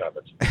press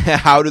conference.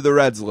 How do the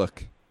Reds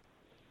look?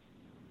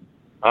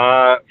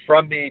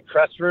 From the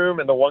press room,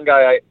 and the one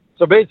guy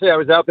so basically I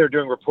was out there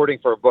doing reporting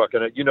for a book,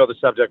 and the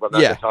subject, but I'm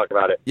not going to talk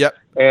about it. Yep.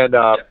 And,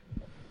 I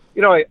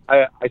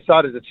saw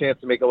it as a chance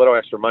to make a little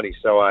extra money.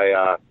 So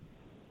I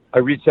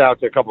reached out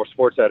to a couple of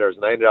sports editors,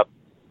 and I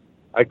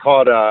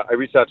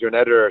reached out to an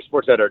editor, a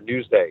sports editor at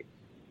Newsday,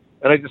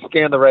 and I just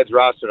scanned the Reds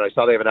roster, and I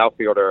saw they have an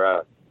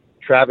outfielder,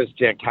 Travis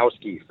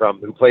Jankowski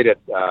who played at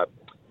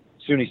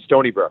SUNY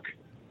Stony Brook.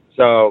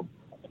 So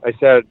I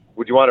said,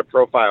 would you want a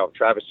profile of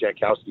Travis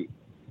Jankowski?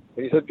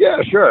 And he said,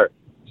 yeah, sure.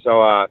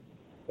 So I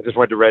just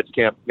went to Reds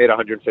camp, made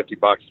 $150,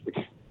 which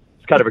is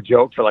kind of a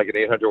joke for an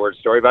 800-word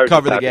story. But I was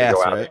cover the gas,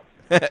 right?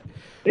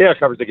 Yeah, it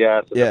covers the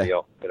gas. Yeah.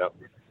 Deal,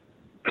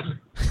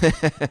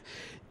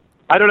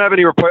 I don't have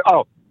any report.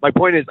 Oh, my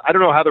point is, I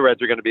don't know how the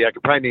Reds are going to be. I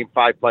could probably name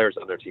 5 players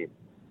on their team.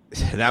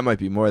 That might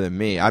be more than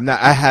me.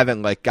 I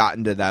haven't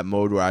gotten to that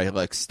mode where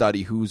I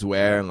study who's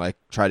where and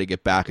try to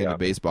get back into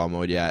baseball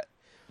mode yet.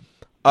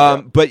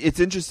 But it's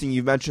interesting.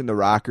 You mentioned the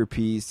rocker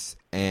piece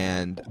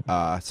and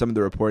some of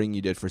the reporting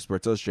you did for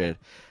Sports Illustrated.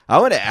 I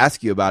want to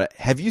ask you about it.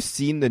 Have you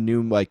seen the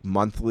new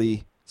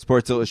monthly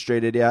Sports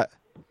Illustrated yet?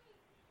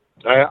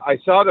 I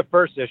saw the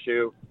first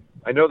issue.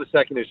 I know the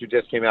second issue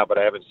just came out, but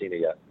I haven't seen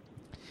it yet.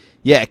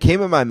 Yeah, it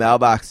came in my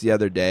mailbox the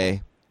other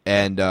day,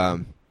 and I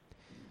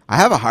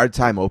have a hard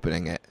time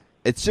opening it.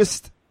 It's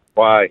just...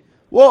 Why?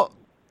 Well,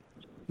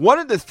 one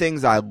of the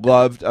things I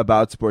loved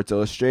about Sports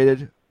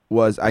Illustrated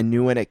was I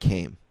knew when it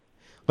came.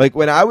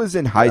 When I was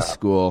in high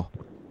school...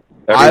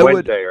 Every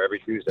Wednesday or every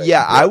Tuesday.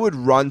 Yeah, I would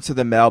run to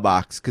the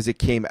mailbox because it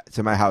came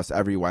to my house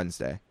every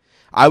Wednesday.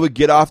 I would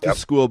get off the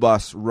school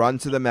bus, run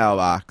to the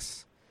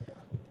mailbox,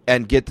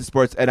 and get the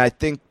sports. And I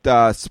think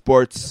the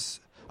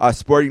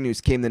sporting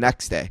news came the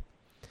next day.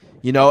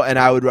 And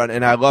I would run,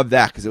 and I loved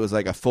that because it was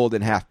a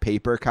fold-in-half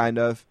paper kind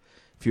of,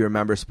 if you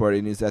remember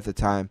sporting news at the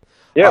time.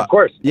 Yeah, of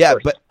course. Yeah,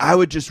 but I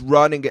would just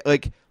run and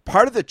get,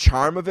 part of the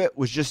charm of it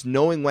was just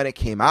knowing when it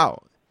came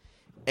out.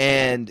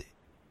 And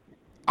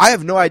I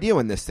have no idea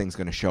when this thing's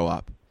going to show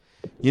up.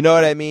 You know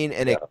what I mean?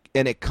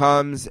 And it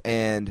comes,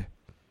 and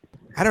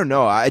I don't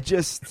know.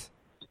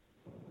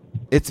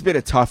 It's been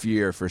a tough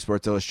year for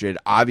Sports Illustrated.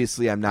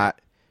 Obviously, I'm not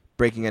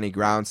breaking any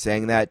ground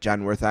saying that.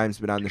 John Wertheim's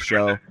been on the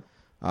show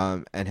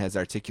and has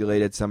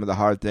articulated some of the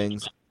hard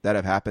things that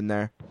have happened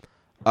there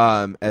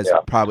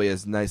probably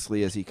as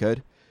nicely as he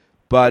could.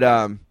 But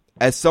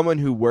as someone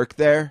who worked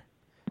there,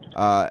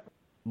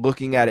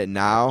 looking at it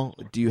now,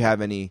 do you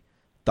have any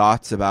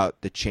thoughts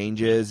about the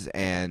changes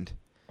and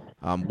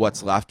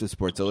what's left of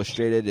Sports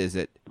Illustrated?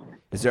 Do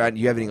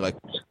you have any like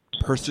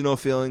personal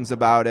feelings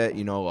about it?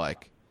 You know,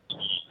 like,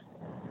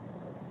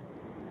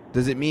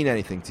 does it mean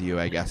anything to you,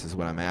 I guess, is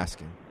what I'm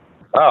asking.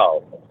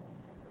 Oh,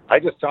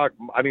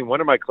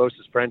 one of my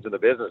closest friends in the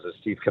business is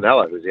Steve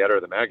Cannella, who's the editor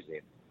of the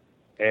magazine.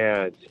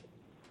 And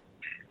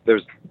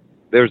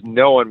there's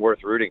no one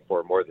worth rooting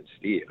for more than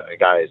Steve. I mean,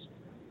 guys,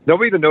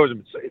 nobody even knows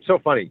him. It's so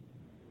funny.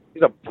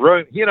 He's a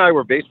brilliant. He and I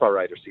were baseball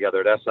writers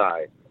together at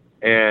SI,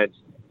 and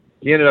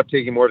he ended up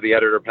taking more of the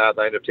editor path.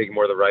 I ended up taking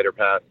more of the writer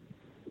path.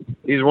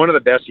 He's one of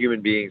the best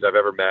human beings I've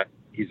ever met.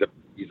 He's a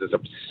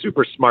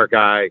super smart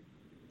guy.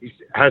 He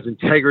has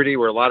integrity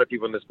where a lot of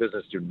people in this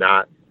business do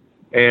not.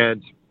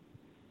 And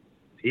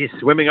he's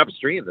swimming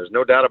upstream. There's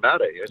no doubt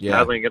about it. He's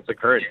paddling against the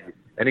current,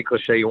 any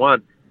cliche you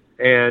want.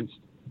 And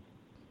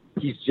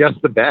he's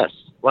just the best.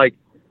 Like,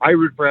 I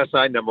root for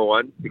SI number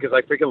one because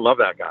I freaking love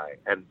that guy.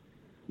 And,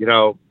 you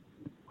know,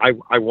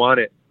 I want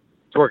it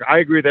to work. I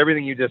agree with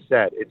everything you just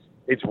said.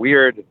 It's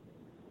weird.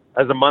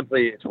 As a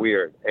monthly, it's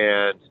weird.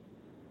 And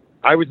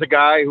I was a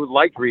guy who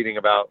liked reading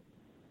about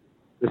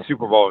the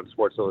Super Bowl in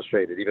Sports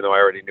Illustrated, even though I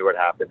already knew what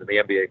happened in the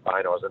NBA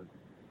Finals. And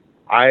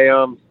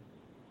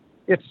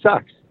it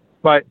sucks.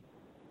 But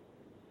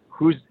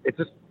there's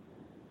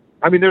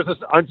this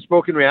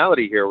unspoken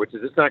reality here, which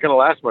is it's not going to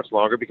last much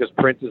longer because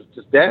print is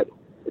just dead.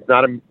 It's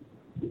not a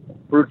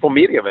fruitful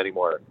medium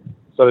anymore.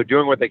 So they're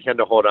doing what they can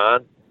to hold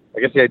on. I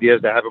guess the idea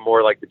is to have it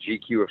more like the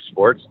GQ of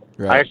sports.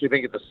 Right. I actually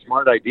think it's a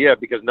smart idea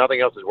because nothing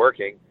else is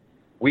working.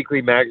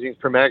 Weekly magazines,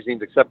 per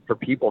magazines, except for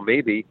People,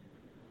 maybe,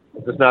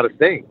 it's just not a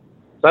thing.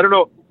 So I don't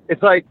know.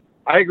 It's like,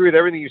 I agree with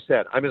everything you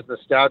said. I'm as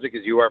nostalgic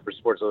as you are for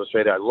Sports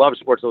Illustrated. I love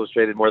Sports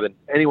Illustrated more than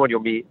anyone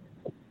you'll meet,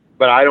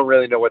 but I don't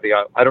really know what the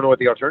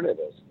alternative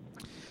is.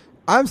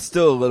 I'm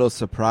still a little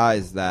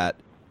surprised that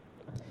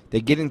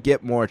they didn't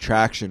get more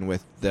traction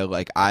with the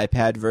like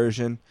iPad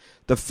version.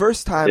 The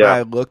first time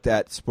I looked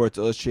at Sports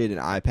Illustrated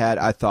and iPad,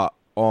 I thought,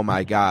 "Oh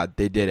my God,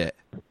 they did it!"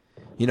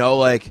 You know,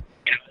 like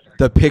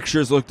the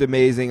pictures looked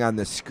amazing on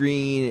the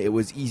screen. It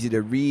was easy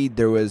to read.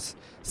 There was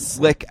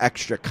slick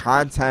extra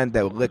content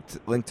that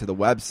linked to the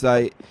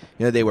website.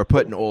 You know, they were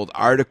putting old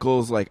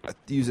articles, like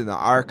using the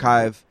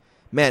archive.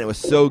 Man, it was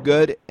so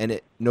good,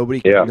 and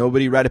nobody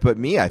read it but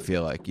me. I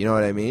feel like, you know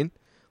what I mean?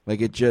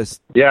 Like it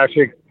just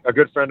actually, a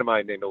good friend of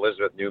mine named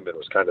Elizabeth Newman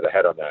was kind of the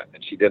head on that,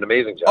 and she did an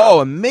amazing job. Oh,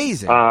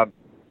 amazing!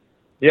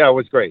 Yeah, it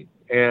was great,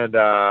 and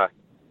I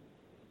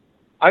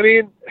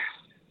mean,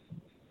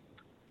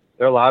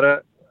 there are a lot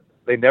of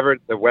the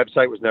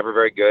website was never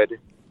very good.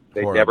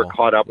 They never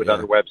caught up with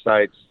other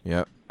websites.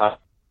 Yeah.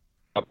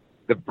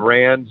 The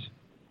brand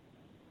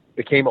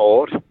became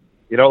old.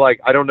 You know,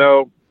 like, I don't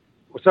know.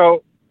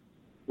 So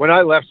when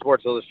I left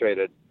Sports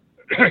Illustrated,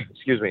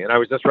 excuse me, and I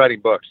was just writing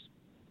books,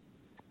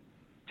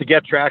 to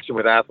get traction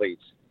with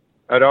athletes,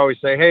 I'd always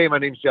say, "Hey, my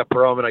name's Jeff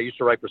Pearlman. I used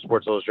to write for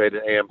Sports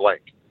Illustrated and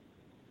blank."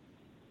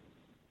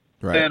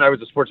 Right. And I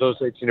was a Sports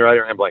Illustrated senior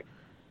writer and blank.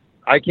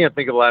 I can't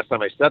think of the last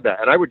time I said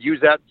that. And I would use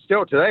that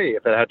still today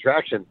if it had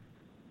traction.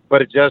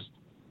 But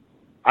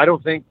I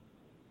don't think,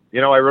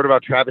 I wrote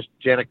about Travis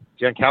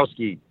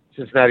Jankowski,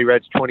 Cincinnati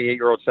Reds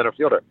 28-year-old center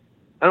fielder.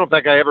 I don't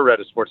think I ever read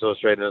a Sports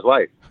Illustrated in his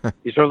life.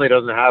 He certainly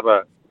doesn't have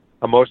a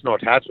emotional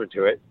attachment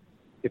to it.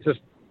 It's just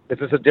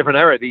a different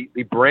era.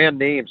 The brand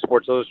name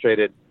Sports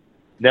Illustrated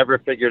never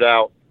figured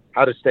out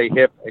how to stay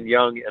hip and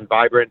young and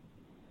vibrant.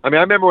 I mean,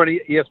 I remember when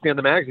ESPN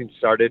the magazine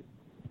started,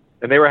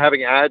 and they were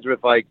having ads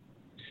with like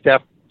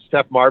Steph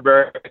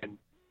Marbury, and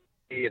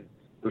it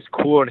was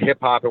cool and hip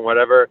hop and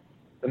whatever.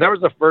 And that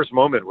was the first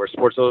moment where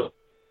Sports Illustrated,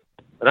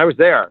 and I was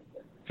there,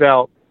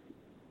 felt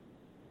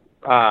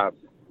adult,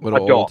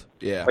 old.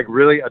 Yeah, like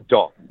really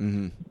adult.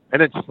 Mm-hmm.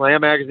 And then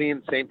Slam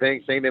magazine, same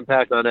thing, same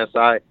impact on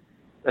SI,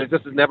 and it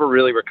just has never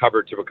really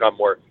recovered to become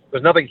more.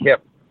 There's nothing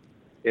hip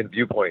in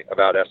Viewpoint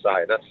about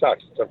SI, and that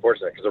sucks. It's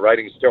unfortunate because the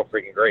writing is still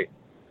freaking great.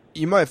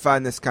 You might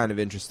find this kind of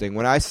interesting.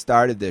 When I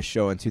started this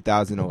show in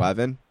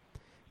 2011,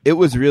 it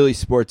was really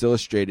Sports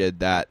Illustrated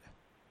that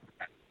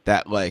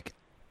like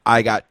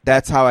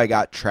that's how I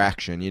got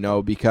traction,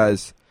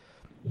 because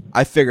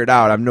I figured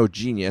out, I'm no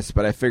genius,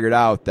 but I figured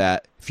out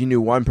that if you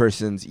knew one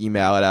person's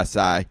email at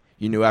SI,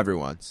 you knew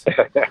everyone's.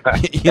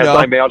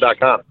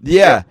 SImail.com.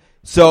 Yeah.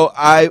 So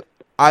I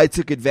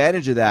took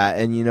advantage of that,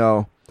 and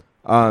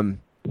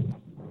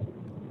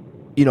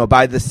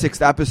by the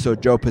 6th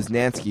episode, Joe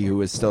Poznanski, who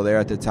was still there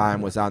at the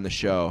time, was on the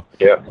show.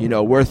 Yeah.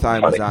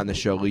 Wertheim was on the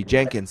show, Lee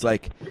Jenkins.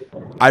 Like,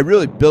 I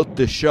really built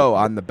the show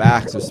on the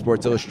backs of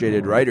Sports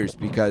Illustrated writers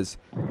because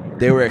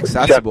they were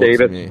accessible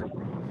to me.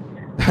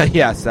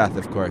 Yeah, Seth,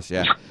 of course,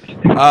 yeah.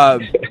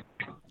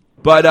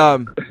 But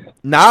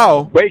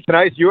now, Wait, can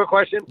I ask you a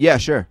question? yeah,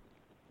 sure.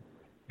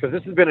 Because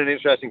this has been an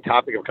interesting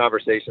topic of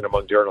conversation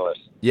among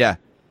journalists. Yeah,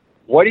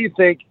 What do you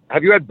think?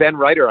 Have you had Ben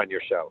Reiter on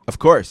your show? of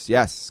course.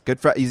 Yes, good.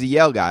 He's a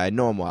Yale guy. I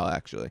know him well,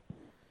 actually.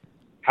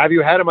 Have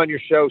you had him on your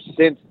show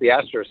since the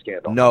Astros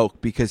scandal? No,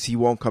 because he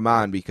won't come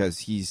on because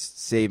he's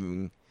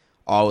saving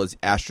all his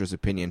Astros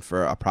opinion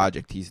for a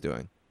project he's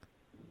doing.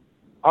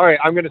 All right,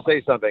 I'm going to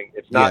say something.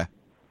 It's not. Yeah.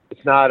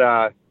 It's not.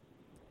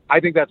 I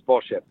think that's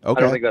bullshit. Okay.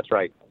 I don't think that's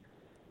right.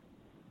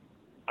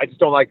 I just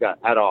don't like that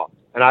at all.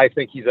 And I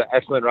think he's an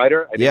excellent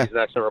writer. I think he's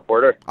an excellent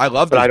reporter. I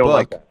love but this I don't book.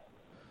 like that.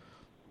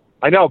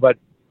 I know, but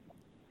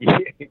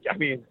I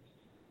mean,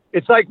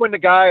 it's like when the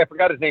guy, I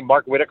forgot his name,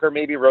 Mark Whitaker,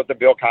 maybe wrote the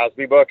Bill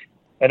Cosby book.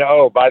 And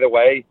oh, by the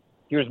way,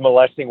 he was drugging and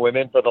molesting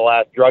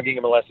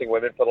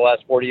women for the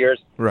last 40 years.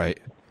 Right.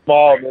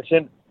 Small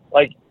omission.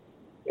 Like,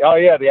 oh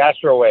yeah, the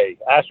Astro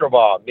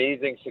Ball,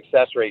 amazing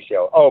success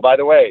ratio. Oh, by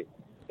the way,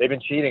 they've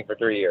been cheating for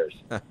 3 years.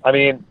 I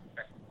mean,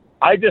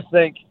 I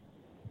think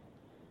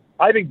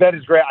Ben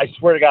is great. I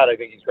swear to God, I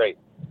think he's great.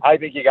 I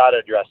think you got to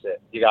address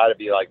it. You got to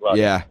be like, look.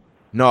 Yeah.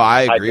 No,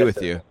 I agree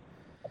with you.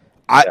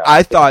 Yeah.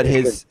 I thought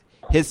his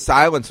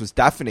silence was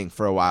deafening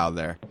for a while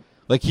there.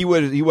 Like he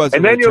wasn't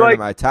returning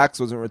my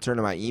text, wasn't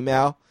returning my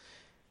email,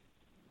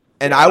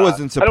 and I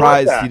wasn't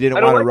surprised he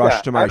didn't want to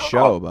rush to my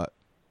show. But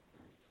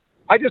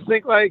I just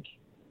think, like,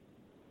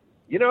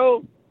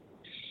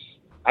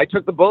 I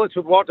took the bullets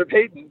with Walter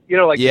Payton.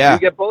 You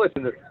get bullets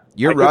in this.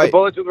 You're I took right. the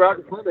bullets with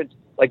Roger Clemens.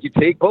 Like, you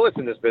take bullets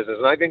in this business,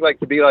 and I think, like,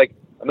 to be like,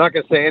 I'm not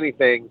going to say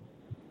anything.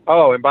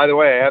 Oh, and by the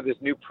way, I have this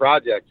new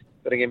project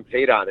that I'm getting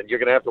paid on, and you're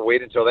going to have to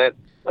wait until then.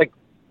 Like,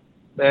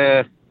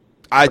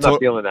 I'm not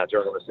feeling that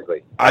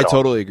journalistically. I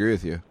totally agree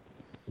with you.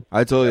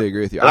 I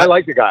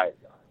like the guy.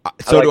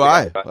 So do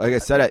I. Like I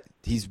said,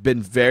 he's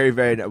been very,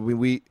 very.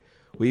 We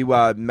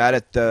met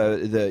at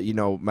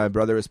the my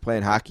brother was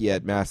playing hockey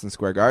at Madison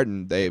Square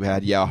Garden. They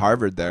had Yale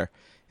Harvard there,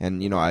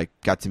 and I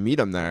got to meet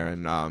him there,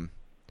 and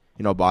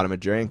bought him a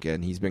drink,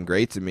 and he's been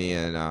great to me.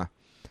 And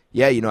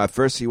at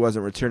first he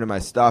wasn't returning my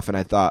stuff, and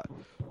I thought,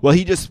 well,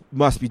 he just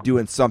must be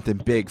doing something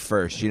big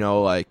first, he's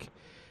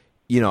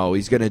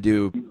going to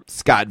do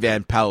Scott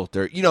Van Pelt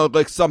or,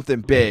 like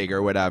something big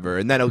or whatever,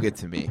 and then he'll get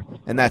to me.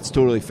 And that's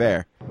totally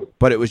fair.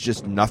 But it was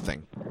just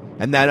nothing.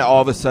 And then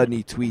all of a sudden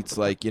he tweets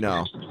like,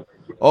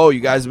 oh, you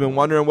guys have been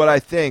wondering what I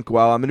think.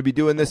 Well, I'm going to be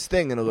doing this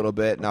thing in a little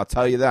bit, and I'll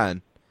tell you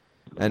then.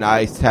 And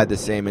I had the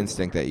same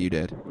instinct that you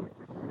did.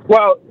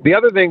 Well, the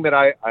other thing that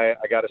I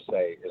got to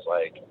say is,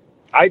 like,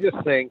 I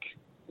just think,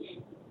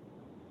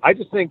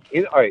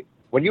 all right,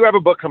 when you have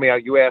a book coming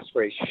out, you ask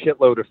for a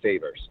shitload of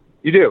favors.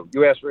 You do.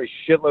 You ask for a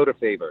shitload of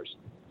favors.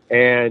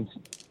 And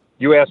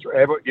you ask for,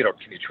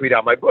 can you tweet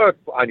out my book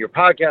on your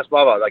podcast,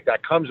 blah, blah. Like,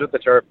 that comes with the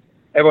turf.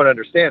 Everyone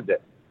understands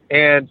it.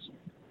 And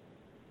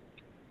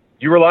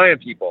you rely on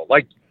people.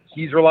 Like,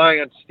 he's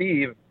relying on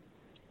Steve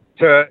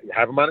to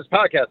have him on his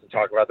podcast and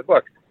talk about the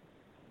book.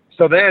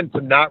 So then to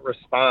not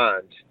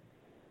respond,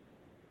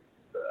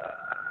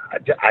 I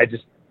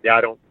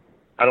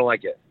don't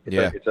like it.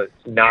 It's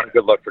not a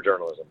good look for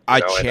journalism. I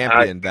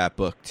championed that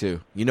book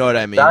too. You know what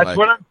I mean? That's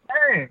what I'm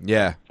saying.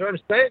 Yeah. That's what I'm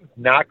saying.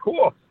 Not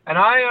cool. And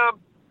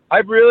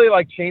I've really,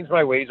 like, changed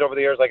my ways over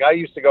the years. Like, I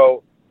used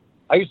to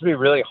be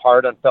really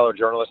hard on fellow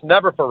journalists,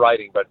 never for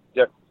writing, but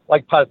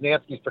like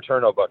Posnanski's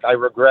Paterno book. I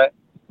regret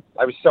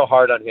I was so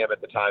hard on him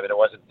at the time, and it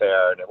wasn't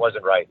fair and it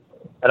wasn't right.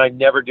 And I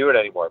never do it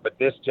anymore. But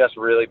this just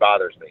really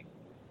bothers me.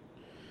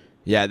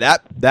 Yeah,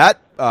 that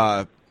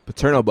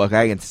Paterno book,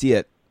 I can see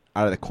it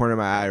out of the corner of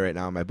my eye right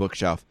now on my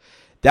bookshelf.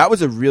 That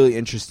was a really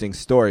interesting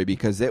story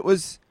because it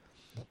was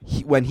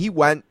when he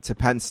went to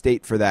Penn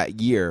State for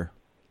that year,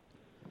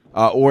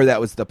 or that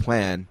was the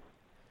plan.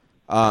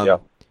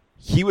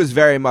 He was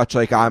very much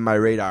like on my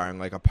radar and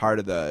like a part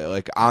of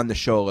on the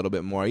show a little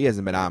bit more. He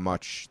hasn't been on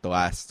much the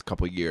last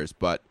couple of years,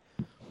 but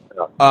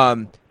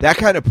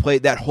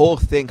that whole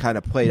thing kind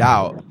of played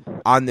out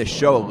on this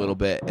show a little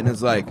bit, and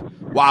it's like,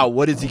 wow,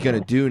 what is he gonna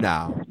do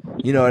now?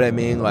 You know what I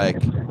mean?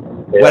 Like,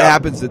 what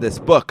happens to this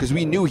book? Because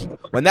we knew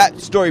when that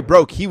story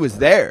broke, he was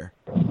there,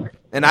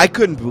 and I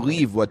couldn't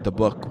believe what the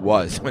book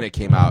was when it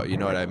came out. You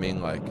know what I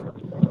mean? Like,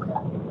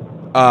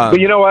 but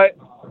you know what?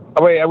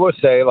 I will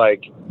say,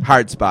 like,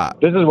 hard spot.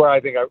 This is where I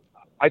think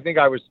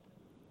I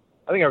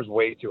was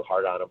way too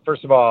hard on him.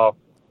 First of all,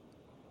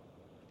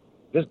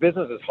 this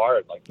business is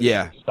hard. Like,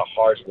 it's just a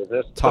hard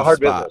business. It's a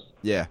hard business.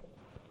 Yeah.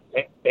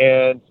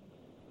 And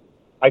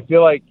I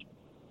feel like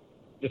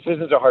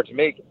decisions are hard to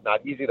make. It's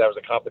not easy. That was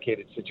a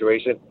complicated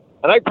situation.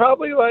 And I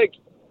probably, like,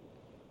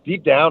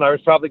 deep down, I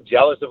was probably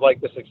jealous of,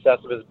 like, the success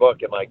of his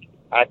book and, like,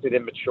 acted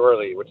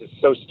immaturely, which is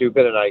so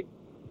stupid. And I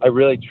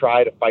really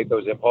try to fight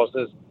those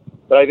impulses.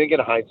 But I think in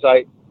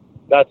hindsight,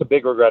 that's a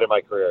big regret in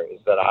my career, is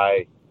that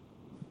I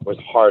was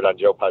hard on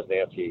Joe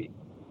Posnanski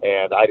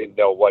and I didn't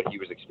know what he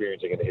was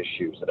experiencing in his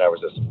shoes. And that was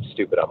just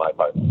stupid on my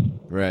part.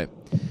 Right.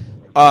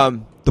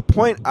 The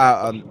point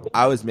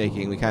I was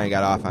making, we kind of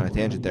got off on a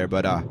tangent there,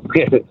 but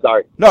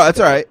sorry. No, that's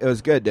all right. It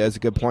was good. It was a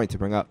good point to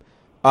bring up.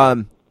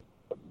 So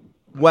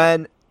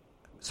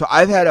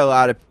I've had a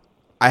lot of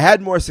I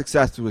had more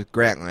success with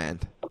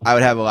Grantland. I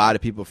would have a lot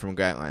of people from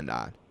Grantland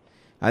on.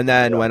 And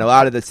then when a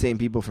lot of the same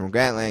people from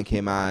Grantland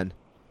came on,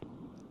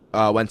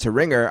 went to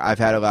Ringer, I've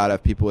had a lot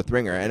of people with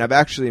Ringer. And I've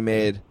actually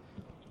made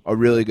a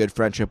really good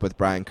friendship with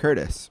Brian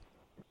Curtis.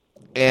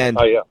 And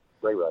Oh, yeah.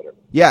 Great writer.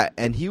 yeah,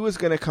 and he was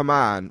going to come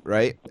on,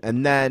 right?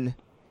 And then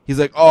he's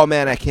like, oh,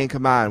 man, I can't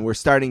come on. We're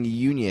starting a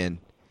union.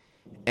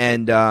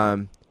 And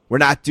we're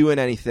not doing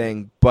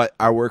anything but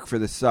our work for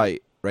the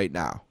site right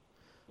now.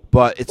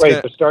 But it's Wait,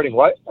 they're starting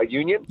what? A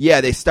union? Yeah,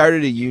 they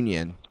started a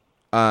union.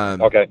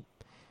 Okay.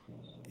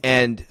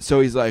 And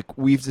so he's like,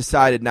 we've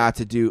decided not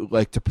to do,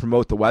 like, to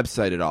promote the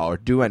website at all or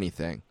do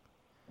anything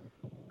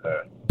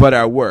but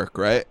our work,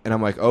 right? And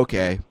I'm like,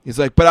 okay. He's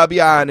like, but I'll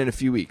be on in a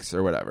few weeks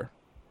or whatever.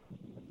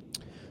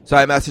 So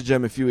I message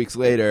him a few weeks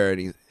later,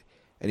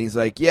 and he's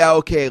like, yeah,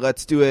 okay,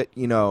 let's do it,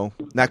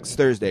 next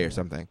Thursday or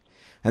something.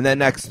 And then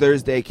next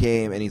Thursday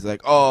came, and he's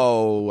like,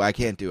 oh, I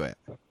can't do it.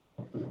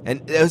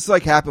 And it was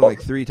like happened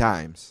like 3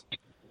 times.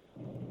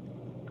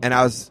 And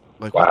I was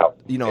like, wow.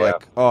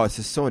 Like, oh, it's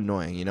just so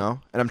annoying, And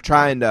I'm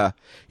trying to,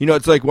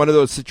 it's like one of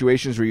those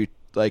situations where you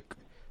like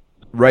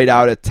write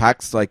out a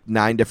text like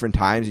 9 different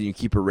times and you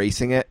keep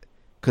erasing it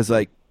because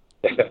like,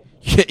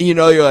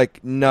 you're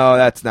like, no,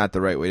 that's not the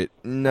right way to,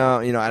 no,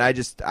 and I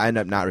end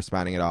up not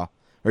responding at all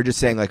or just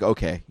saying like,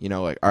 okay,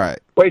 like, all right.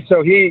 Wait,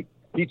 so he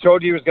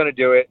told you he was going to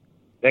do it,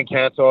 then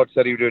canceled,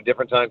 said he would do a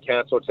different time,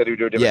 canceled, said he would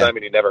do a different time,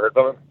 and you never heard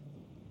from him?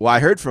 Well, I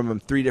heard from him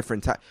 3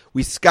 different times.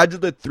 We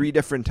scheduled it 3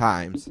 different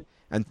times,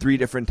 and 3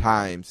 different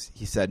times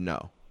he said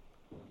no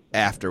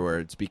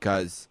afterwards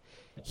because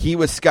he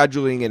was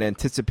scheduling in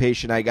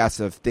anticipation, I guess,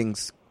 of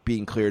things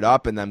being cleared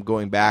up and them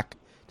going back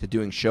to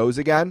doing shows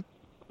again.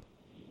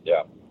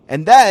 Yeah.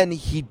 And then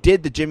he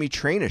did the Jimmy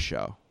Traina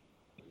show.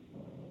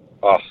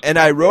 Oh, and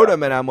I wrote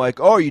him, and I'm like,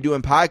 oh, are you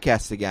doing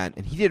podcasts again?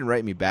 And he didn't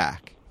write me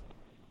back.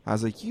 I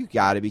was like, you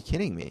got to be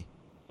kidding me.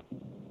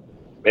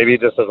 Maybe he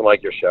just doesn't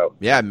like your show.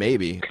 Yeah,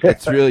 maybe.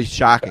 It's really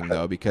shocking,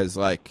 though, because,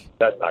 like...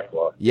 That's not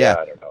cool. Yeah.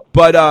 I don't know.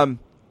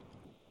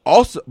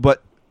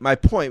 But my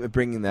point with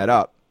bringing that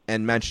up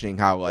and mentioning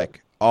how,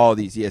 like, all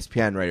these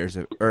ESPN writers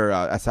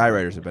or SI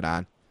writers have been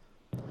on,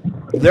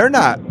 they're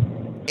not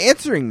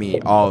answering me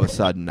all of a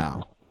sudden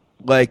now.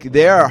 Like,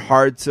 they are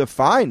hard to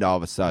find all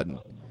of a sudden.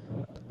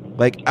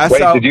 Like,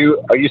 Wait, are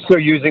you still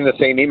using the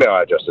same email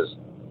addresses?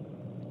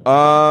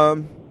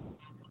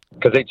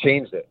 Because they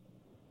changed it.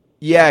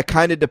 Yeah, it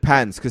kind of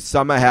depends, because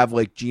some I have,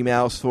 like,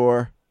 Gmails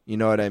for, you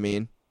know what I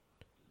mean?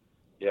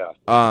 Yeah.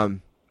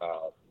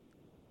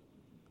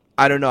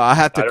 I don't know. I'll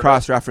have to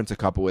cross-reference a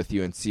couple with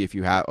you and see if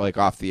you have, like,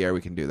 off the air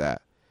we can do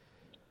that.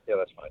 Yeah,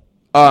 that's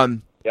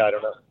fine. Yeah, I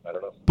don't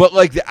know. But,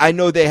 like, I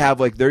know they have,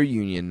 like, their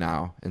union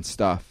now and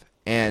stuff,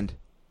 and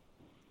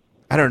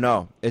I don't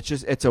know.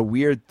 It's a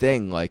weird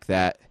thing like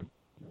that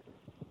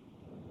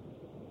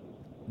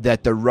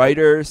the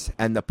writers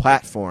and the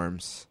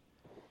platforms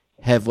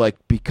have,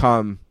 like,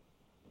 become,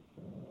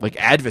 like,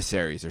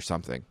 adversaries or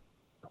something.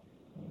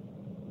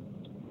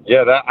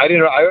 Yeah, I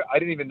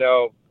didn't even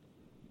know.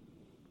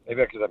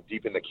 Maybe because I'm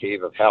deep in the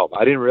cave of hell.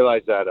 I didn't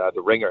realize that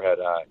the Ringer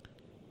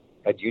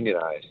had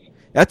unionized.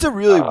 That's a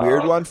really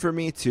weird one for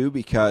me too,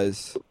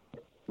 because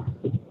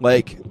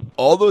like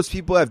all those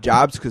people have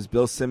jobs because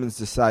Bill Simmons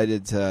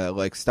decided to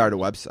like start a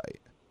website.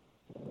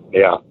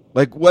 Yeah.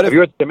 Like what have you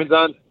had Simmons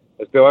on?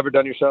 Has Bill ever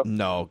done your show?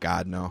 No,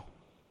 God, no.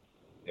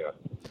 Yeah.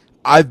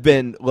 I've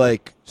been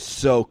like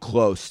so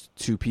close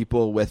to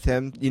people with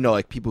him,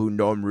 like people who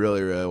know him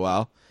really, really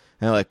well,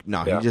 and like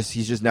no,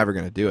 he's just never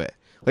gonna do it.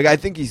 Like, I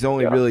think he's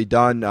only really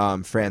done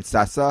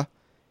Francesa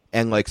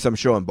and, like, some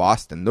show in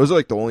Boston. Those are,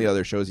 like, the only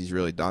other shows he's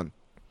really done.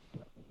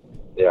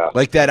 Yeah.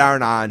 Like, that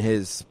aren't on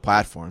his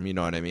platform, you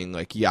know what I mean?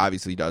 Like, he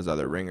obviously does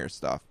other Ringer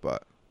stuff,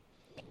 but...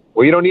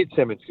 Well, you don't need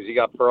Simmons because you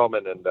got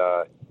Pearlman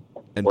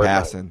and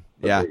Passon.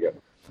 Yeah.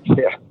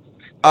 Yeah.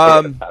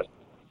 All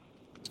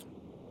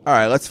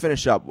right, let's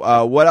finish up.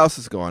 What else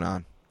is going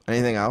on?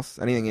 Anything else?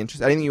 Anything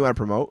interesting? Anything you want to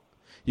promote?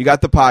 You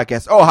got the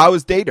podcast. Oh, how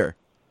was Dater?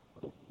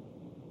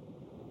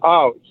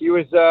 Oh, he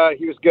was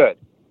good.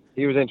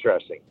 He was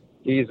interesting.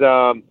 It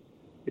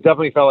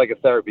definitely felt like a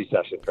therapy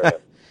session for him.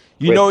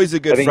 He's a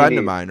good friend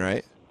of mine,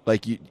 right?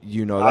 Like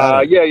you know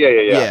that.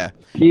 Yeah.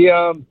 He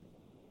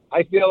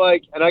I feel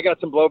like, and I got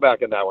some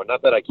blowback in that one.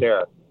 Not that I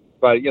care,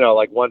 but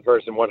like one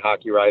person, one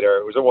hockey writer,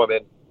 it was a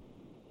woman,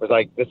 was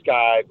like, this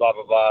guy, blah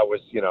blah blah,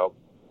 was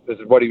this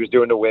is what he was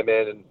doing to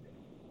women, and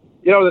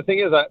the thing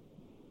is,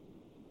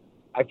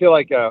 I feel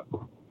like.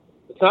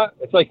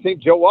 It's like St.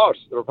 Joe Walsh,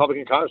 the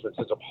Republican congressman,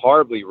 said some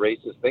horribly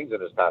racist things in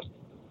his past.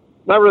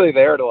 I'm not really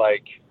there to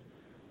like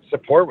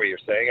support what you're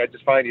saying. I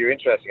just find you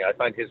interesting. I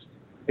find his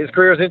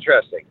career is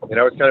interesting.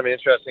 It's kind of an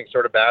interesting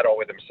sort of battle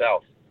with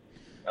himself.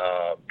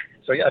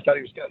 So yeah, I thought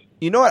he was good.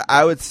 You know what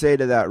I would say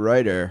to that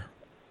writer?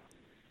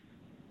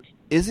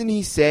 Isn't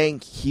he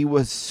saying he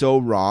was so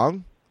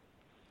wrong?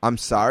 I'm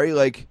sorry,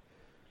 like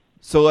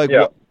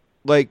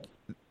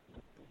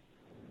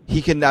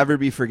he can never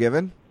be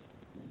forgiven.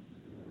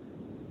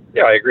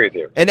 Yeah, I agree with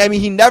you. And I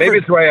mean, he never. Maybe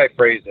it's the way I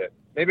phrased it.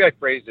 Maybe I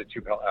phrased it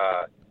too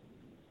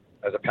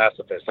as a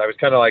pacifist. I was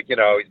kind of like,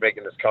 he's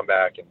making this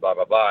comeback and blah,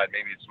 blah, blah. And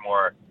maybe it's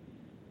more,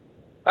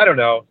 I don't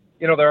know.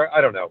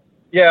 I don't know.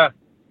 Yeah,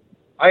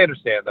 I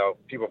understand, though.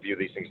 People view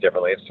these things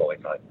differently. It's totally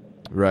fine.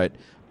 Right.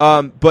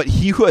 But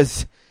he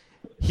was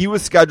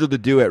scheduled to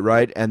do it,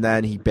 right? And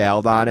then he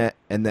bailed on it.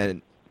 And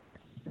then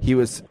he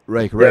was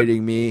like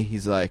writing me.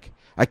 He's like,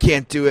 I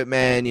can't do it,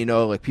 man.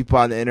 Like people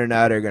on the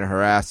internet are going to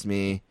harass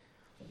me.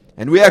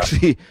 And we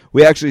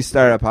actually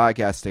started a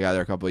podcast together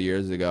a couple of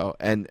years ago.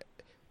 And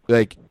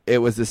like it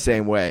was the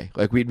same way.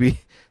 Like we'd be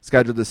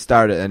scheduled to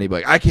start it, and he'd be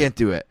like, I can't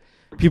do it.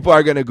 People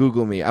are going to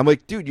Google me. I'm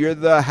like, dude, you're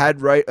the head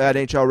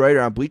NHL writer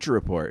on Bleacher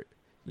Report.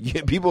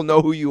 People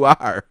know who you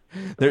are.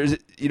 There's,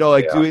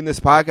 doing this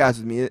podcast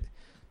with me.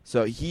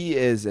 So he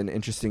is an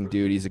interesting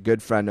dude. He's a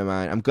good friend of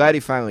mine. I'm glad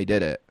he finally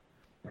did it.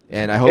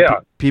 And I hope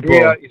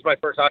people. He's my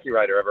first hockey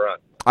writer ever on.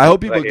 I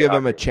hope people give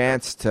him a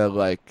chance to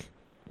like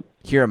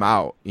hear him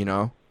out.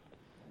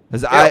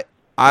 Because I'm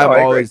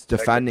always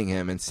defending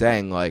him and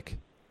saying like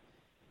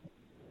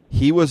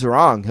he was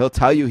wrong. He'll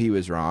tell you he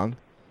was wrong.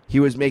 He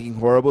was making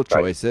horrible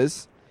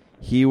choices.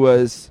 Right. He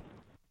was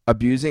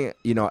abusing,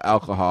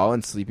 alcohol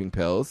and sleeping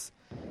pills,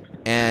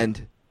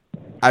 and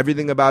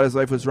everything about his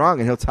life was wrong.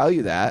 And he'll tell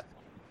you that,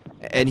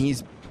 and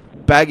he's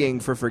begging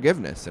for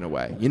forgiveness in a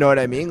way. You know what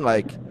I mean?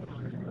 Like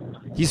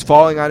he's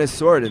falling on his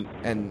sword,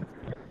 and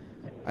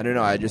I don't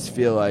know. I just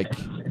feel like,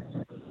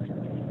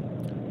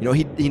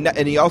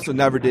 he also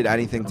never did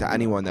anything to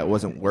anyone that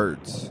wasn't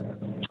words.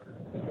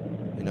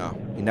 He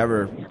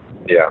never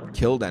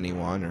killed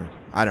anyone, or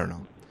I don't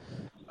know.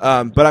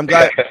 But I'm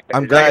glad.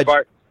 I'm glad.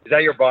 Is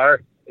that your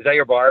bar? Is that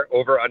your bar?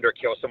 Over, under,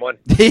 kill someone?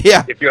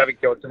 Yeah. If you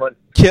haven't killed someone,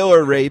 kill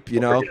or rape.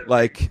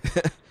 Like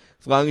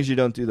as long as you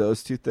don't do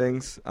those two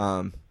things,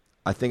 I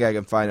think I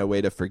can find a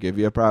way to forgive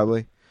you.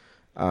 Probably.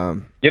 I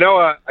just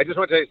want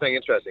to tell you something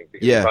interesting.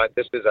 Because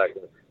this is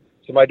actually.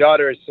 So my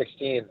daughter is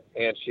 16,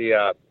 and she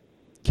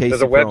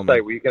there's a website Pearlman.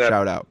 where you can have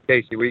shout out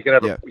Casey, where you can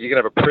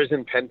have a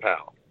prison pen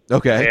pal.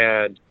 Okay.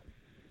 And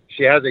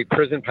she has a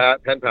prison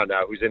pen pal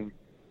now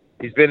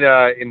he's been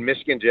in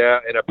Michigan jail,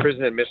 in a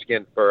prison in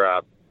Michigan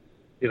for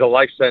he's a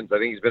life sentence. I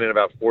think he's been in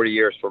about 40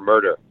 years for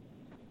murder.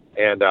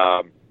 And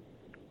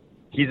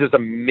he's this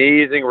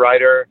amazing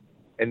writer,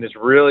 and it's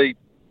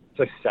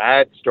a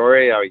sad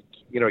story.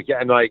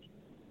 And like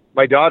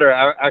my daughter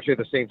actually at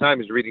the same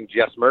time is reading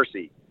Just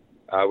Mercy,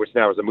 which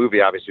now is a movie,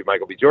 obviously,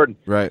 Michael B. Jordan.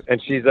 Right.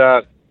 And she's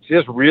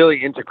just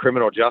really into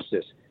criminal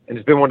justice, and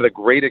it's been one of the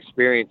great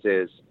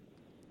experiences,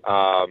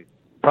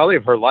 probably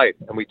of her life.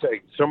 And we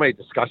take so many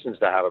discussions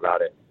to have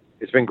about it.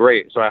 It's been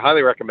great. So I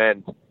highly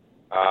recommend.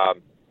 I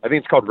think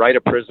it's called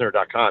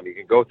writeaprisoner.com. You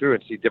can go through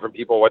and see different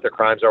people, what their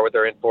crimes are, what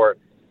they're in for,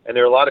 and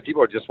there are a lot of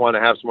people who just want to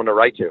have someone to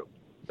write to.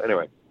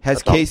 Anyway,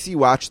 has Casey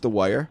watched The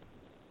Wire?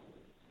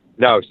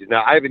 No,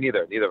 I haven't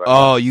either. Neither of us.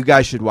 Oh, you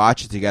guys should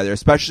watch it together,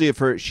 especially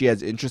if she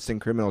has interest in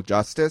criminal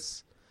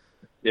justice.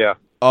 Yeah.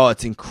 Oh,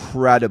 it's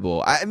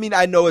incredible. I mean,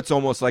 I know it's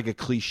almost like a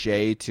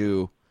cliche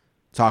to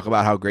talk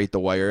about how great The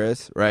Wire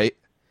is, right?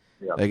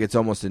 Yeah. Like, it's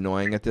almost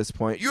annoying at this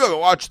point. You haven't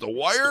watched The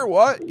Wire?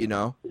 What?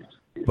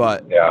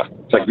 But yeah,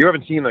 it's like, you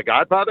haven't seen The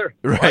Godfather?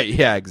 Right, what?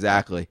 Yeah,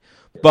 exactly.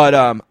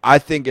 But I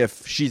think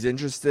if she's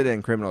interested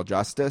in criminal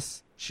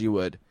justice, she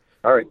would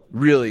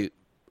really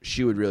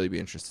be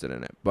interested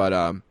in it. But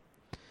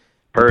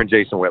her and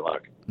Jason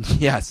Whitlock.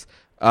 Yes.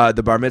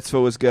 The bar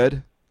mitzvah was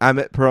good.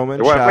 Emmett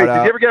Pearlman, Wait, shout out.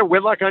 Did you ever get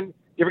Whitlock on?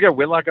 You ever get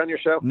Whitlock on your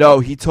show? No,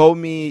 he told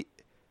me.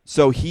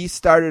 So he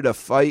started a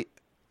fight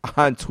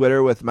on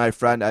Twitter with my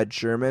friend Ed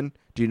Sherman.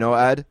 Do you know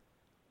Ed?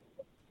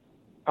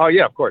 Oh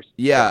yeah, of course.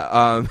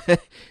 Yeah,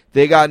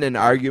 they got in an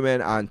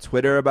argument on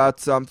Twitter about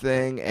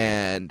something,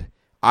 and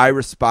I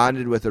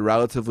responded with a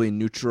relatively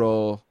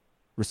neutral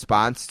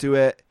response to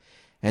it,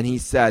 and he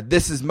said,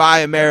 "This is my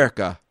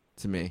America,"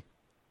 to me.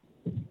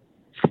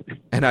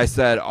 And I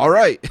said, "All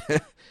right,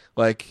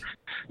 like,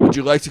 would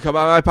you like to come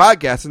on my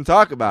podcast and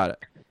talk about it?"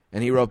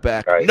 And he wrote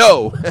back,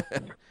 "No."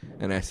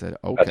 And I said,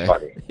 "Okay." That's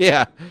funny.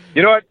 Yeah.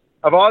 You know what?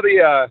 Of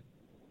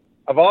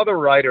all the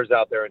writers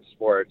out there in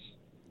sports,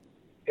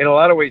 in a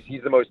lot of ways,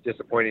 he's the most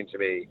disappointing to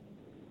me,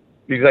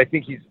 because I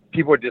think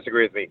people would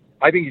disagree with me.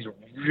 I think he's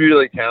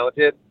really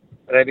talented,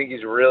 and I think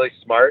he's really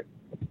smart,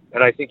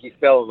 and I think he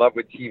fell in love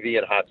with TV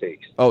and hot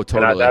takes. Oh,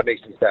 totally. And that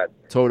makes me sad.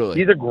 Totally.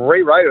 He's a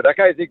great writer. That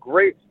guy is a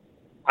great.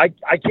 I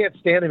can't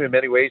stand him in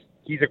many ways.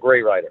 He's a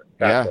great writer.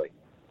 Actually.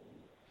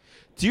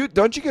 Yeah.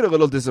 Don't you get a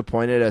little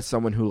disappointed as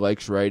someone who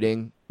likes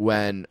writing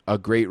when a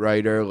great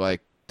writer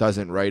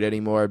doesn't write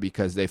anymore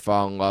because they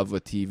fall in love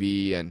with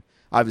TV, and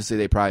obviously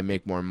they probably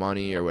make more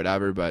money or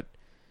whatever, but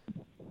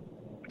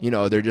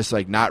they're just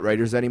not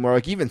writers anymore.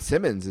 Like even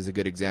Simmons is a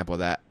good example of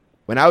that.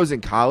 When I was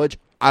in college,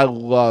 I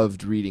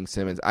loved reading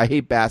Simmons. I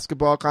hate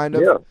basketball kind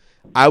of. Yeah.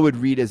 I would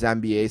read his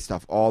NBA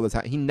stuff all the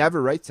time. He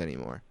never writes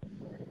anymore.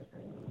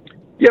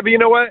 Yeah, but you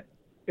know what?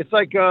 It's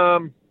like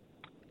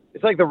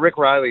the Rick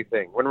Riley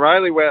thing. When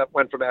Riley went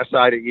from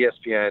SI to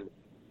ESPN,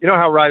 you know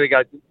how Riley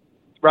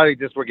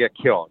just would get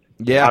killed.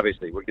 Yeah.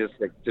 Obviously, would just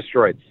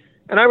destroyed.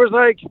 And I was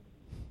like,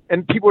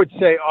 and people would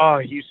say, "Oh,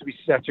 he used to be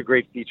such a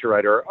great feature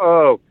writer.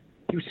 Oh,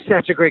 he was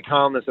such a great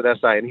columnist at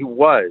SI, and he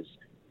was.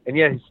 And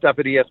yeah, his stuff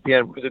at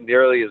ESPN wasn't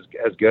nearly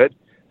as good.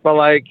 But,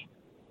 like,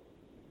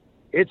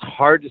 it's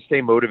hard to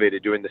stay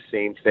motivated doing the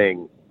same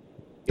thing.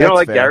 You know,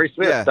 like fair. Gary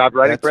Smith stopped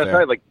writing for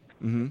SI. Like,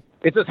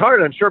 it's just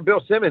hard. I'm sure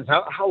Bill Simmons,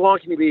 how long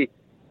can he be?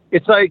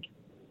 It's like,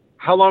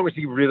 how long was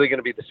he really going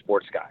to be the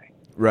sports guy?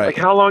 Right. Like,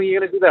 how long are you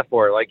going to do that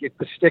for? Like, if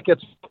the stick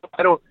gets,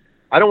 I don't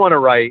want to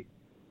write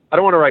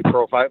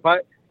profile. If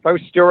I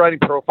was still writing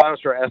profiles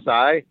for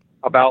SI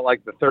about,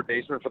 like, the third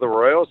baseman for the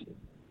Royals,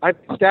 I'm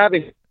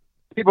stabbing.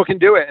 People can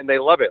do it and they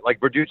love it. Like,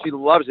 Verducci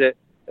loves it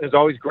and is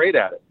always great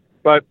at it.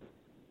 But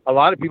a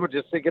lot of people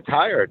just get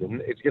tired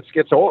and it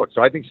gets old.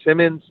 So I think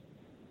Simmons,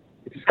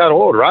 it just got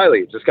old. Riley,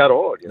 it just got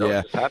old. You know,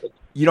 it just happened.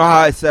 You know how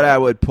I said I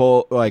would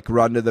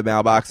run to the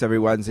mailbox every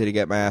Wednesday to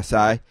get my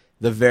SI?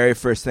 The very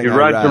first thing you I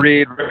run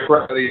read. to read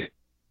Riley.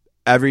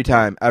 Every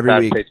time,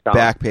 every week,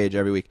 back page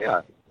every week.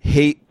 Yeah.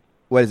 Hate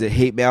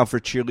Mail for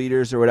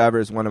Cheerleaders or whatever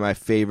is one of my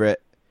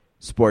favorite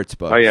sports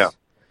books. Oh, yeah.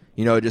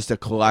 You know, just a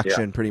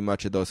collection pretty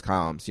much of those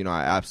columns. You know,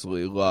 I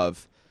absolutely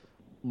love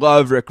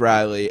Rick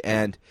Riley.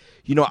 And,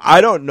 you know,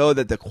 I don't know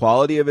that the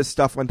quality of his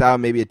stuff went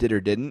down. Maybe it did or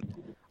didn't.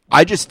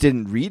 I just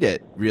didn't read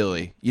it,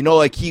 really. You know,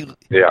 like he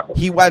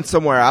went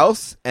somewhere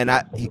else, and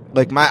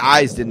my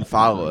eyes didn't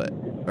follow it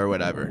or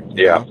whatever.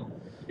 You know?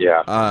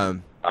 Yeah.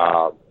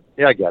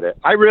 Yeah, I get it.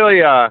 I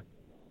really have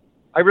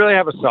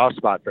a soft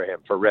spot for him,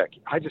 for Rick.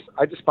 I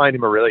just find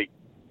him I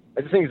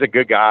just think he's a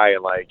good guy,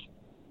 and, like,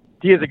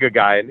 he is a good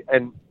guy,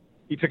 and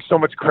he took so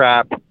much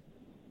crap,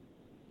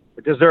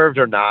 deserved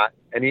or not,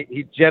 and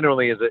he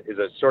generally is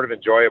a sort of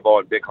enjoyable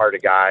and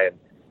big-hearted guy, and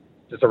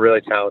just a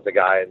really talented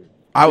guy, and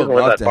I would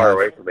love to far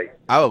away from me.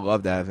 I would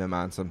love to have him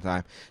on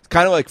sometime. It's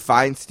kind of like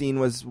Feinstein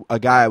was a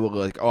guy I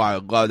would I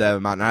would love to have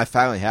him on, and I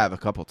finally have a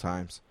couple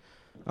times.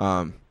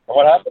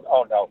 What happened?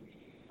 Oh, no.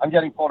 I'm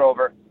getting pulled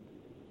over.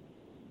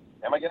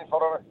 Am I getting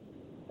pulled over?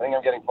 I think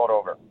I'm getting pulled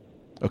over.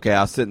 Okay,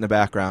 I'll sit in the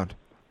background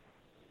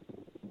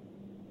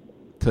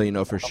till you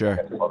know for sure.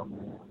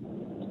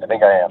 I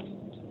think I am.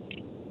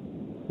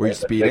 Were you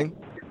speeding?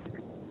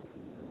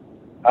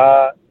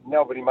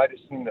 No, but he might have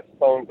seen the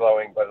phone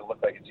glowing, but it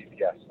looked like a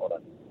GPS. Hold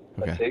on.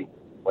 Let's see.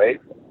 Wait.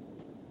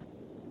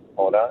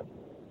 Hold on.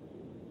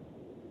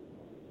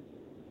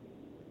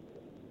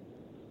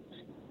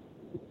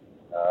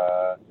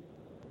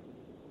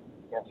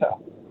 Can't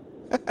tell.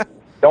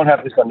 Don't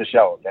have this on the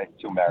show, okay?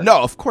 Too embarrassing.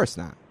 No, of course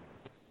not.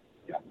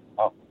 Yeah.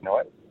 Oh, you know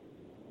what?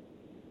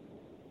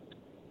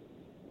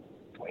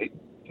 Wait.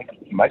 I think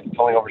he might be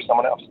pulling over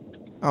someone else.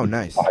 Oh,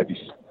 nice.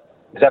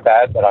 Is that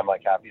bad that I'm,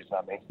 like, happy it's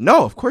not me?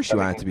 No, of course you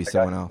want it to be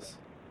someone else.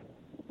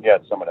 Yeah,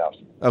 it's someone else.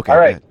 Okay, all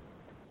right. Good.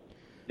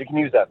 You can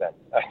use that then.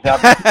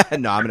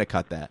 No, I'm going to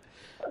cut that.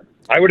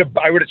 I would have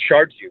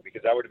charged you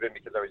because that would have been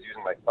because I was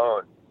using my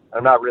phone.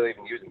 I'm not really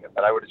even using it,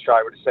 but I would have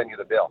sent you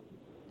the bill.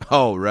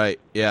 Oh, right.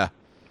 Yeah.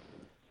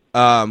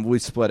 We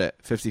split it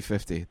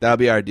 50-50. That'll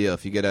be our deal.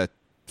 If you get a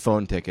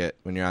phone ticket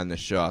when you're on this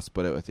show, I'll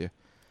split it with you.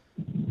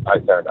 All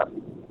right, fair enough.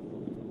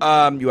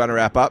 You want to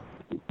wrap up?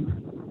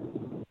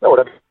 No,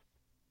 whatever.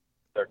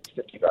 They're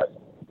 55.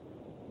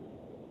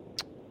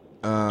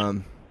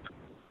 Hold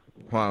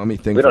on, let me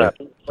think. We don't have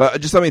to.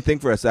 Just let me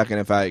think for a second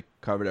if I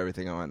covered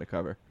everything I wanted to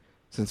cover.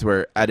 Since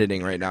we're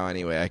editing right now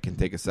anyway, I can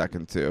take a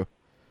second to.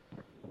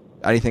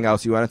 Anything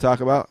else you want to talk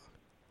about?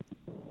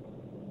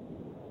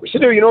 We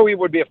should do, what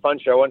would be a fun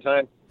show one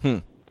time?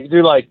 You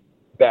do, like,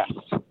 best.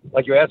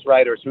 Like, you ask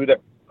writers who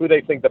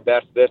they think the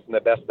best this and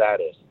the best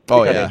that is.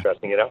 Oh, yeah. yeah.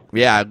 Interesting,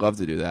 Yeah, I'd love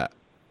to do that.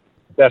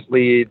 Best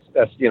leads,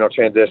 best,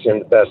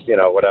 transitions, best,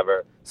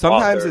 whatever.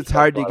 Sometimes authors, it's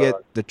hard to get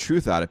the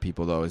truth out of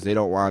people, though, is they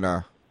don't want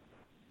to.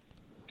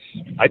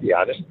 I'd be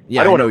honest.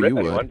 Yeah, I don't I know want to you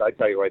rip would. anyone. I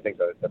tell you who I think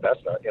the best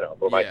are,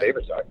 who my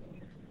favorites are.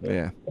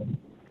 Yeah.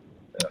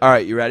 All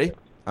right, you ready?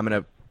 I'm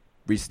going to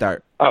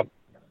restart. Oh.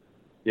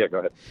 Yeah, go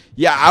ahead.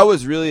 Yeah, I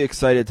was really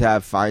excited to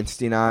have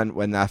Feinstein on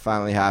when that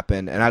finally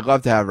happened, and I'd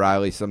love to have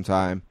Riley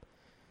sometime.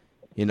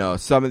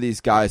 Some of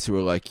these guys who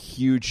were, like,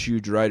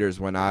 huge writers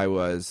when I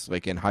was,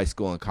 like, in high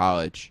school and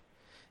college.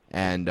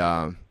 And,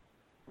 they're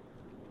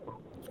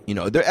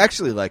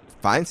actually, like,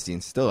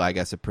 Feinstein's still, I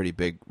guess, a pretty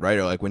big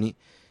writer. Like, when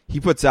he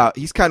puts out,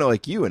 he's kind of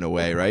like you in a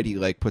way, right? He,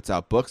 like, puts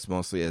out books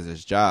mostly as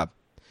his job.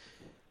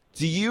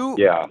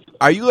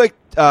 Are you like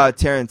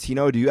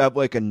Tarantino? Do you have,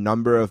 like, a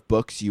number of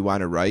books you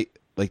want to write?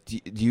 Like, do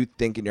you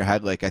think in your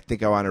head, like, I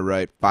think I want to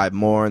write 5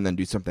 more and then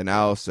do something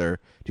else? Or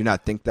do you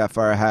not think that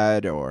far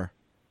ahead? Or,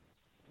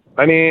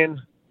 I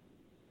mean,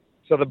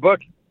 so the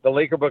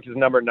Laker book is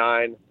number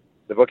 9.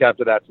 The book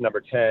after that's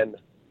number 10.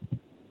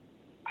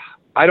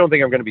 I don't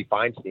think I'm going to be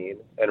Feinstein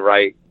and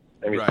write.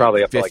 I mean, it's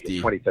probably up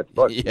 50. To, like, a 25th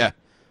book. Yeah.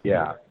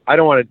 Yeah.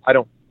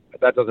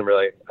 That doesn't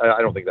really,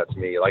 I don't think that's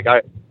me. Like,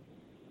 I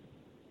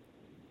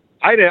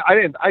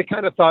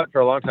kind of thought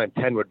for a long time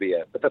 10 would be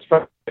it, but that's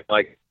probably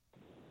like,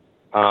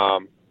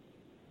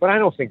 but I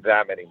don't think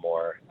that many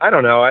more. I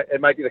don't know. It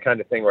might be the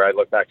kind of thing where I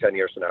look back 10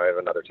 years from now, I have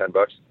another 10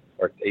 books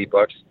or 8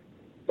 books,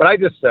 but I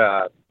just,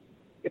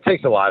 it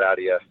takes a lot out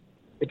of you.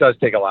 It does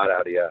take a lot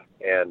out of you.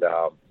 And,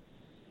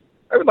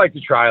 I would like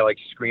to try, like,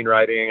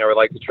 screenwriting. I would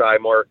like to try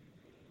more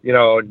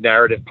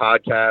narrative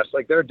podcasts.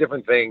 Like there are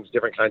different things,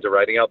 different kinds of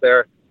writing out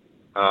there.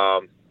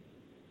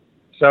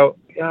 So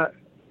yeah,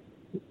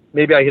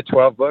 maybe I hit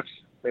 12 books.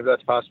 Maybe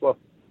that's possible.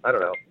 I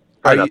don't know.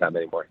 Probably not that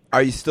many more.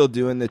 Are you still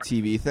doing the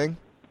TV thing?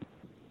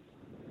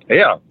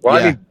 Yeah. Well,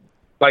 Yeah. I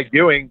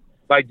mean,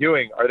 by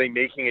doing, are they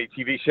making a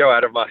TV show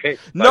out of my?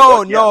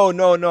 No. book?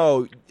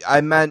 No.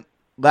 I meant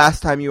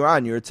last time you were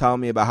on, you were telling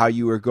me about how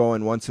you were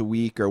going once a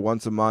week or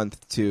once a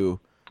month to.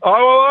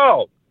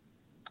 Oh.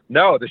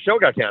 No, the show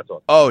got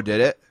canceled. Oh,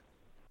 did it?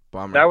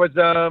 Bummer. That was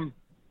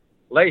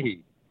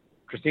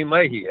Christine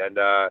Leahy, and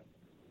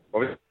what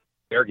was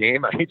their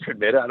game? I hate to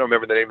admit it, I don't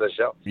remember the name of the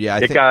show. Yeah,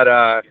 it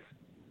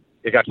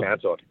got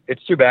canceled.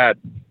 It's too bad.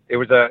 It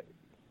was a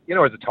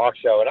talk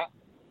show, and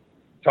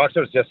talk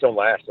shows just don't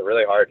last. They're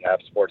really hard to have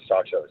sports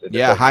talk shows.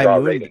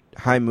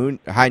 High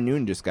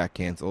Noon just got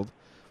canceled.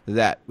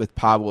 That with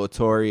Pablo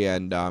Torre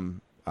and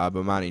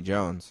Bomani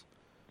Jones.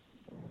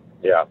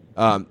 Yeah.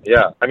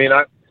 Yeah. I mean,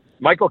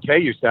 Michael Kay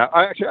used to have,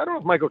 I don't know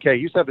if Michael Kay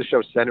used to have the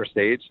show Center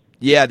Stage.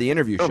 Yeah, the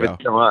interview I don't know show. if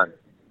it's still on.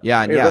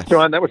 Yeah, and it's still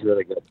on. That was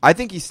really good. I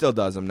think he still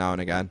does them now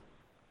and again.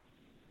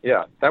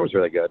 Yeah, that was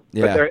really good.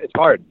 Yeah. But it's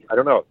hard. I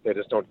don't know. They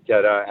just don't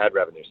get ad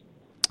revenues.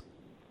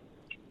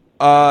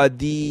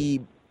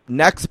 The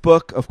next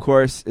book, of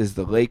course, is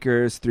The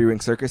Lakers 3-Ring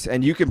Circus,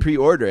 and you can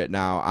pre-order it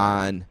now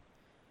on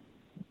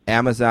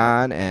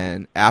Amazon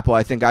and Apple.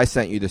 I think I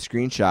sent you the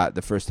screenshot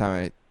the first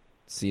time I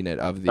seen it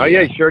of the. Oh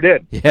yeah, you sure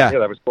did. Yeah,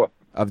 that was cool.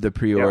 Of the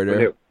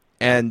pre-order. Yeah,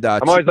 and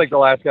I'm always like the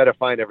last guy to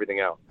find everything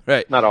out.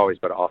 Right. Not always,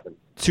 but often.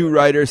 Two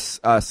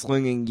Writers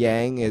Slinging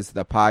Yang is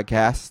the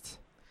podcast.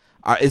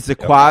 Is the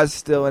Quaz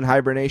still in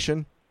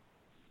hibernation?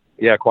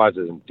 Yeah, Quaz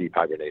is in deep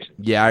hibernation.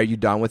 Yeah, are you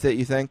done with it,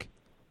 you think?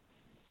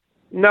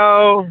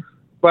 No,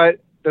 but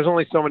there's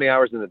only so many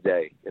hours in the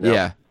day.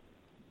 Yeah.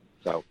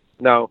 So,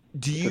 no.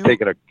 Do you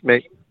take a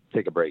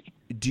break?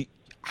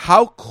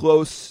 How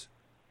close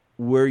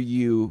were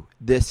you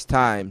this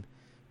time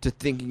to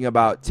thinking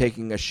about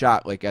taking a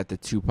shot like at the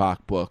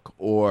Tupac book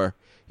or,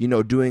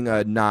 doing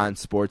a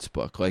non-sports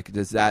book? Like,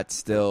 is that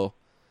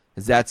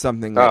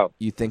something that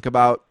you think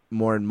about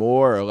more and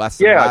more or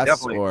less and less? Yeah,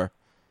 definitely. Or?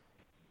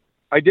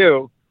 I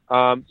do.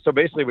 So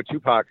basically with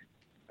Tupac,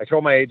 I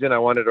told my agent I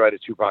wanted to write a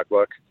Tupac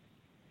book,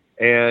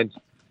 and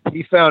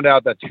he found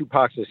out that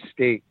Tupac's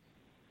estate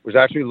was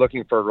actually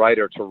looking for a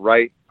writer to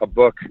write a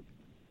book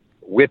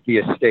with the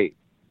estate,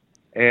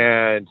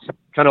 and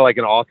kind of like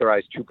an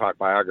authorized Tupac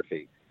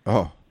biography.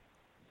 Oh.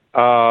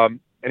 And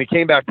he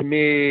came back to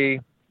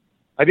me.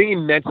 I think he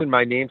mentioned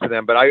my name to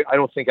them, but I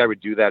don't think I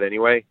would do that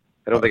anyway.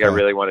 I don't think I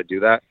really want to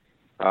do that.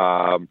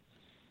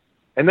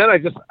 And then I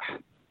just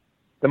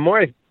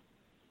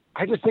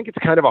think it's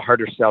kind of a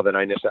harder sell than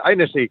I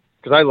initially,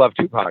 because I love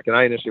Tupac, and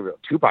I initially wrote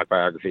Tupac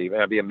biography, man,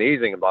 it'd be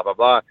amazing and blah, blah,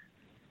 blah.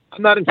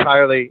 I'm not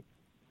entirely,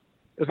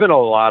 there's been a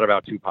lot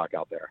about Tupac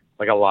out there,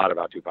 like a lot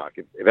about Tupac.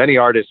 If any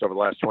artist over the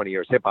last 20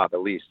 years, hip hop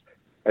at least,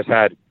 has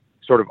had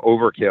sort of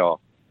overkill,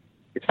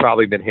 it's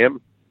probably been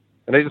him.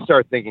 And I just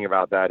started thinking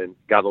about that and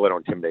got a little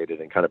intimidated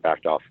and kind of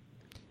backed off.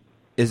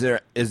 Is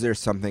there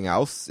something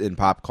else in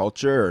pop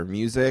culture or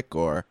music,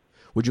 or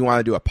would you want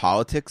to do a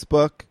politics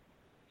book?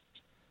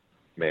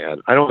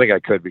 Man, I don't think I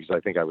could, because I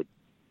think I would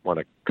want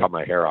to cut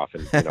my hair off.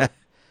 And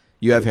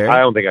You have hair? I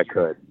don't think I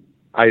could.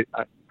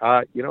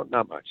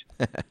 Not much.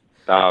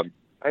 I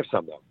have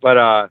some though,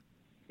 but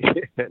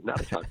not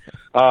a ton.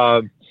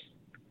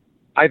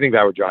 I think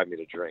that would drive me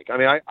to drink. I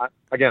mean,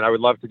 I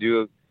would love to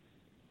do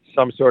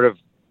some sort of.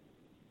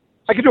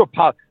 I could do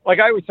like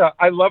I always thought.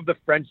 I love the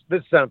French.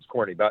 This sounds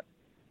corny, but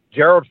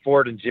Gerald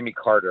Ford and Jimmy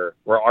Carter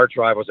were arch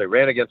rivals. They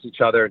ran against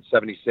each other in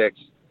 '76.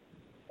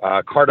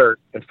 Carter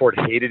and Ford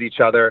hated each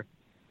other,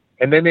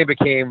 and then they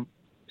became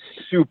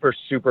super,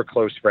 super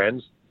close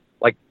friends,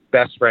 like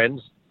best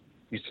friends.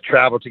 Used to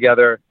travel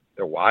together.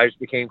 Their wives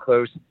became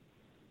close.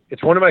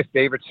 It's one of my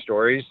favorite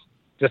stories,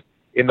 just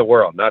in the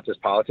world, not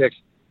just politics.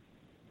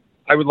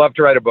 I would love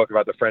to write a book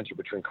about the friendship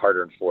between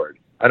Carter and Ford.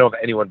 I don't know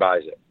if anyone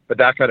buys it, but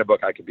that kind of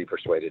book I could be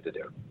persuaded to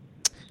do.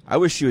 I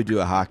wish you would do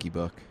a hockey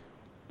book.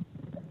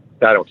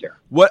 I don't care.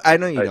 I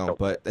know you don't,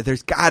 but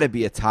there's got to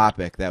be a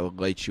topic that would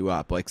light you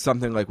up, like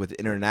something like with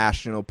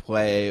international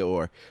play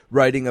or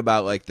writing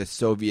about like the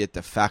Soviet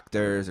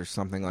defectors or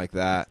something like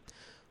that.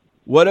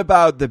 What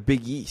about the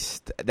Big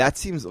East? That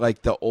seems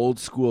like the old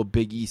school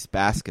Big East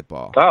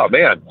basketball. Oh,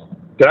 man.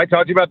 Did I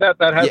talk to you about that?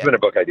 That has been a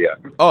book idea.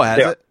 Oh, has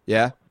it?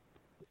 Yeah.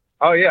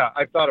 Oh, yeah.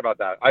 I've thought about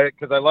that.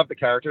 Because I love the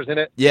characters in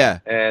it. Yeah.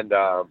 And,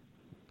 so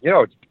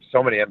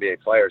many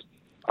NBA players.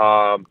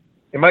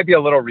 It might be a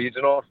little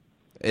regional.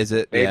 Is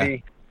it?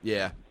 Maybe.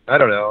 Yeah. I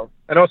don't know.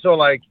 And also,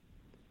 like,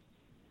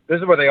 this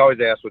is what they always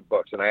ask with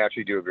books, and I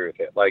actually do agree with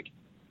it. Like,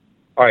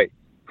 all right,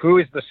 who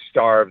is the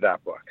star of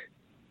that book?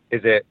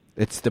 Is it?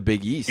 It's the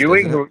Big East.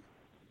 Ewing,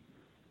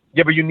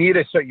 yeah, but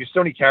you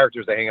still need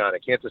characters to hang on.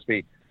 It can't just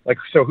be like.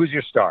 So who's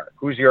your star?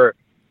 Who's your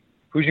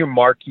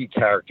marquee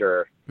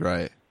character?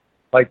 Right.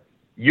 Like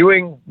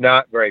Ewing,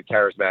 not very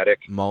charismatic.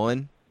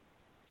 Mullen.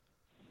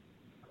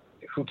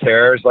 who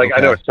cares? Like,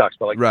 Okay. I know it sucks,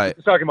 but like, Right.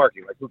 stock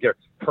marketing, like, who cares?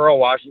 Pearl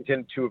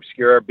Washington, too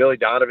obscure. Billy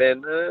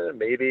Donovan,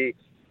 maybe.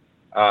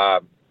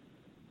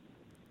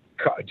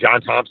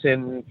 John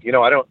Thompson,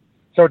 I don't.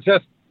 So it's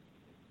just,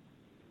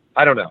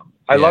 I don't know.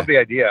 I love the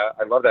idea.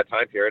 I love that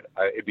time period.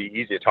 It'd be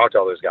easy to talk to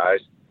all those guys.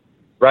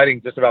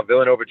 Writing just about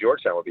Villanova,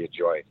 Georgetown would be a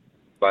joy.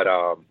 But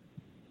I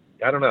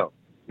don't know.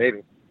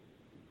 Maybe.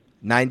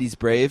 90s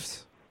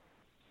Braves?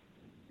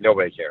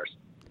 Nobody cares.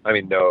 I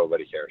mean,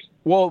 nobody cares.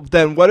 Well,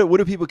 then what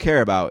do people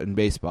care about in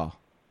baseball?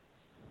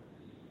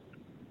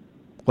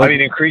 I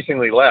mean,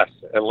 increasingly less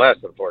and less,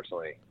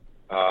 unfortunately.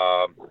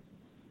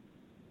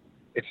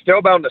 It's still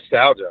about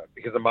nostalgia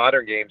because the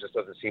modern game just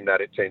doesn't seem that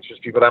it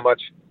interest people that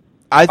much.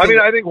 I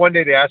think one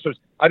day the Astros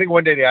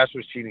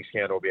cheating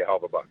scandal will be a hell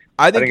of a book.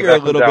 I think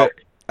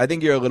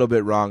you're a little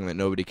bit wrong that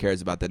nobody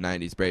cares about the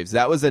 90s Braves.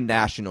 That was a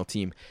national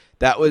team.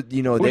 That was,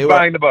 Who's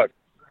buying the book?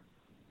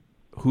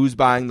 Who's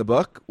buying the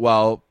book?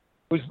 Well,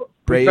 who's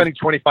spending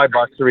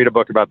 $25 to read a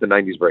book about the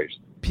 90s Braves?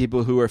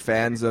 People who are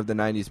fans of the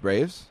 90s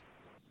Braves?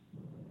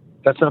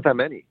 That's not that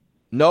many.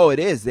 No, it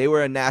is. They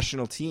were a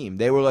national team.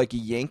 They were like a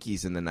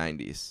Yankees in the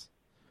 90s.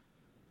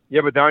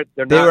 Yeah, but they're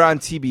not. They were on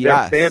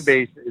TBS.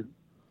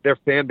 Their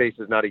fan base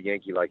is not a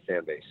Yankee-like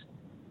fan base.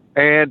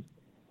 And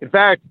in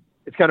fact,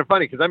 it's kind of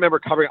funny because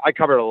I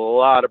covered a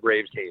lot of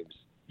Braves games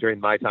during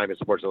my time at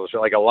Sports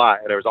Illustrated, like a lot,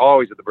 and I was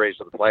always at the Braves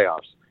for the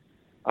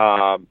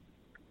playoffs.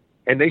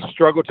 And they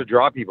struggled to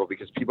draw people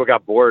because people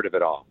got bored of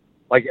it all.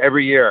 Like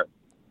every year.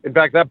 In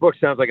fact, that book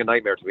sounds like a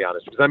nightmare, to be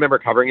honest, because I remember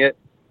covering it,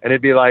 and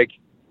it'd be like,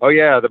 oh,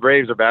 yeah, the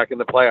Braves are back in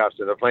the playoffs,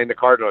 and they're playing the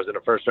Cardinals in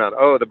the first round.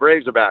 Oh, the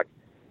Braves are back,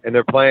 and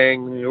they're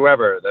playing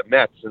whoever, the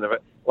Mets. And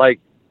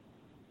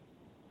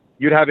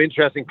you'd have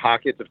interesting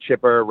pockets of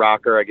Chipper,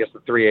 Rocker, I guess the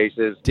three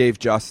aces. Dave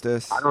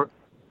Justice.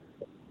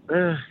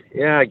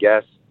 Yeah, I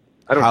guess.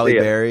 I don't Halle see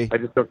Berry. It. I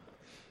just don't.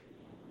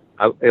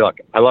 Hey, look,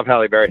 I love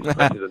Halle Berry. She's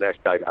the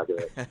next guy back in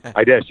it.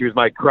 I did. She was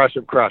my crush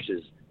of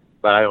crushes,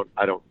 but I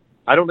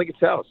don't think it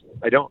sells.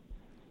 I don't.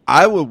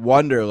 I would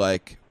wonder,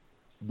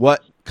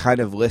 what kind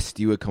of list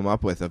you would come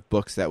up with of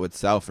books that would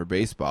sell for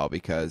baseball,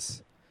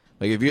 because,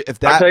 if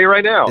that I'll tell you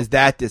right now. Is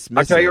that dismissive?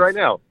 I'll tell you right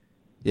now.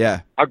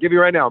 Yeah. I'll give you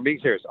right now. I'm being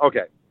serious.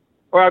 Okay.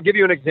 Or I'll give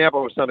you an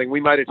example of something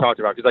we might have talked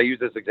about because I use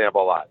this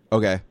example a lot.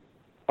 Okay.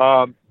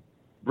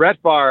 Brett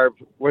Favre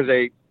was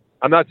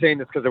I'm not saying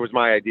this because it was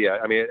my idea.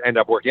 I mean, it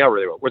ended up working out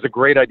really well. It was a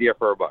great idea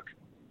for a book.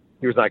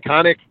 He was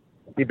iconic.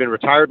 He'd been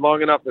retired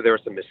long enough that there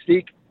was some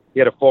mystique. He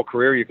had a full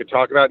career you could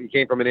talk about. He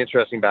came from an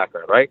interesting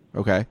background, right?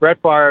 Okay.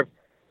 Brett Favre,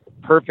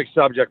 perfect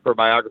subject for a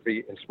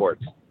biography in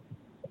sports.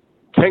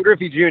 Ken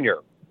Griffey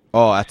Jr.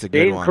 Oh, that's a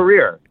good Same one.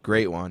 career.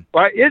 Great one.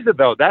 Why is it,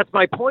 though? That's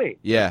my point.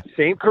 Yeah.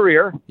 Same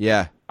career.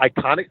 Yeah.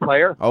 Iconic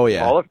player. Oh,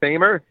 yeah. Hall of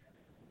Famer.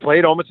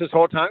 Played almost his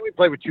whole time. We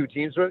played with two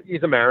teams.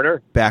 He's a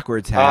Mariner.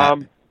 Backwards hat.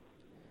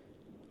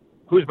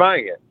 Who's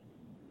buying it?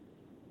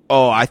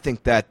 Oh, I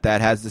think that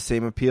has the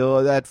same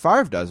appeal that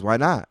Favre does. Why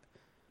not?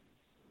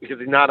 Because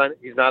he's not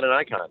an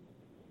icon.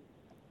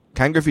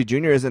 Ken Griffey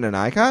Jr. isn't an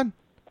icon?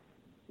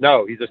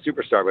 No, he's a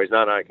superstar, but he's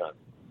not an icon.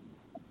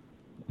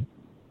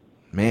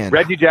 Man.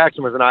 Reggie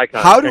Jackson was an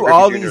icon. How Ken do Griffey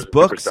all Jr. these is a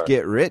books superstar.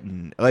 get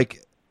written?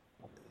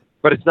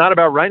 But it's not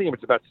about writing them.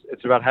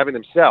 It's about having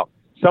them sell.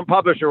 Some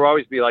publisher will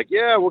always be like,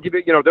 yeah, we'll give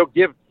it,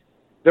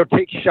 they'll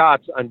take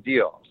shots on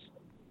deals.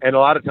 And a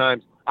lot of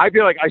times, I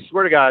feel like, I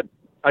swear to God,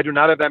 I do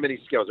not have that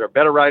many skills. They're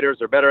better writers.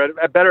 They're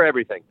better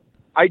everything.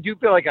 I do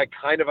feel like I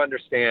kind of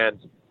understand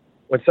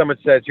when someone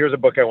says, here's a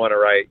book I want to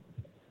write.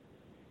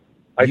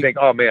 I think,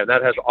 oh man,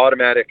 that has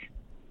automatic.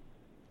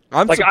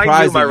 I'm Like, I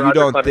surprised knew my that you Roger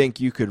don't Clemens- think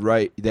you could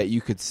write, that you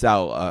could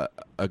sell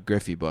a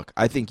Griffey book.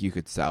 I think you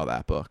could sell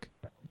that book.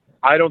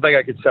 I don't think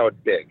I could sell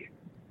it big.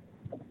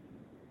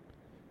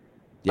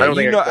 Yeah, I don't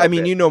think I could sell it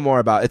big. you know more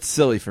about. It's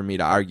silly for me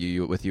to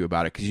argue with you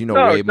about it because you know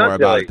No, way it's not more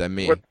about silly. it than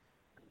me.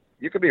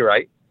 You could be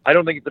right. I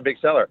don't think it's a big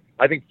seller.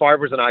 I think Favre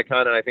was an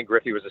icon, and I think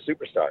Griffey was a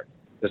superstar.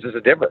 This is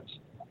a difference.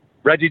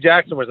 Reggie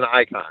Jackson was an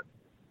icon,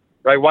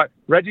 right? What?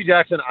 Reggie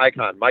Jackson,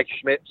 icon. Mike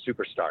Schmidt,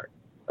 superstar.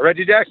 A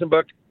Reggie Jackson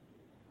book.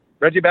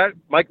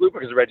 Mike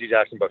Lupick is a Reggie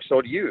Jackson book.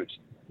 Sold huge.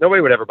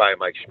 Nobody would ever buy a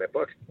Mike Schmidt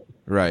book.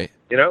 Right.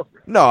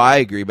 No, I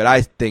agree, but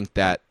I think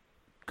that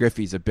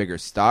Griffey's a bigger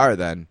star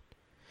than.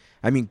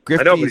 I mean, but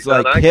Griffey's he's not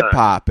an like icon. hip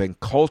hop and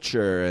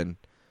culture and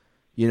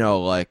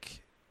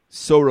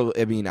so.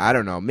 I mean, I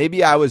don't know.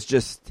 Maybe I was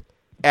just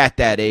at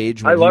that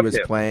age when he was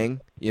him.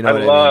 playing. I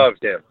what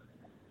loved him.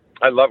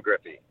 I love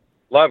Griffey.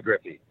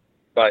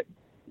 But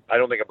I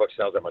don't think a book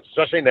sells that much,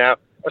 especially now.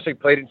 Especially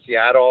played in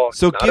Seattle.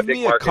 So not give big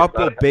me a market,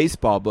 couple not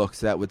baseball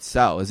books that would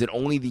sell. Is it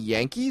only the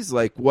Yankees?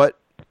 Like what?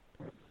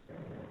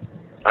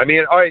 I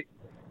mean, all right.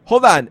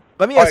 Hold on.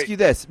 Let me ask you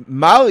this.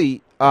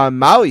 Molly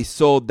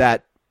sold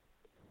that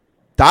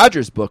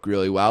Dodgers book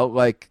really well.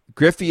 Like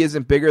Griffey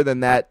isn't bigger than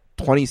that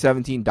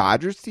 2017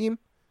 Dodgers team?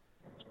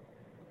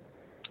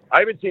 I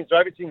haven't seen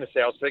the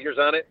sales figures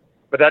on it,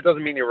 but that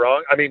doesn't mean you're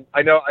wrong. I mean,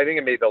 I think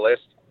it made the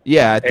list.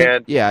 Yeah,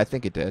 I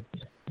think it did.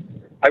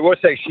 I will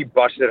say she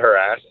busted her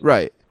ass.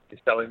 Right. She's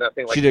selling that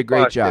thing. Like, She did a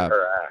great busted job.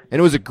 her ass. And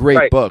it was a great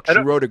Right. book. I She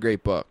don't- wrote a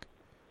great book.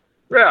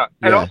 Yeah,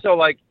 and Yeah. also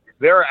like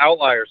there are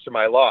outliers to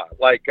my law,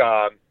 like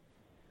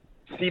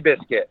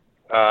Seabiscuit,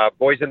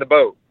 Boys in the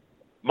Boat,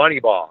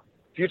 Moneyball.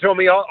 If you told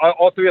me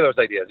all three of those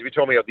ideas, if you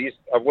told me of these,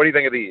 what do you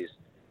think of these?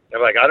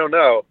 I'm like, I don't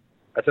know.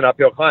 That's an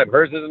uphill climb.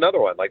 Hers is another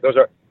one. Like those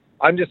are.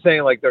 I'm just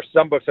saying, like there's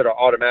some books that are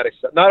automatic,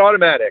 not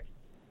automatic,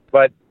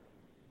 but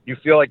you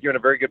feel like you're in a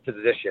very good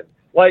position.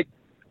 Like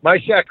my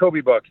Shaq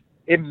Kobe book,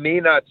 it may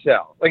not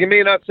sell. Like it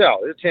may not sell.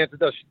 There's a chance it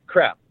does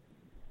crap.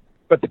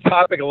 But the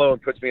topic alone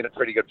puts me in a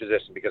pretty good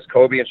position because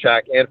Kobe and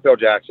Shaq and Phil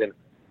Jackson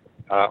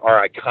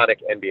are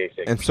iconic NBA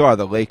figures. And so are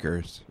the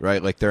Lakers,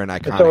 right? Like they're an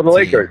iconic so are the team.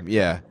 Lakers.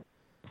 Yeah.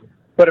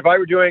 But if I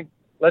were doing,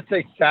 let's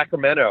say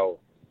Sacramento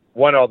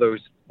won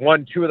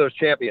two of those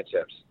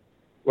championships,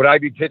 would I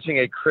be pitching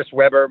a Chris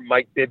Webber,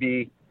 Mike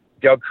Bibby,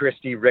 Doug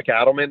Christie, Rick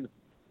Adelman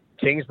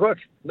Kings book?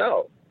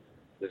 No.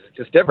 This is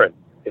just different.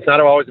 It's not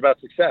always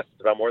about success.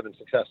 It's about more than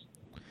success.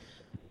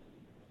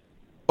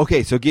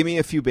 Okay, so give me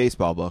a few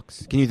baseball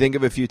books. Can you think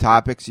of a few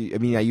topics? I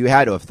mean, you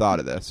had to have thought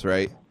of this,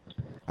 right?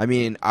 I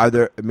mean, are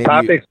there maybe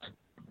Topics?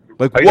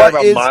 like Are you what talking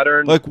about is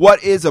modern? like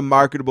what is a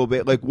marketable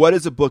like what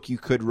is a book you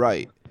could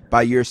write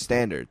by your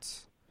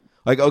standards?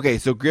 Like, okay,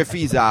 so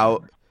Griffey's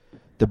out,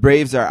 the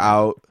Braves are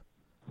out.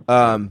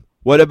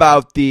 What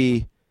about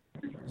the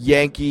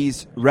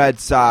Yankees, Red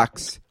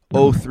Sox,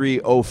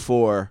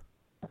 03-04,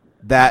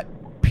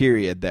 that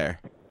period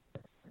there?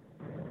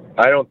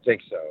 I don't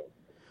think so.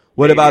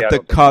 What Maybe, I about the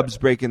don't think Cubs so.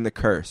 breaking the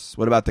curse?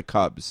 What about the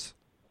Cubs?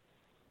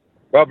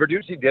 Well,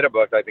 Verducci did a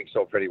book I think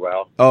sold pretty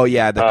well. Oh,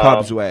 yeah, The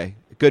Cubs Way.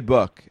 Good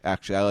book,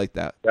 actually. I like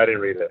that. I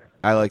didn't read it.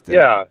 I liked it.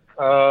 Yeah.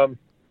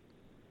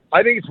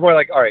 I think it's more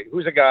like, all right,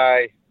 who's a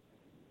guy?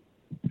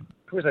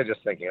 Who was I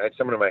just thinking? I had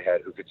someone in my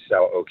head who could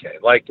sell okay.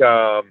 Like,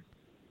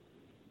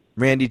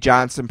 Randy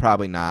Johnson,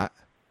 probably not.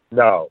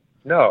 no.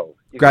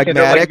 Greg Like,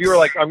 Maddux? if you were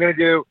like, I'm gonna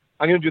do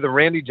the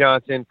Randy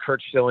Johnson,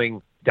 Kurt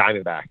Schilling,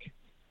 Diamondback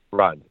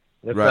run.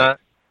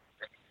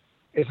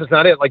 It's just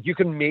not it. Like you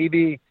can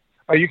make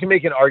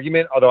an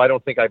argument, although I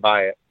don't think I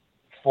buy it,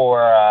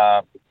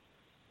 for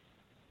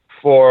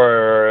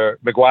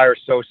McGuire,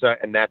 Sosa,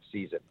 and that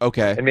season.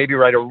 Okay. And maybe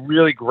write a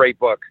really great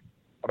book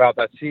about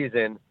that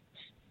season,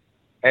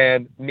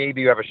 and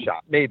maybe you have a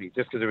shot. Maybe,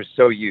 just because it was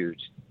so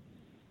huge.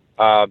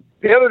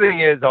 The other thing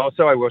is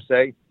also, I will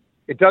say,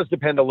 it does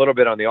depend a little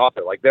bit on the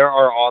author. Like, there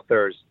are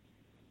authors,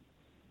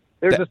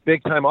 they're just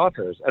big-time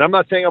authors. And I'm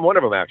not saying I'm one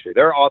of them, actually.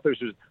 There are authors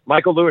who's...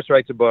 Michael Lewis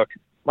writes a book.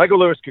 Michael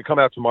Lewis could come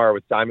out tomorrow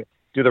with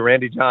do the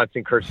Randy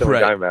Johnson, Kurt Schilling,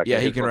 Right. Diamondback. Yeah,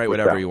 he can write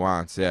whatever he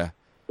wants, yeah.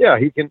 Yeah,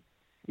 he can,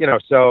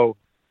 so...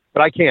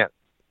 But I can't.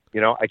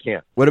 I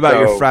can't. What about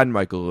your friend,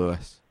 Michael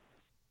Lewis?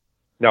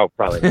 No,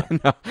 probably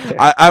not. No.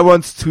 I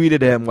once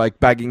tweeted him, like,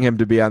 begging him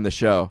to be on the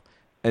show.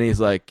 And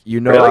he's like,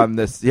 Really? I'm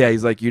this... Yeah,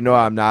 he's like,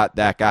 I'm not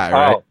that guy,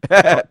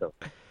 right?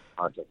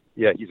 Awesome.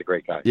 Yeah, he's a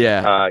great guy.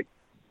 Yeah.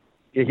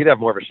 He'd have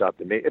more of a shot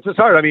than me. It's just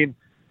hard. I mean...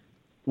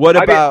 What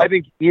about I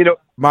think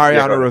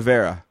Mariano yeah,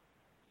 Rivera?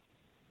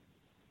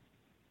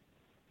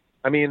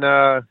 I mean,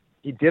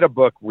 he did a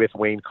book with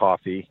Wayne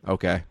Coffey.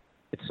 Okay.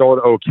 It sold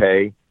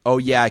okay. Oh,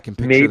 yeah, I can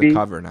picture the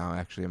cover now,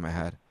 actually, in my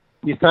head.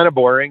 He's kind of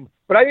boring.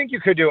 But I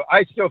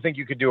still think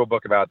you could do a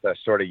book about the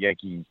sort of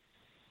Yankee...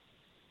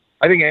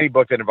 I think any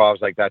book that involves,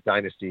 like, that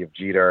dynasty of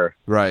Jeter...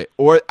 Right.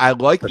 Or I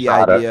like the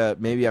Posada. idea,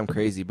 maybe I'm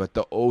crazy, but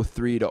the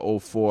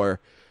 03-04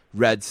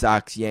 Red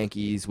Sox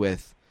Yankees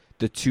with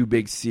the two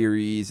big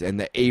series and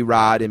the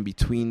A-Rod in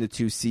between the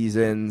two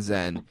seasons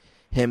and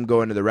him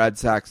going to the Red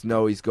Sox.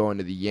 No, he's going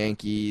to the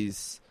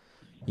Yankees.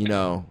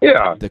 Yeah.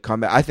 The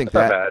comeback. I think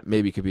That's not that bad.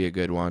 maybe could be a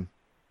good one.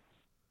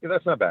 Yeah,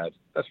 that's not bad.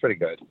 That's pretty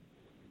good.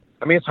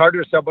 I mean, it's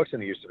harder to sell books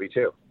than it used to be,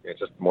 too. It's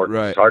just more...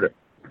 Right. It's harder.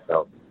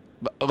 So...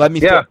 Let me.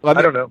 Yeah, I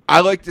don't know.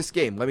 I like this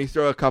game. Let me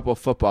throw a couple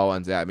football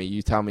ones at me.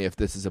 You tell me if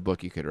this is a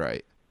book you could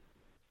write.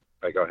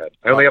 All right, go ahead.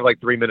 I only have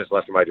like 3 minutes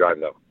left of my drive,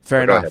 though.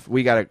 Fair So go enough. ahead.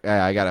 We gotta.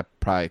 I gotta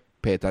probably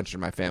pay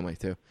attention to my family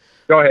too.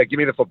 Go ahead. Give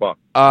me the football.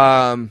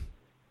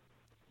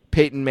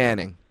 Peyton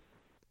Manning.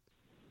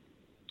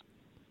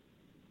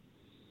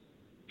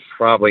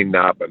 Probably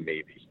not, but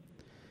maybe.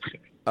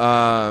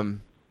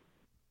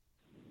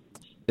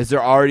 Is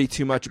there already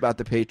too much about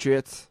the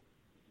Patriots?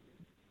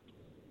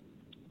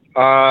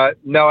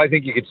 No, I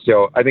think you could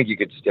still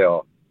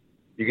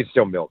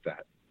milk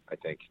that. I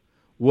think.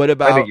 What I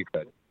about think you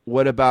could.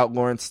 What about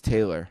Lawrence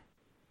Taylor?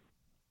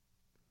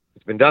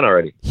 It's been done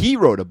already. He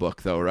wrote a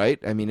book though, right?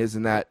 I mean,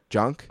 isn't that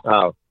junk?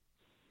 Oh.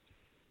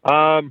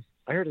 I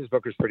heard his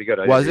book was pretty good.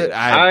 Was it?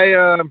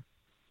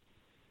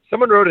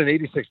 Someone wrote an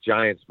 '86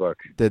 Giants book,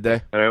 Did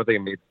they? and I don't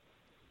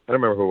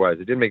remember who it was.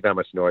 It didn't make that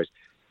much noise.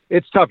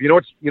 It's tough. You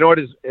know what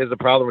is the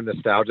problem with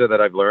nostalgia that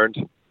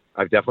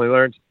I've definitely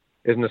learned,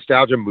 is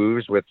nostalgia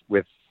moves with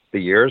the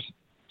years.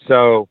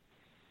 So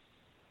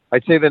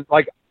I'd say that,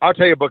 like, I'll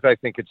tell you a book that I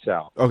think could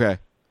sell. Okay.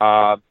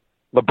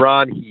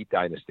 LeBron Heat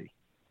Dynasty.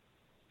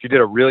 If you did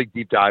a really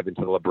deep dive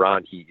into the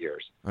LeBron Heat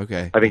years,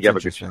 Okay. I think you have a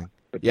That's good interesting.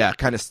 shot. Yeah,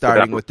 kind of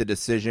starting with the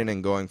decision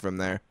and going from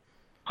there.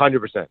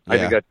 100%. I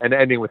think that, and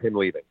ending with him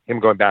leaving, him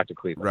going back to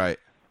Cleveland. Right.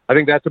 I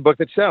think that's a book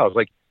that sells.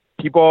 Like,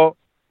 people,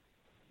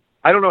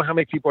 I don't know how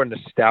many people are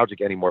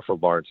nostalgic anymore for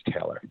Lawrence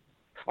Taylor.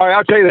 All right,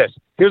 I'll tell you this.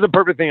 Here's a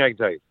perfect thing I can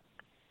tell you.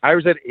 I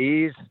was at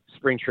A's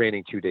spring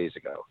training 2 days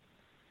ago.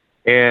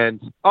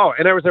 And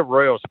I was at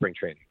Royals spring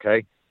training,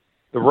 okay?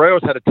 The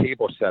Royals had a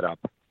table set up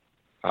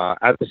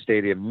at the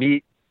stadium,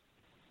 meet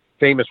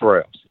famous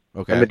Royals.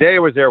 Okay. And the day I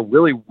was there,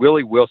 Willie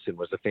Wilson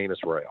was the famous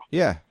Royal.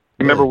 Yeah.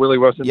 Remember Willie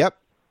Wilson? Yep.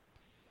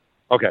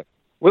 Okay.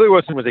 Willie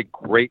Wilson was a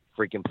great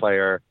freaking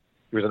player.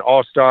 He was an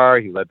all-star.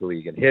 He led the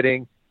league in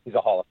hitting. He's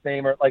a Hall of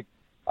Famer. Like,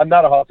 I'm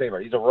not a Hall of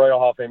Famer. He's a Royal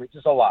Hall of Famer.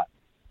 Just a lot.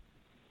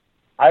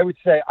 I would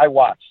say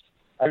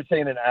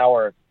in an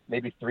hour,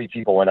 maybe 3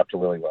 people went up to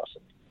Willie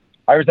Wilson.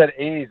 I was at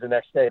A's the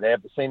next day. They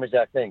have the same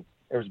exact thing.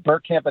 It was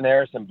Burt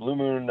Campaneris and Blue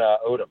Moon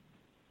Odom,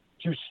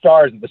 2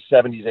 stars of the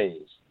 70s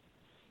A's.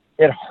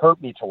 It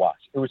hurt me to watch.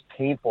 It was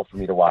painful for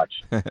me to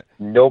watch.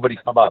 Nobody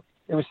come up.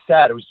 It was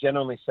sad. It was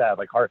genuinely sad.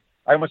 Like, hard.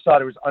 I almost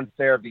thought it was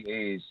unfair of the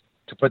A's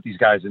to put these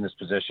guys in this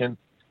position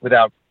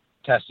without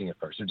testing it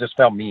first. It just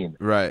felt mean.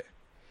 Right.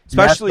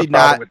 Especially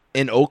not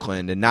in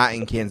Oakland and not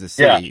in Kansas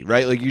City,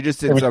 right? Like, you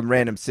just in some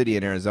random city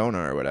in Arizona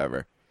or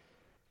whatever.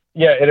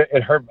 Yeah,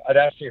 it hurt. It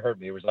actually hurt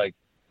me. It was like,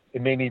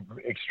 it made me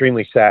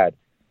extremely sad.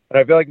 And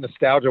I feel like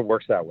nostalgia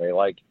works that way.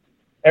 Like,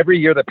 every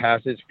year that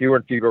passes, fewer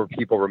and fewer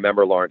people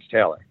remember Lawrence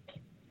Taylor,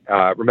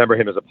 remember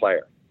him as a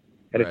player.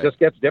 And it just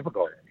gets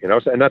difficult,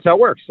 and that's how it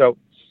works. So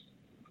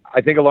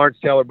I think a Lawrence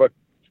Taylor book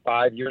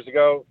 5 years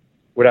ago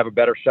would have a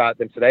better shot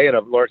than today, and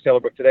a Lawrence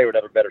Taylor book today would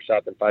have a better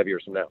shot than 5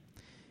 years from now.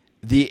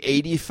 The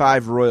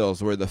 85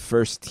 Royals were the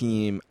first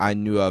team I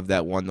knew of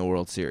that won the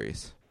World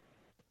Series.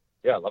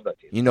 Yeah, I love that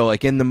team.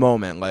 Like, in the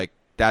moment, like,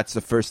 that's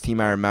the first team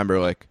I remember,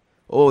 like,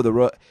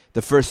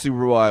 the first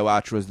Super Bowl I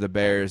watched was the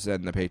Bears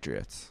and the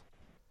Patriots.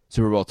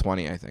 Super Bowl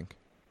 20, I think.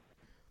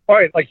 All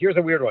right, like, here's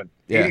a weird one.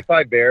 Yeah.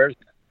 85 Bears.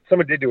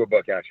 Someone did do a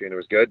book, actually, and it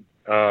was good.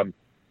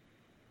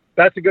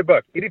 That's a good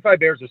book. 85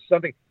 Bears is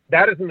something.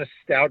 That is a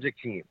nostalgic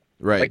team.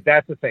 Right. Like,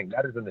 that's the thing.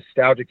 That is a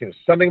nostalgic team.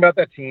 There's something about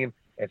that team.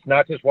 It's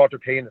not just Walter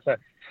Payton. It's not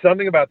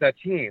something about that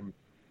team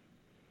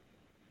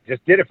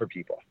just did it for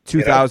people.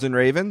 2000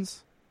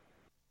 Ravens?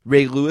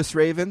 Ray Lewis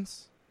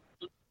Ravens?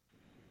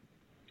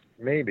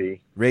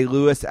 Maybe. Ray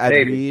Lewis, Ed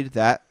Reed,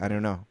 that? I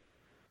don't know.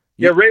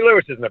 Yeah, Ray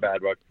Lewis isn't a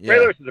bad book. Yeah. Ray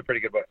Lewis is a pretty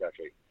good book,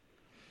 actually.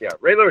 Yeah,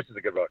 Ray Lewis is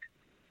a good book.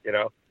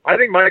 I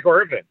think Michael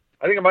Irvin.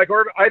 I think a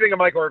Michael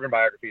Irvin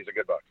biography is a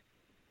good book.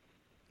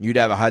 You'd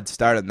have a head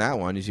start on that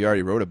one, because you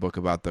already wrote a book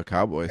about the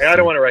Cowboys. And I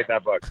don't want to write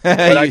that book, but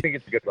I think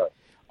it's a good book.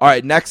 All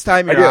right, next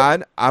time you're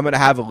on, I'm going to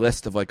have a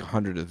list of like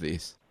 100 of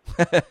these.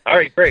 All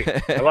right, great.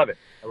 I love it.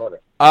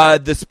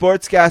 The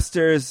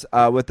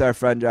Sportscasters with our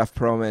friend Jeff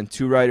Pearlman,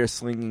 2 writers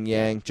slinging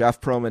yang,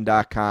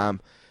 jeffpearlman.com.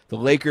 The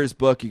Lakers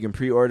book, you can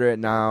pre-order it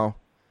now.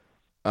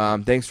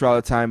 Thanks for all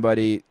the time,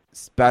 buddy.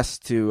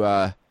 Best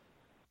to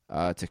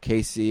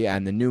Casey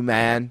and the new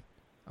man.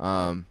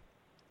 Thank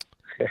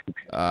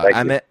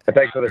Emmett. you. And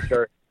thanks for the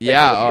shirt.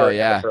 Yeah,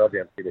 yeah.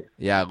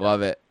 Yeah,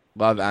 love it.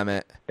 Love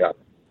Emmett. Yeah.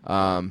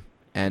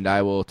 And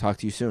I will talk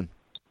to you soon.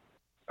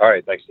 All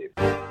right, thanks, Steve.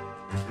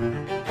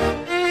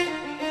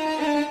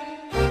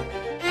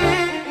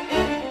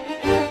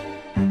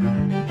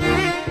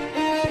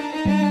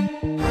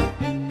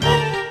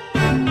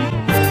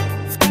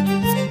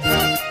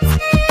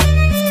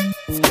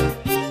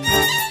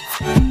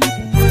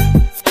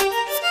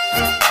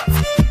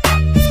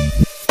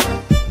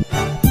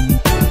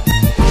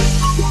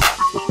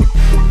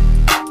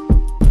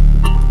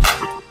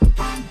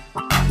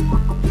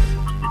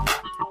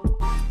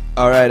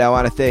 All right, I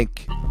want to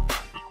thank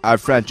our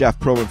friend Jeff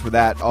Pearlman for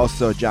that.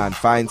 Also, John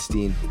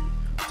Feinstein.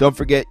 Don't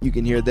forget, you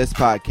can hear this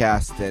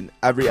podcast and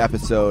every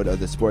episode of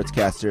the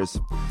Sportscasters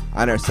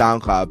on our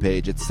SoundCloud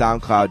page. It's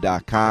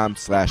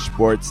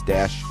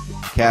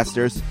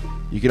soundcloud.com/sports-casters.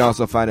 You can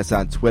also find us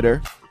on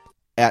Twitter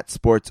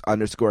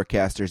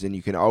 @sports_casters, and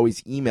you can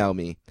always email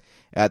me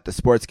at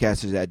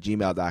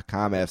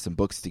thesportscasters@gmail.com. I have some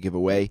books to give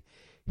away.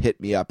 Hit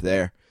me up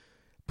there.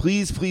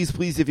 Please, please,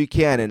 please, if you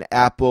can, an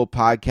Apple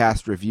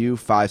podcast review,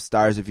 5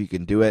 stars if you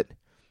can do it.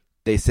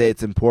 They say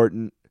it's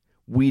important.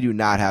 We do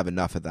not have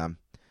enough of them.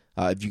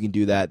 If you can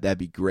do that, that'd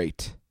be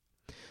great.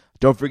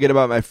 Don't forget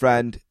about my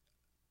friend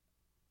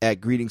at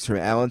Greetings from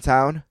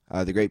Allentown,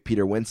 the great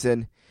Peter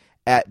Winson,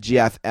 at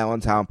GF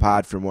Allentown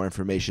Pod for more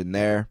information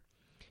there.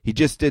 He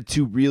just did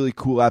 2 really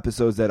cool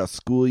episodes that'll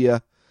school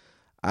you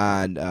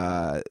on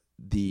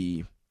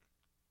the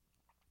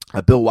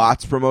Bill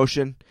Watts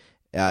promotion.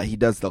 He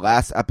does the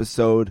last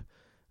episode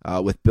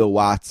with Bill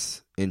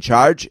Watts in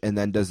charge, and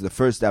then does the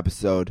first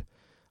episode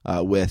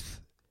with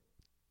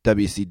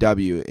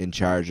WCW in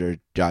charge, or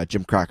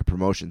Jim Crockett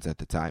Promotions at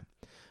the time.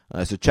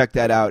 So check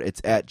that out. It's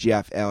at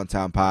GF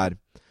Allentown Pod.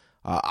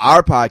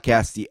 Our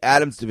podcast, the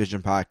Adams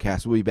Division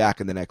podcast, will be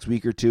back in the next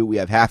week or 2. We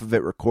have half of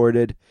it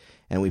recorded,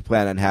 and we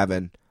plan on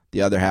having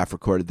the other half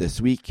recorded this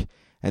week.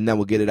 And then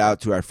we'll get it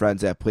out to our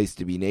friends at Place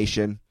to Be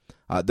Nation.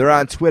 They're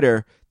on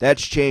Twitter.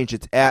 That's changed.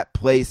 It's at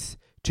Place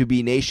to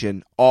Be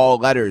Nation, all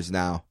letters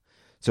now.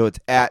 So it's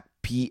at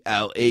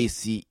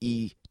PLACET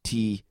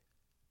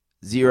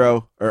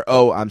 0 or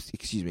O.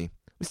 Excuse me.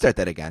 Let me start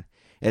that again.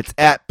 It's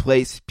at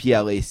Place,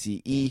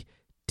 PlaceTobenation.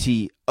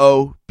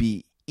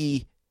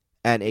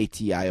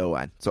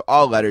 So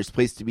all letters,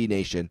 Place to Be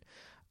Nation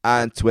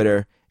on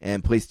Twitter,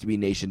 and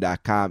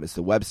placetobenation.com is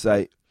the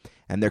website.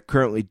 And they're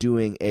currently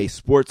doing a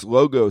sports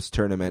logos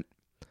tournament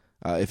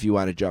if you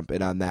want to jump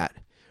in on that.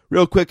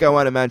 Real quick, I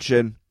want to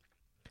mention,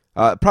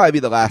 probably be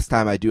the last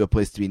time I do a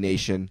Place to Be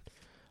Nation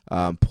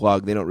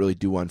plug. They don't really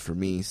do one for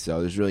me,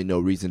 so there's really no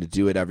reason to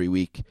do it every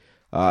week.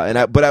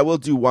 But I will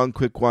do one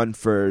quick one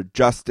for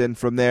Justin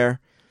from there.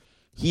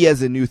 He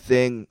has a new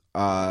thing,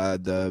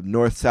 the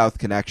North-South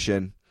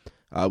connection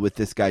with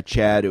this guy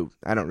Chad, who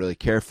I don't really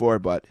care for,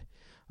 but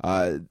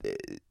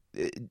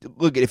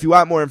look, if you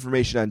want more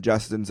information on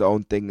Justin's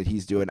own thing that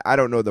he's doing, I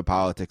don't know the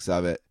politics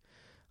of it,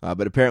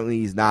 but apparently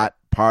he's not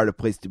part of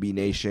Place to Be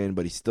Nation,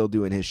 but he's still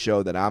doing his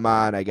show that I'm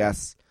on, I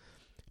guess.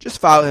 Just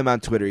follow him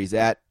on Twitter. He's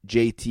at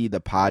JT the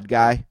Pod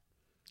Guy,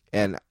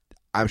 and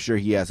I'm sure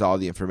he has all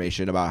the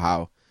information about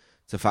how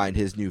to find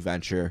his new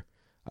venture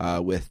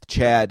with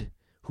Chad,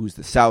 who's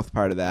the south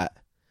part of that.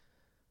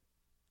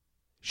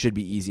 Should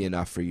be easy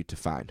enough for you to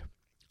find.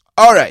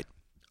 All right.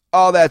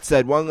 All that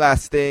said, one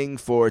last thing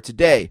for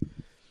today.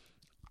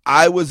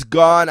 I was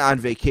gone on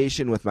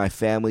vacation with my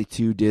family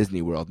to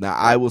Disney World. Now,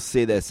 I will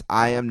say this.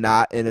 I am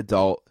not an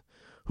adult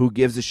who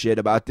gives a shit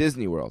about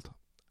Disney World.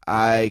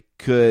 I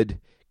could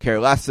care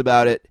less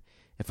about it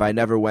if I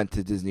never went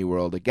to Disney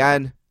World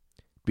again.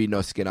 Be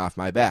no skin off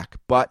my back.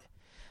 But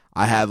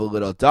I have a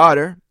little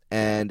daughter,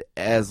 and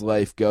as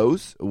life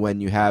goes, when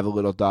you have a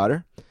little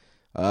daughter,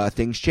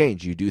 things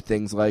change. You do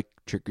things like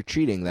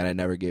trick-or-treating that I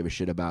never gave a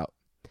shit about.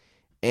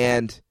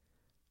 And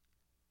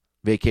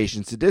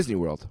vacations to Disney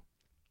World.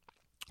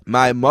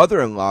 My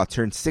mother-in-law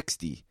turned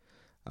 60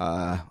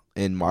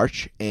 in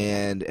March,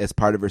 and as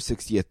part of her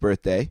 60th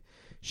birthday,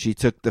 she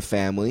took the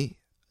family,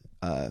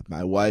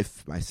 my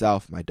wife,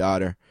 myself, my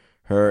daughter,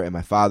 her, and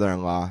my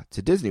father-in-law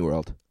to Disney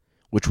World,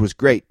 which was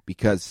great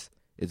because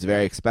it's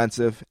very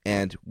expensive,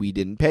 and we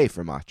didn't pay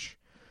for much,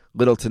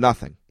 little to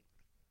nothing.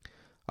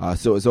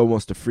 So it was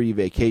almost a free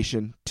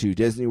vacation to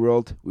Disney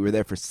World. We were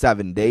there for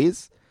 7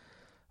 days.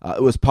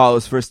 It was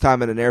Paula's first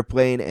time on an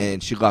airplane,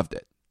 and she loved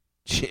it.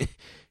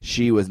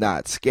 She was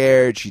not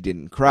scared. She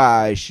didn't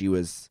cry. She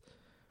was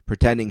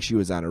pretending she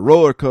was on a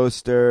roller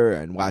coaster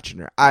and watching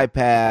her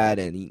iPad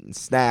and eating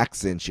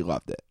snacks, and she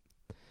loved it.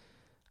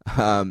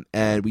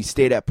 And we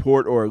stayed at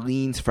Port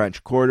Orleans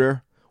French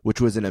Quarter, which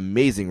was an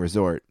amazing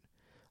resort.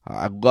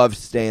 I loved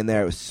staying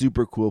there. It was a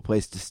super cool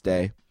place to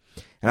stay.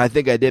 And I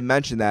think I did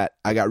mention that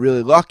I got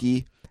really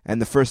lucky,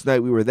 and the first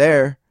night we were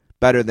there,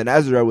 Better Than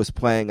Ezra was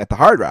playing at the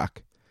Hard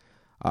Rock.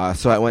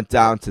 So I went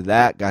down to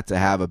that, got to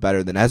have a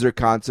Better Than Ezra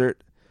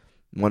concert,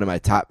 one of my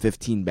top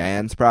 15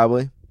 bands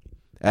probably,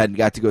 and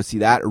got to go see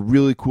that. A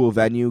really cool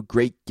venue,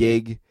 great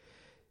gig,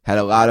 had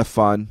a lot of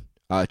fun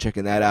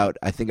checking that out.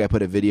 I think I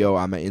put a video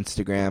on my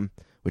Instagram,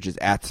 which is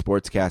at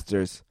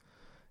Sportscasters,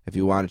 if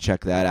you want to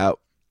check that out.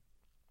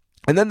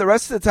 And then the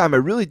rest of the time, I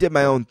really did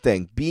my own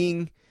thing,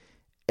 being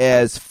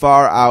as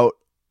far out,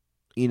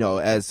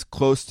 as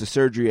close to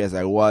surgery as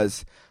I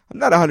was. I'm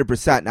not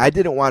 100%, and I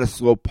didn't want to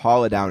slow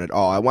Paula down at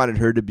all. I wanted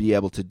her to be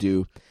able to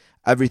do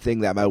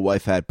everything that my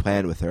wife had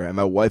planned with her. And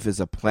my wife is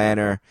a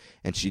planner,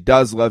 and she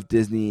does love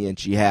Disney, and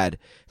she had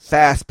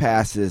fast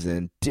passes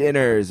and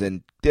dinners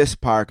and this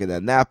park and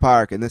then that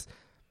park and this.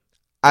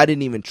 I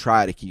didn't even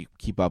try to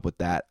keep up with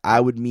that.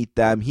 I would meet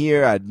them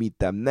here. I'd meet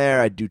them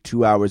there. I'd do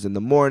 2 hours in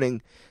the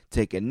morning,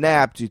 take a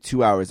nap, do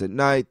 2 hours at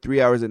night,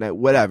 3 hours at night,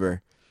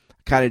 whatever.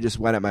 Kind of just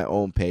went at my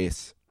own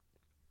pace.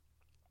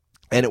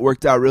 And it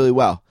worked out really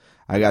well.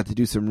 I got to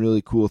do some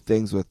really cool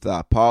things with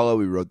Paula.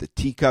 We rode the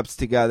teacups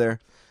together.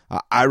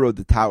 I rode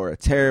the Tower of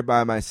Terror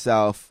by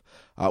myself.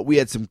 We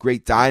had some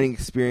great dining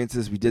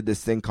experiences. We did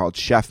this thing called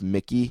Chef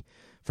Mickey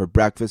for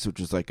breakfast,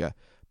 which was like a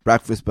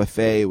breakfast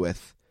buffet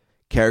with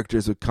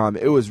characters would come.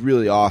 It was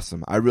really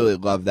awesome. I really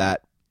loved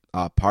that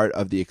part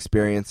of the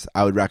experience.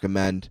 I would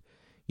recommend,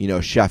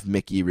 Chef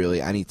Mickey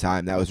really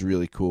anytime. That was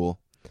really cool.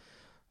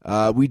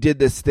 We did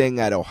this thing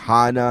at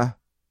Ohana.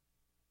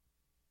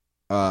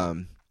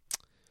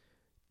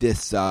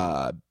 This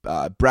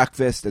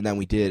breakfast, and then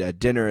we did a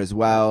dinner as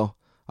well.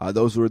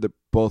 Those were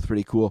both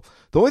pretty cool.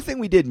 The only thing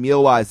we did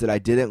meal-wise that I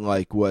didn't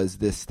like was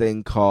this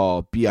thing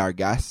called Be Our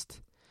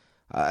Guest.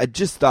 I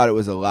just thought it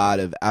was a lot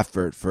of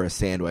effort for a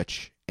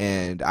sandwich,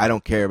 and I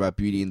don't care about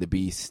Beauty and the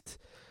Beast.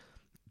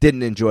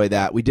 Didn't enjoy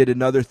that. We did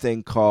another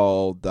thing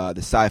called the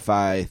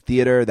Sci-Fi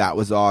Theater. That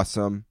was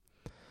awesome.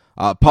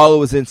 Paula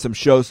was in some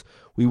shows.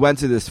 We went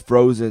to this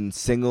Frozen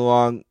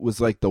sing-along. It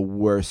was like the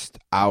worst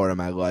hour of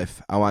my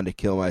life. I wanted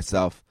to kill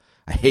myself.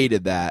 I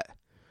hated that.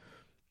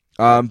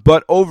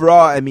 But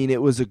overall,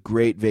 it was a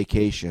great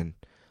vacation.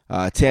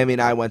 Tammy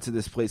and I went to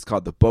this place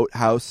called the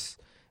Boathouse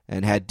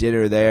and had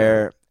dinner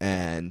there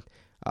and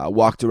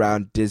walked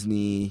around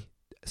Disney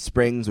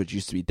Springs, which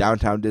used to be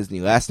downtown Disney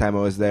last time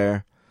I was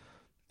there.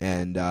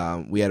 And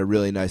we had a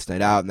really nice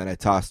night out, and then I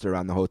tossed her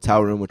around the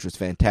hotel room, which was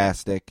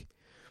fantastic.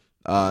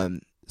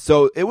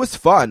 So it was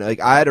fun.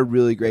 I had a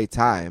really great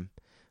time.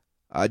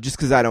 Just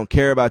because I don't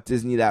care about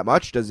Disney that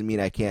much doesn't mean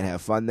I can't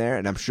have fun there,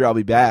 and I'm sure I'll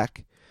be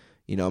back.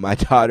 My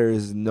daughter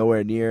is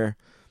nowhere near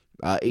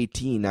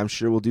 18. I'm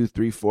sure we'll do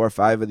 3, 4,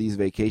 5 of these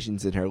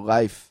vacations in her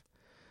life.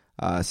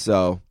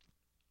 So,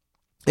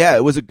 yeah,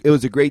 it was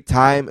a great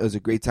time. It was a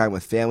great time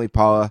with family.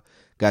 Paula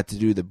got to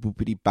do the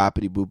boopity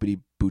boppity boopity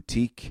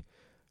boutique,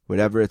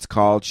 whatever it's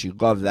called. She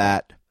loved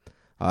that.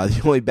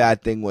 The only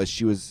bad thing was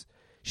she's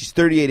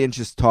 38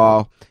 inches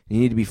tall, and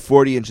you need to be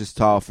 40 inches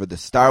tall for the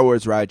Star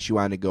Wars ride she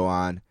wanted to go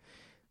on.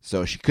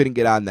 So she couldn't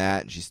get on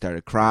that, and she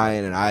started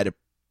crying, and I had to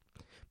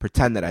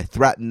pretend that I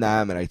threatened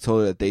them, and I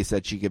told her that they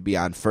said she could be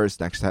on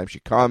first next time she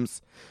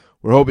comes.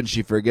 We're hoping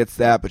she forgets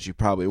that, but she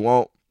probably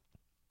won't.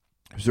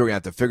 So we're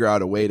going to have to figure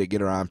out a way to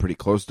get her on pretty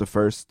close to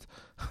first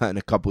in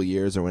a couple of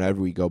years or whenever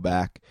we go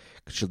back,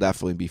 because she'll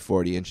definitely be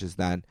 40 inches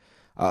then.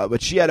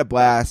 But she had a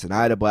blast, and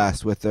I had a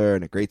blast with her,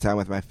 and a great time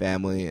with my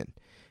family, and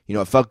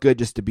it felt good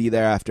just to be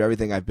there after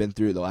everything I've been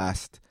through the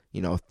last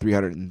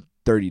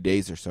 330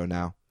 days or so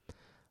now.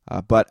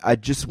 But I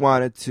just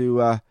wanted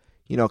to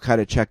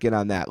kind of check in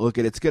on that. Look,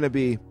 it's gonna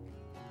be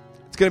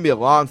a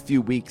long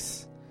few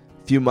weeks,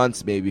 few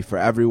months maybe for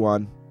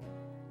everyone.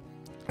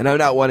 And I'm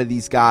not one of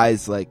these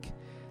guys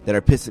that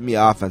are pissing me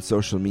off on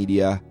social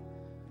media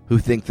who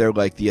think they're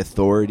like the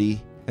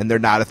authority, and they're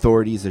not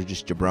authorities. They're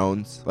just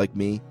jabrones like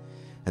me,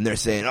 and they're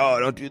saying, "Oh,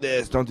 don't do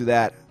this, don't do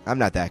that." I'm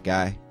not that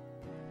guy.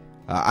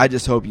 I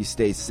just hope you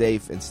stay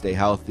safe and stay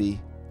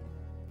healthy.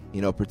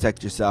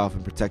 Protect yourself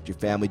and protect your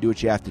family. Do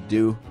what you have to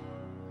do.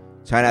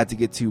 Try not to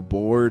get too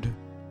bored.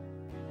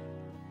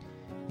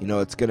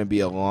 It's going to be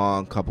a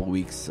long couple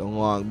weeks, a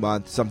long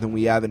month, something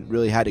we haven't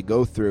really had to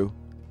go through.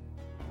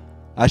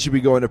 I should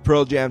be going to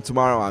Pearl Jam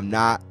tomorrow. I'm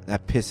not.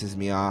 That pisses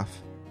me off.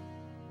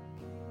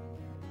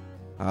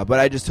 But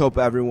I just hope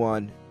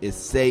everyone is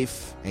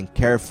safe and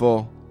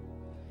careful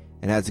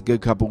and has a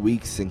good couple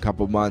weeks and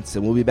couple months.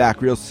 And we'll be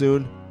back real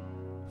soon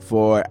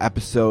for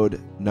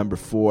episode number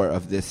 4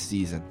 of this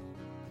season.